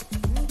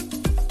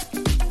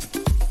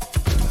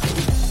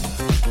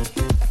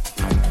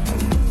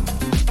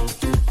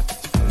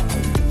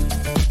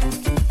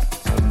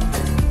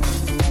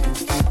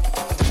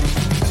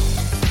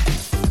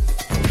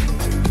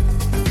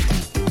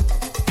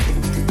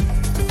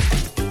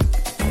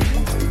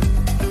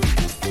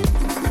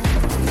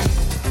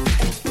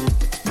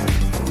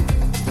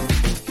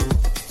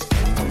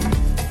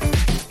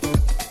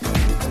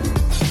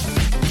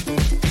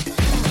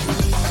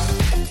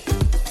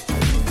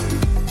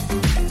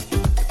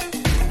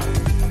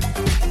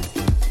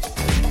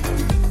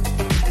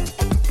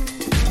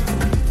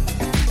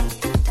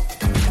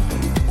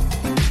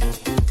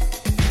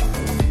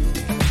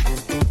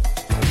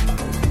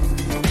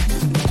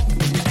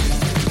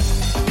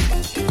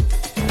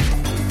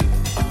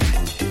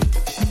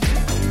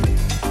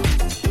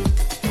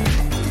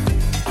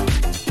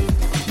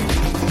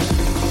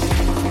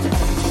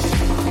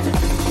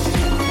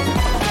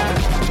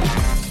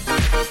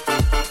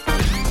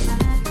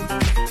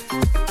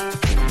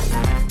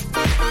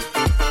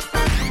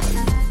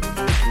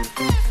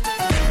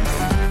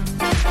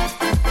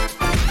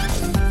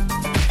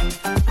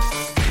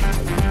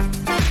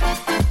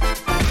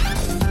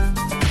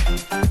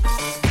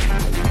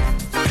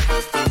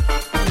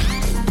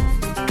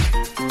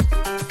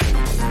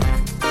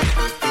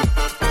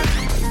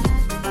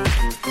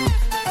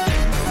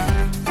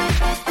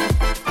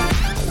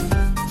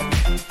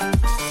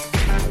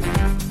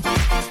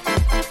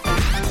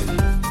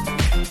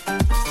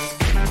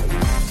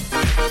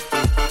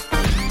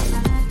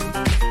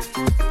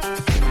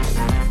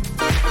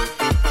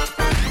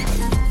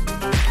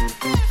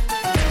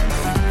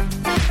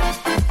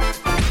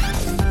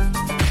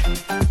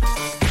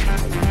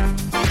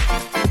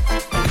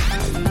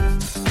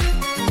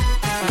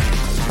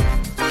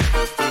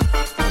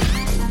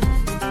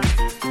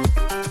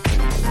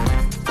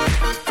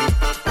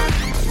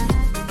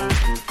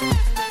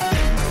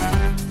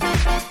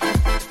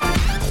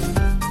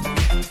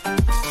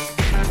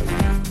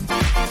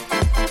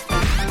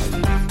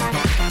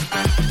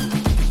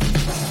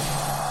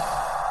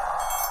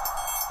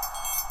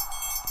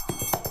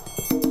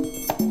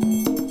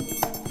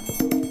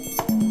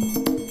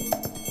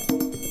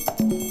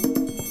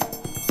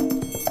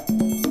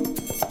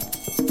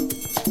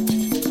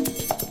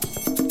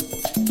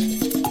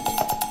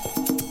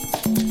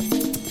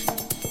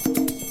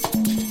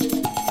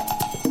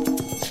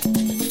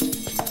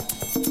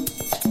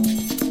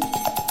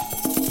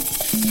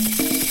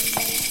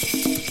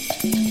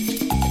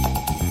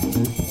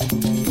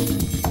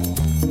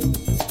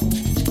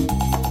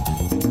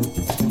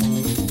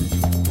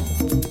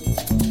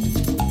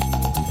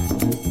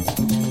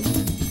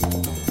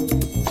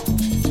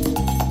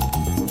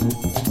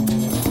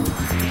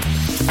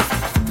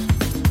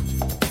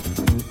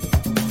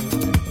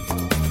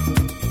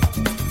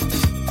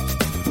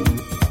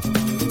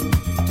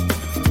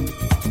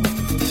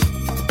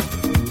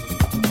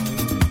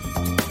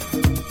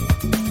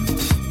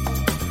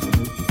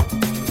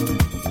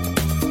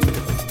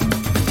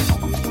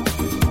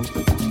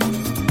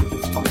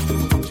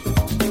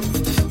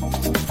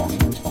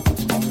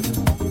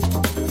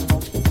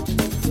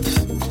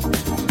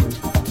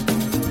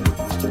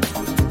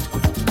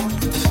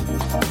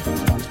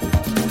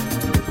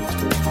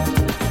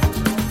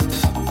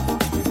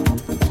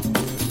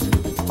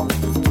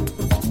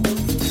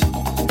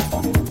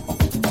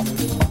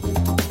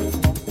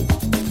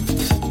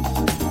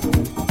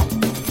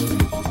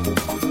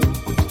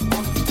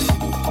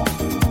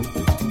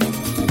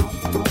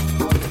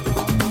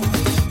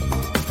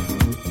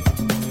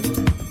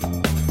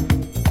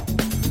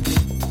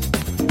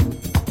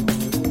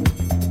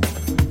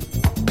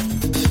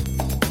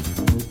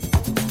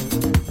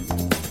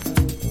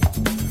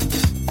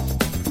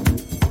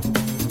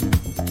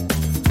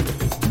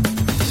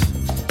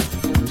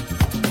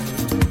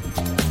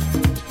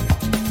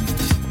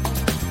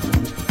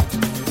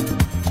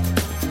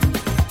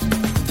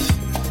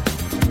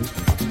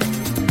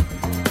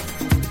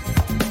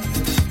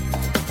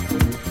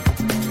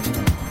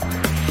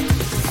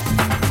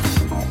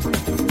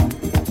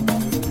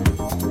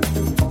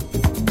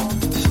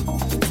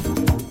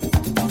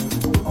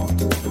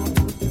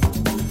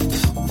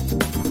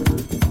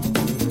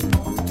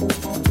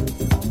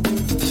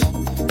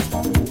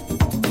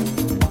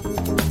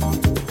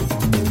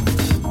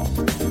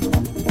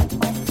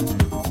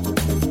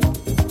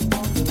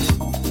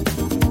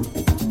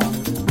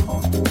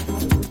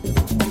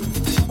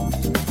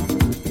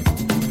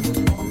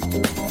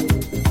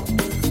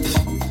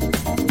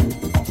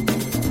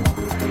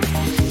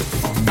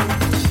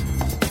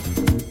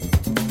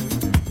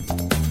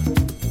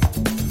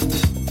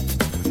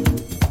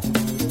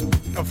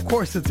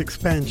 course, it's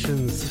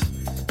expansions,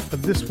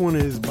 but this one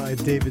is by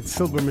David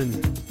Silberman,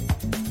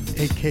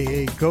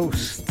 aka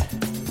Ghost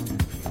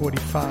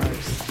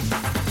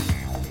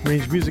 45s.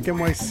 Range Music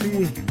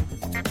NYC.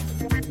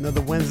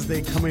 Another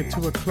Wednesday coming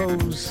to a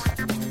close.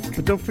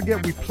 But don't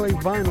forget, we play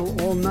vinyl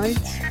all night.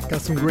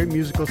 Got some great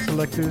musical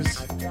selectors.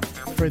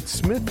 Fred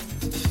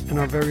Smith and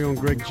our very own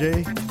Greg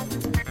J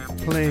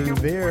playing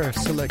their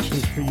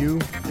selections for you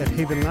at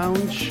Haven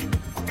Lounge.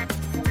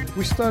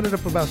 We started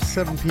up about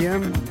 7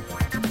 p.m.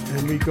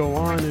 and we go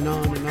on and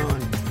on and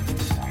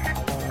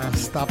on.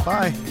 Stop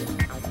by.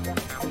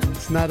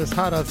 It's not as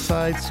hot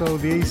outside, so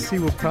the AC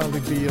will probably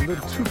be a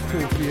little too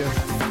cool for you.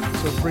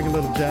 So bring a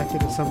little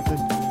jacket or something.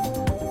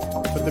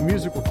 But the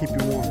music will keep you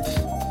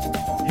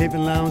warm.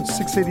 Haven Lounge,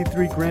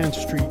 683 Grand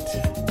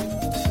Street.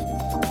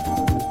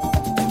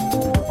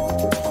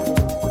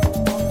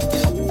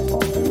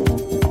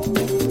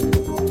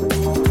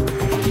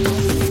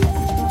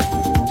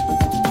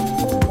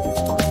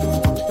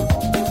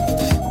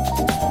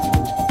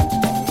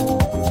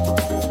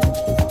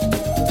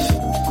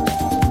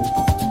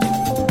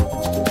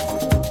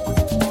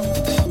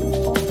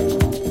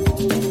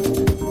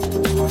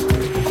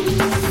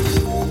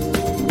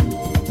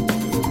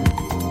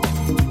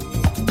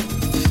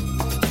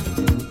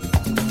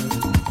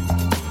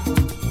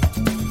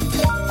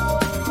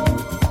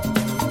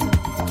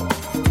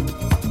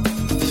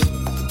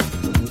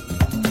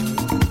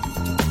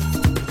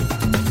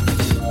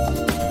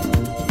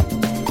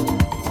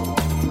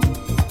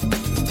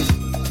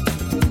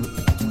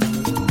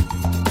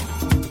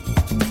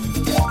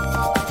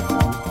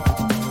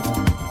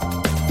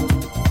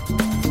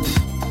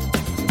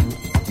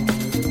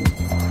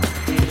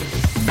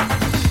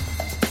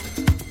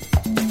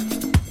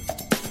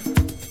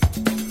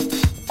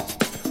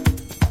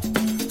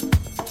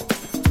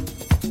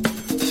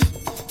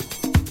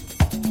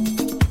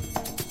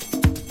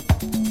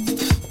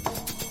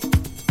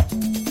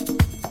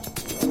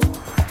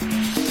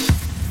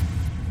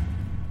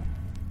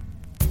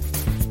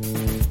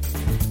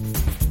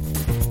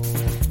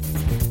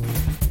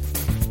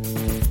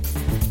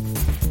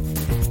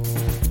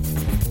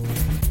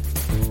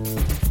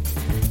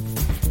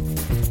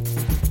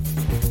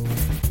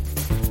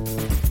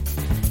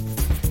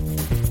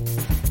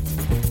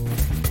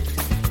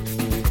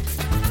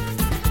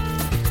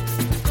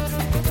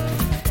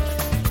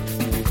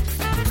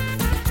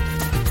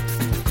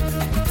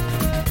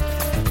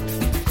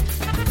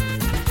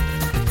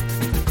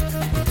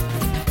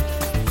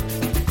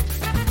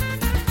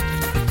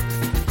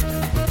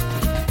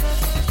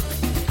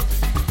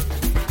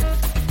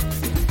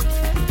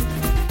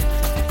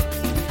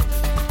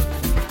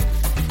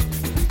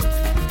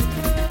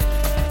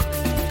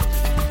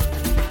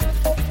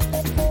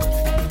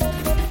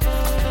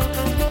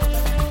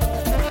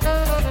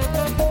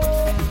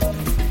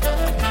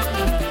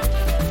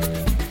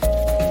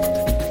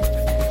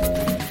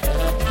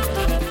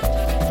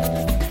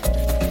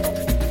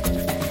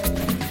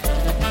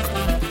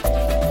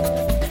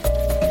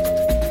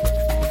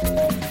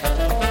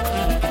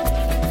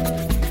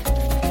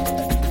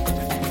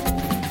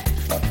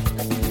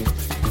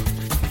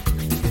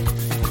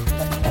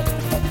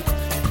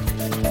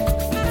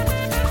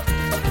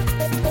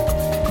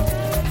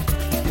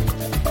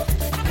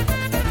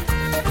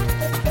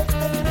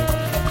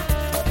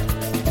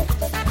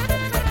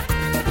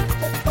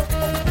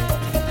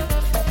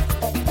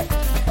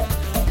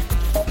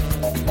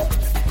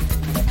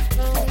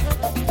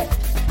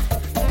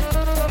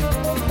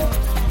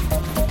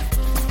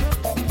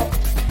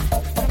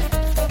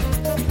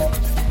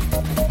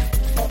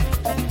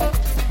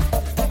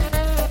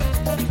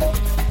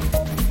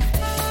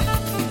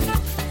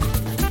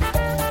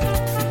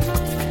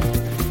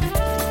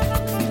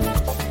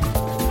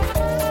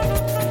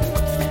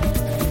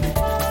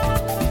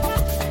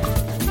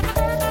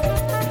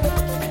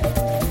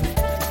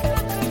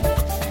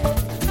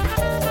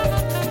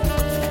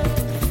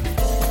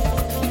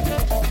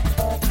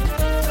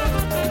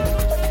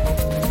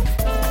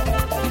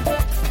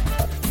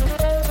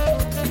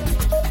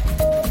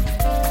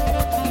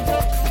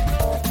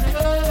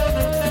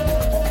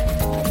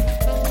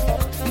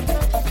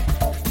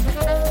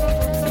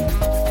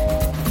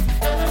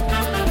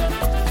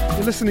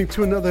 Listening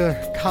to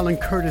another Colin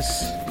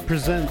Curtis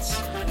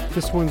Presents.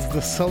 This one's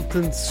the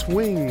Sultan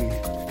Swing.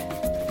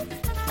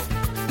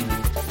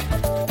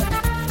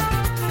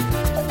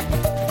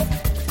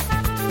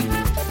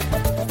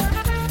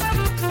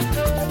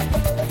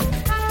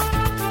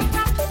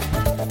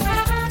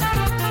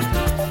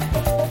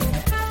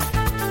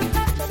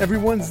 Every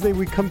Wednesday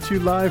we come to you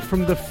live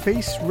from the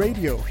Face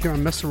Radio here on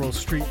Messerol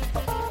Street.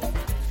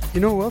 You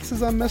know who else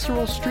is on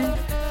Messerol Street?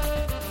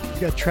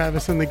 You got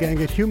Travis and the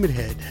gang at Humid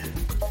Head.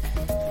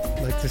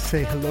 Like to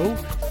say hello.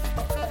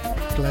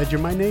 Glad you're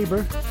my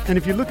neighbor. And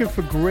if you're looking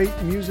for great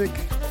music,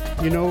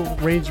 you know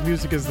Range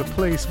Music is the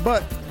place.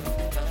 But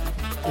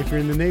if you're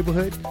in the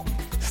neighborhood,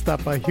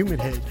 stop by Humid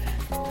Head.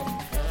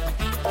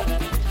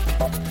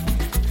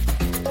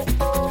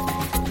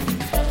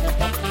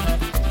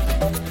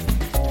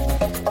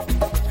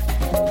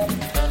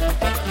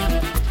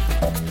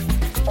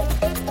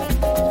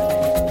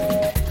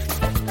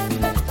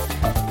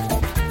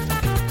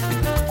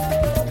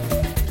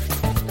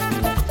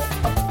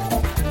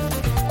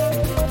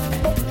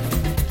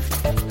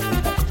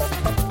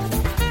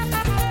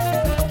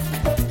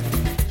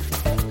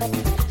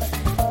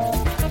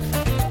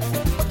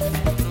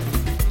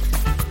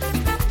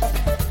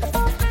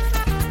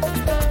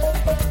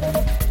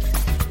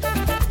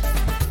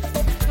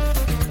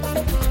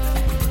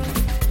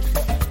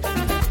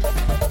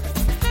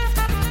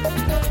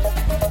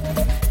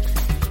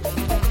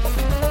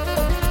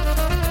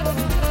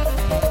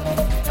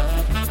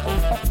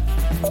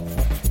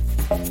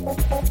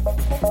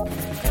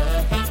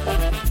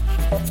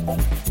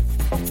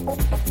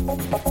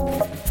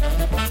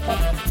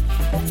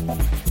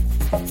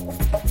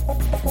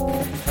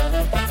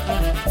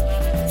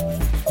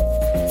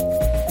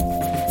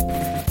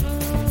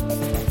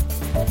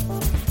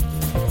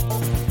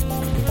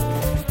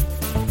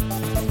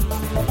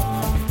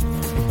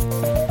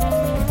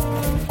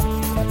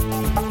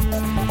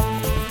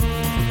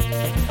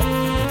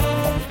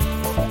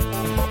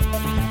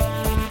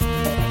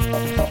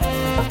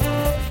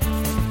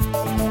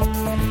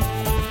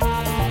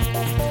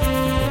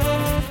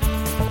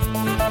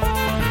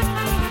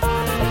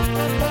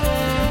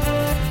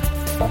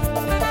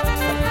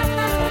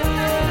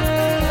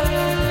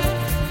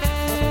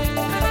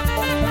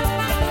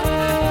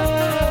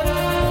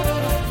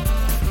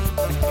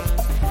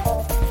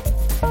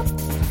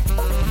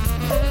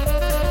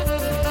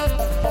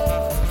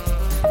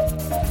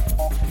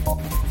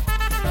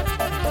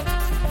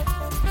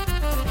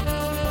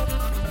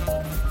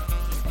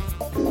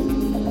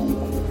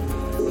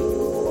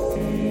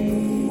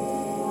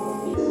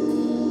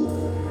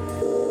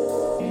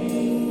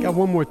 got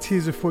one more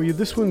teaser for you.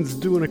 This one's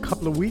due in a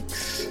couple of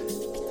weeks.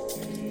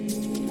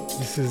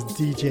 This is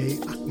DJ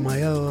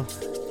Akmael.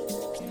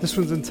 This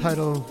one's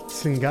entitled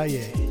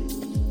Singaye.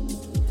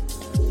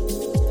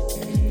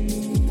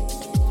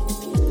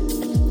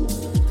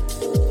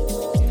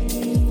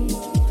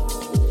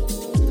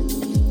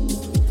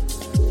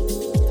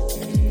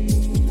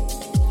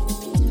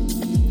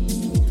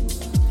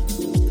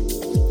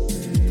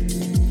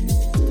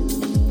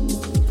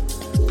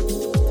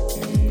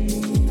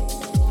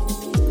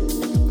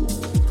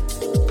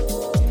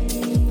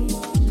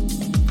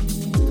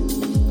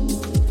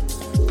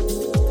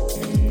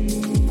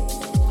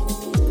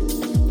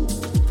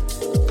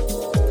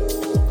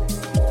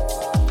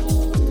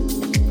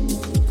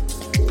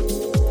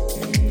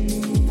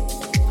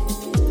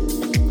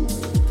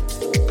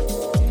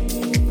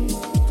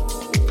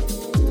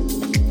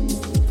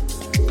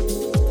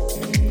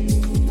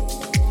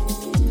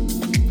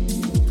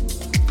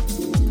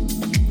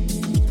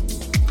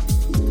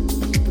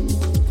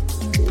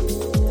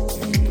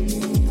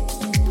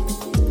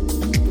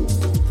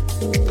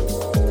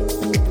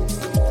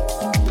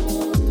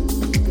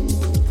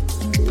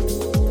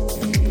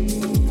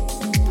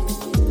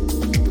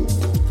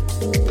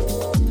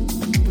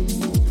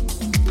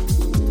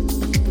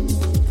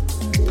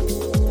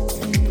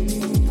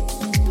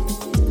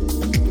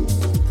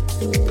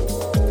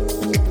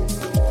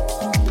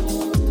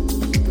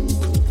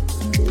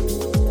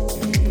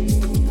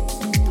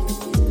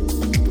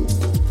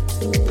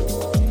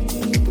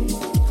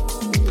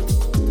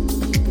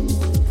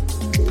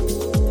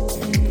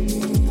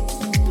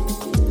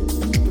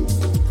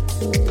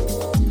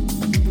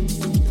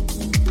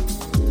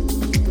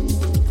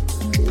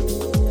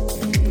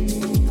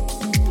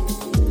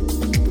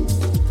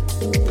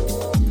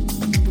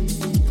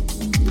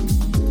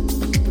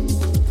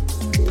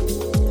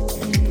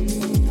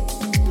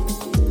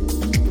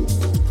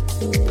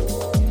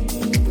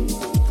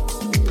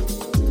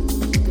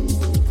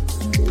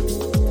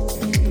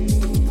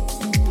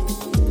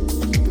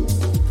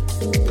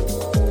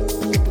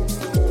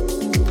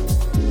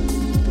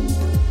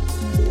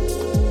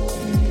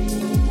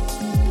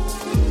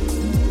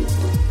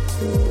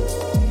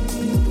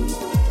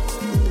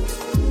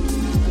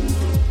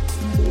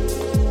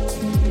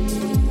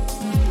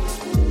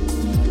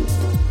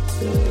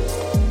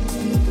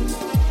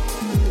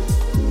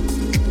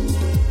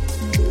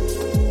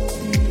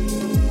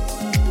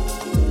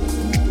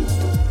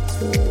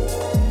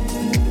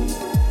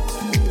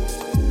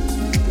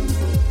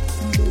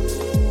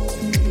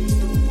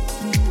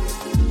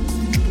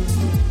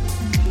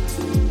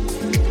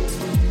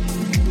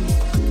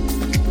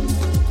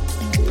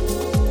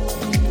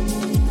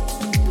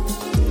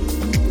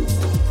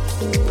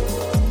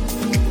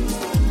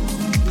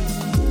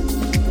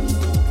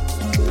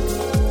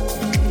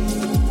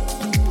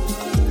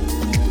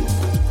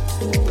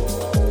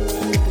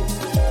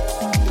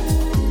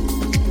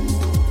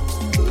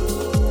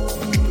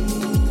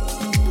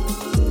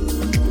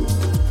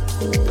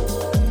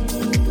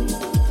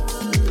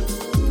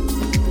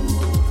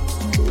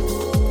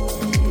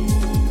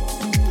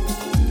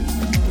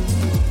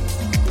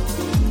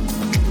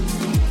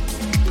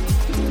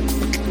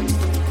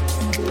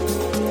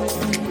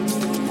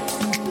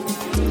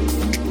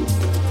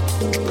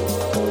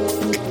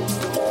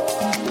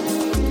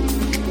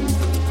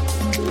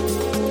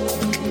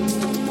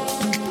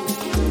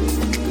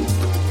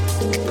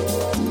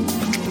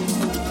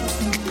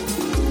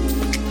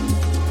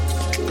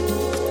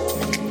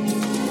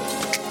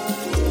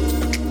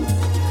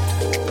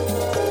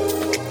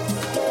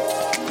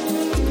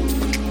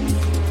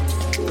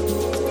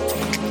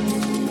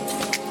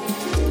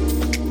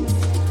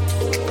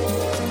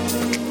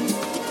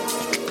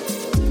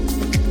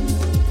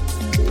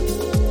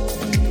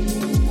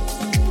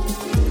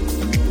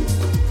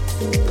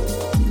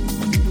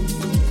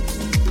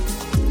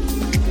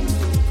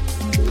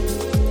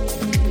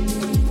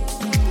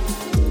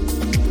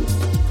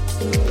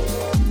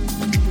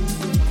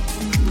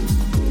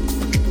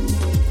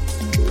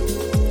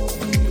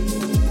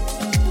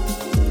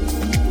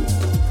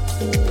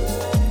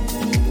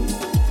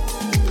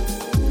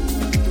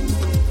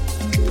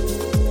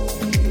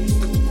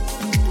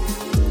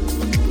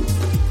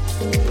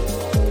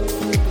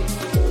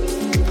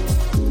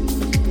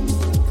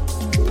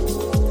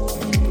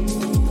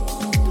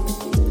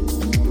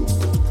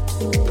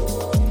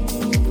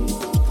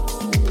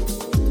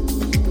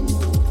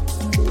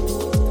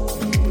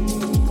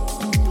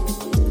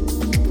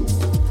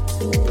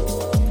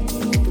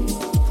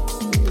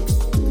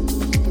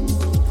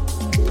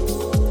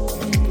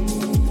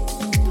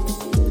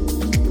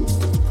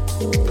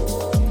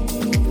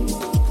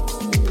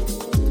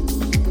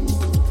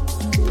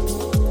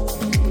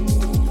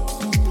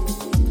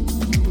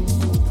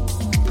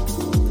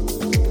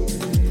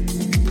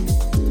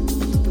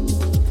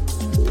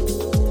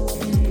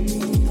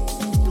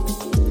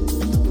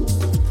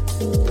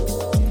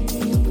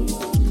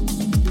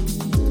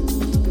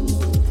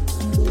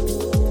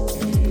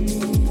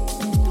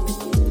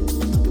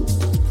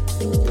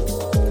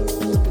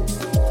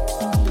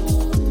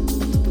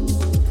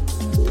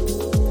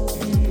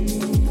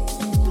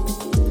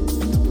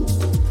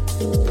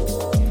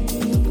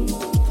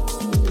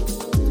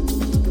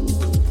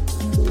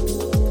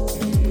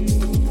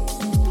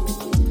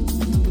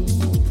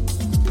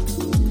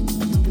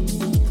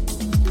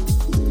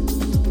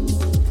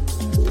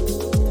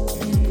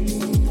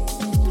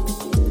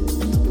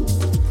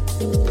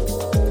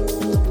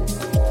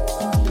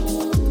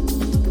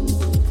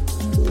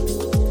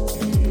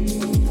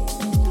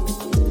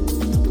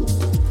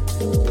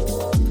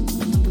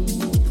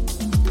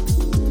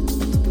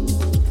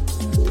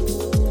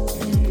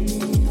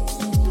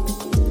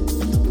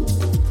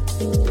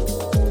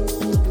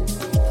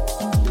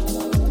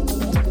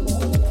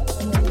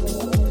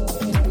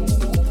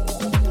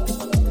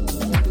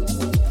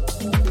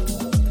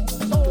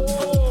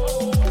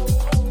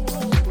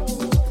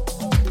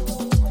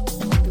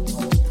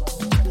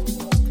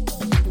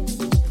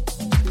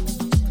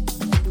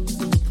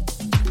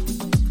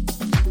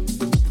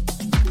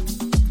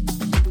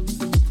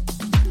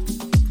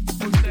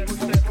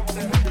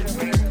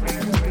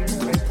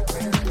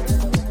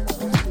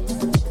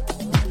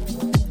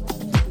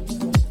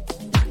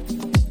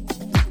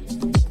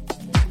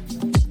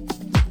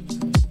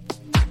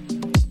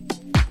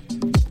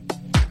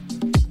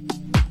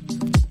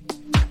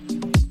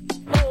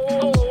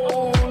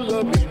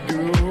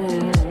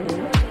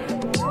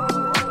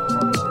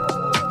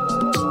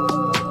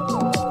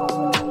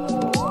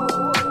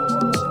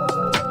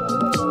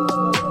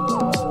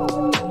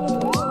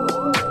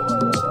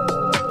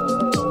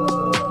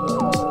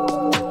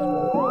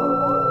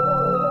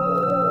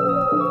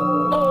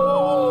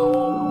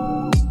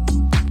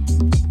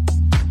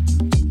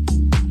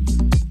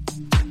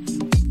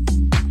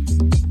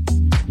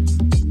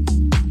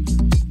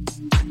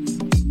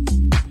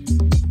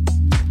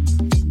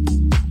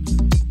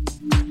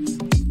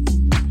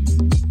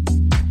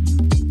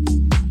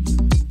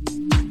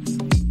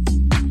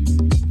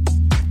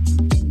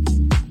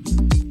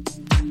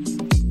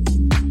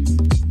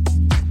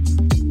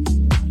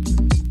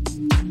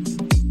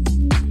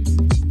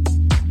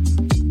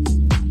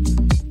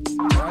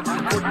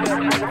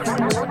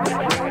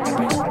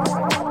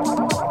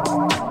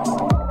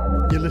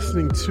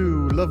 listening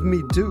to Love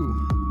Me Do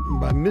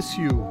by Miss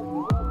You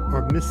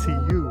or Missy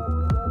You.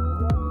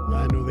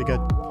 I know they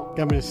got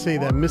me to say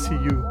that, Missy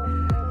You.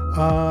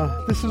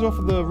 This is off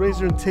of the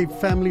Razor and Tape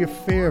Family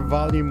Affair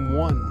Volume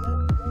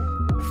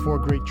 1. 4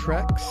 great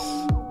tracks,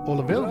 all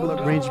available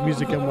at Range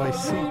Music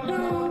NYC.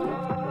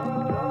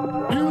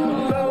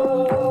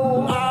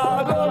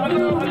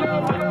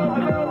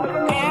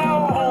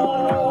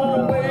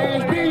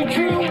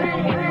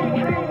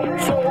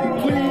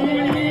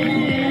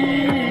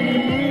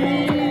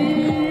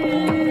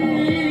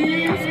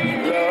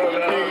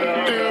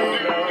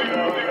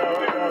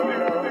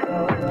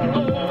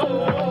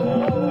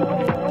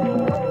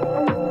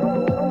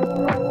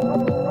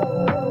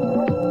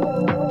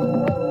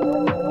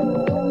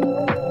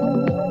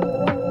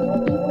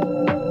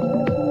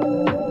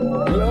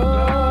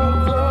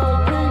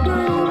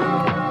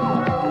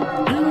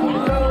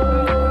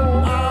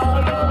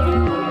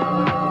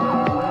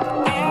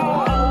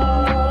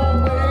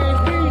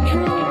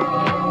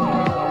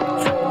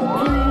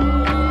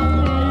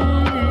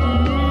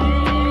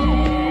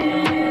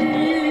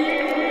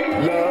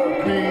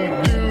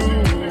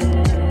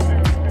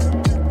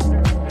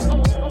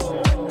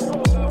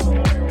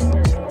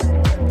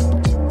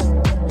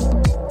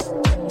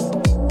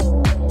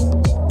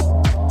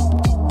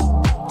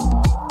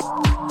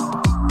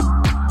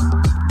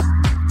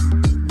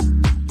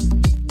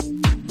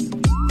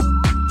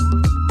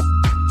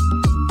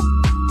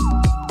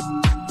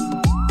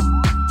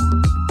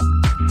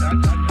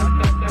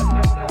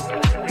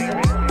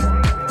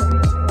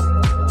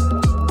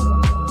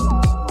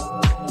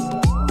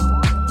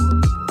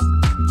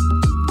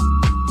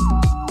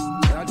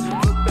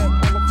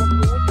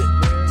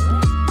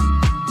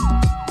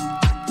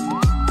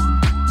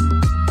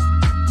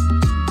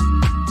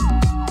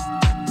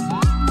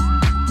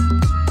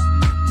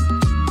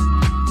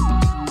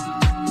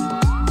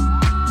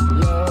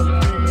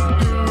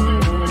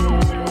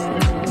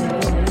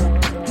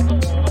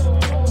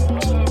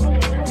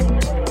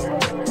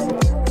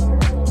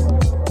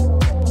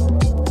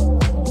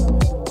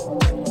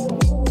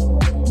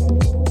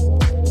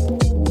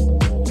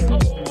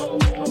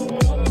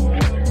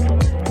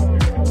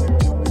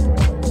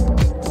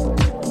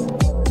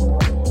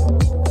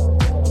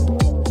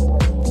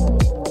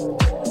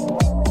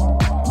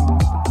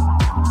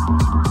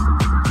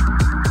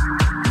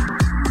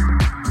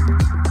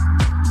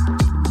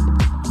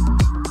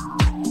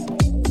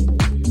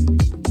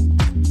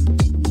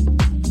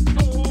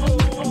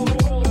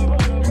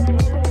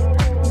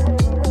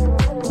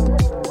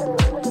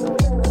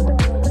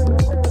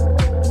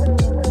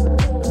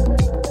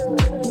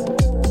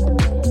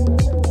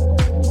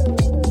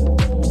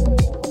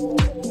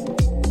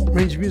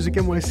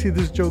 NYC,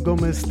 this is Joe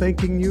Gomez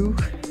thanking you.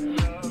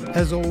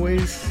 As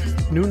always,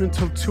 noon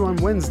until 2 on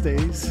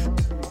Wednesdays.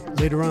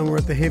 Later on, we're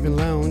at the Haven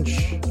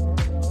Lounge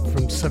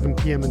from 7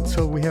 p.m.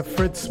 until we have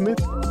Fred Smith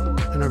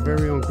and our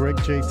very own Greg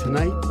J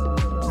tonight.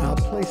 I'll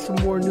play some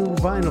more new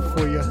vinyl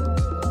for you.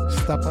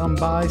 Stop on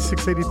by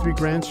 683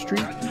 Grand Street.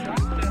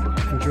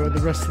 Enjoy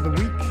the rest of the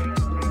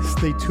week.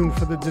 Stay tuned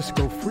for the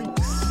Disco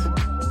Freaks.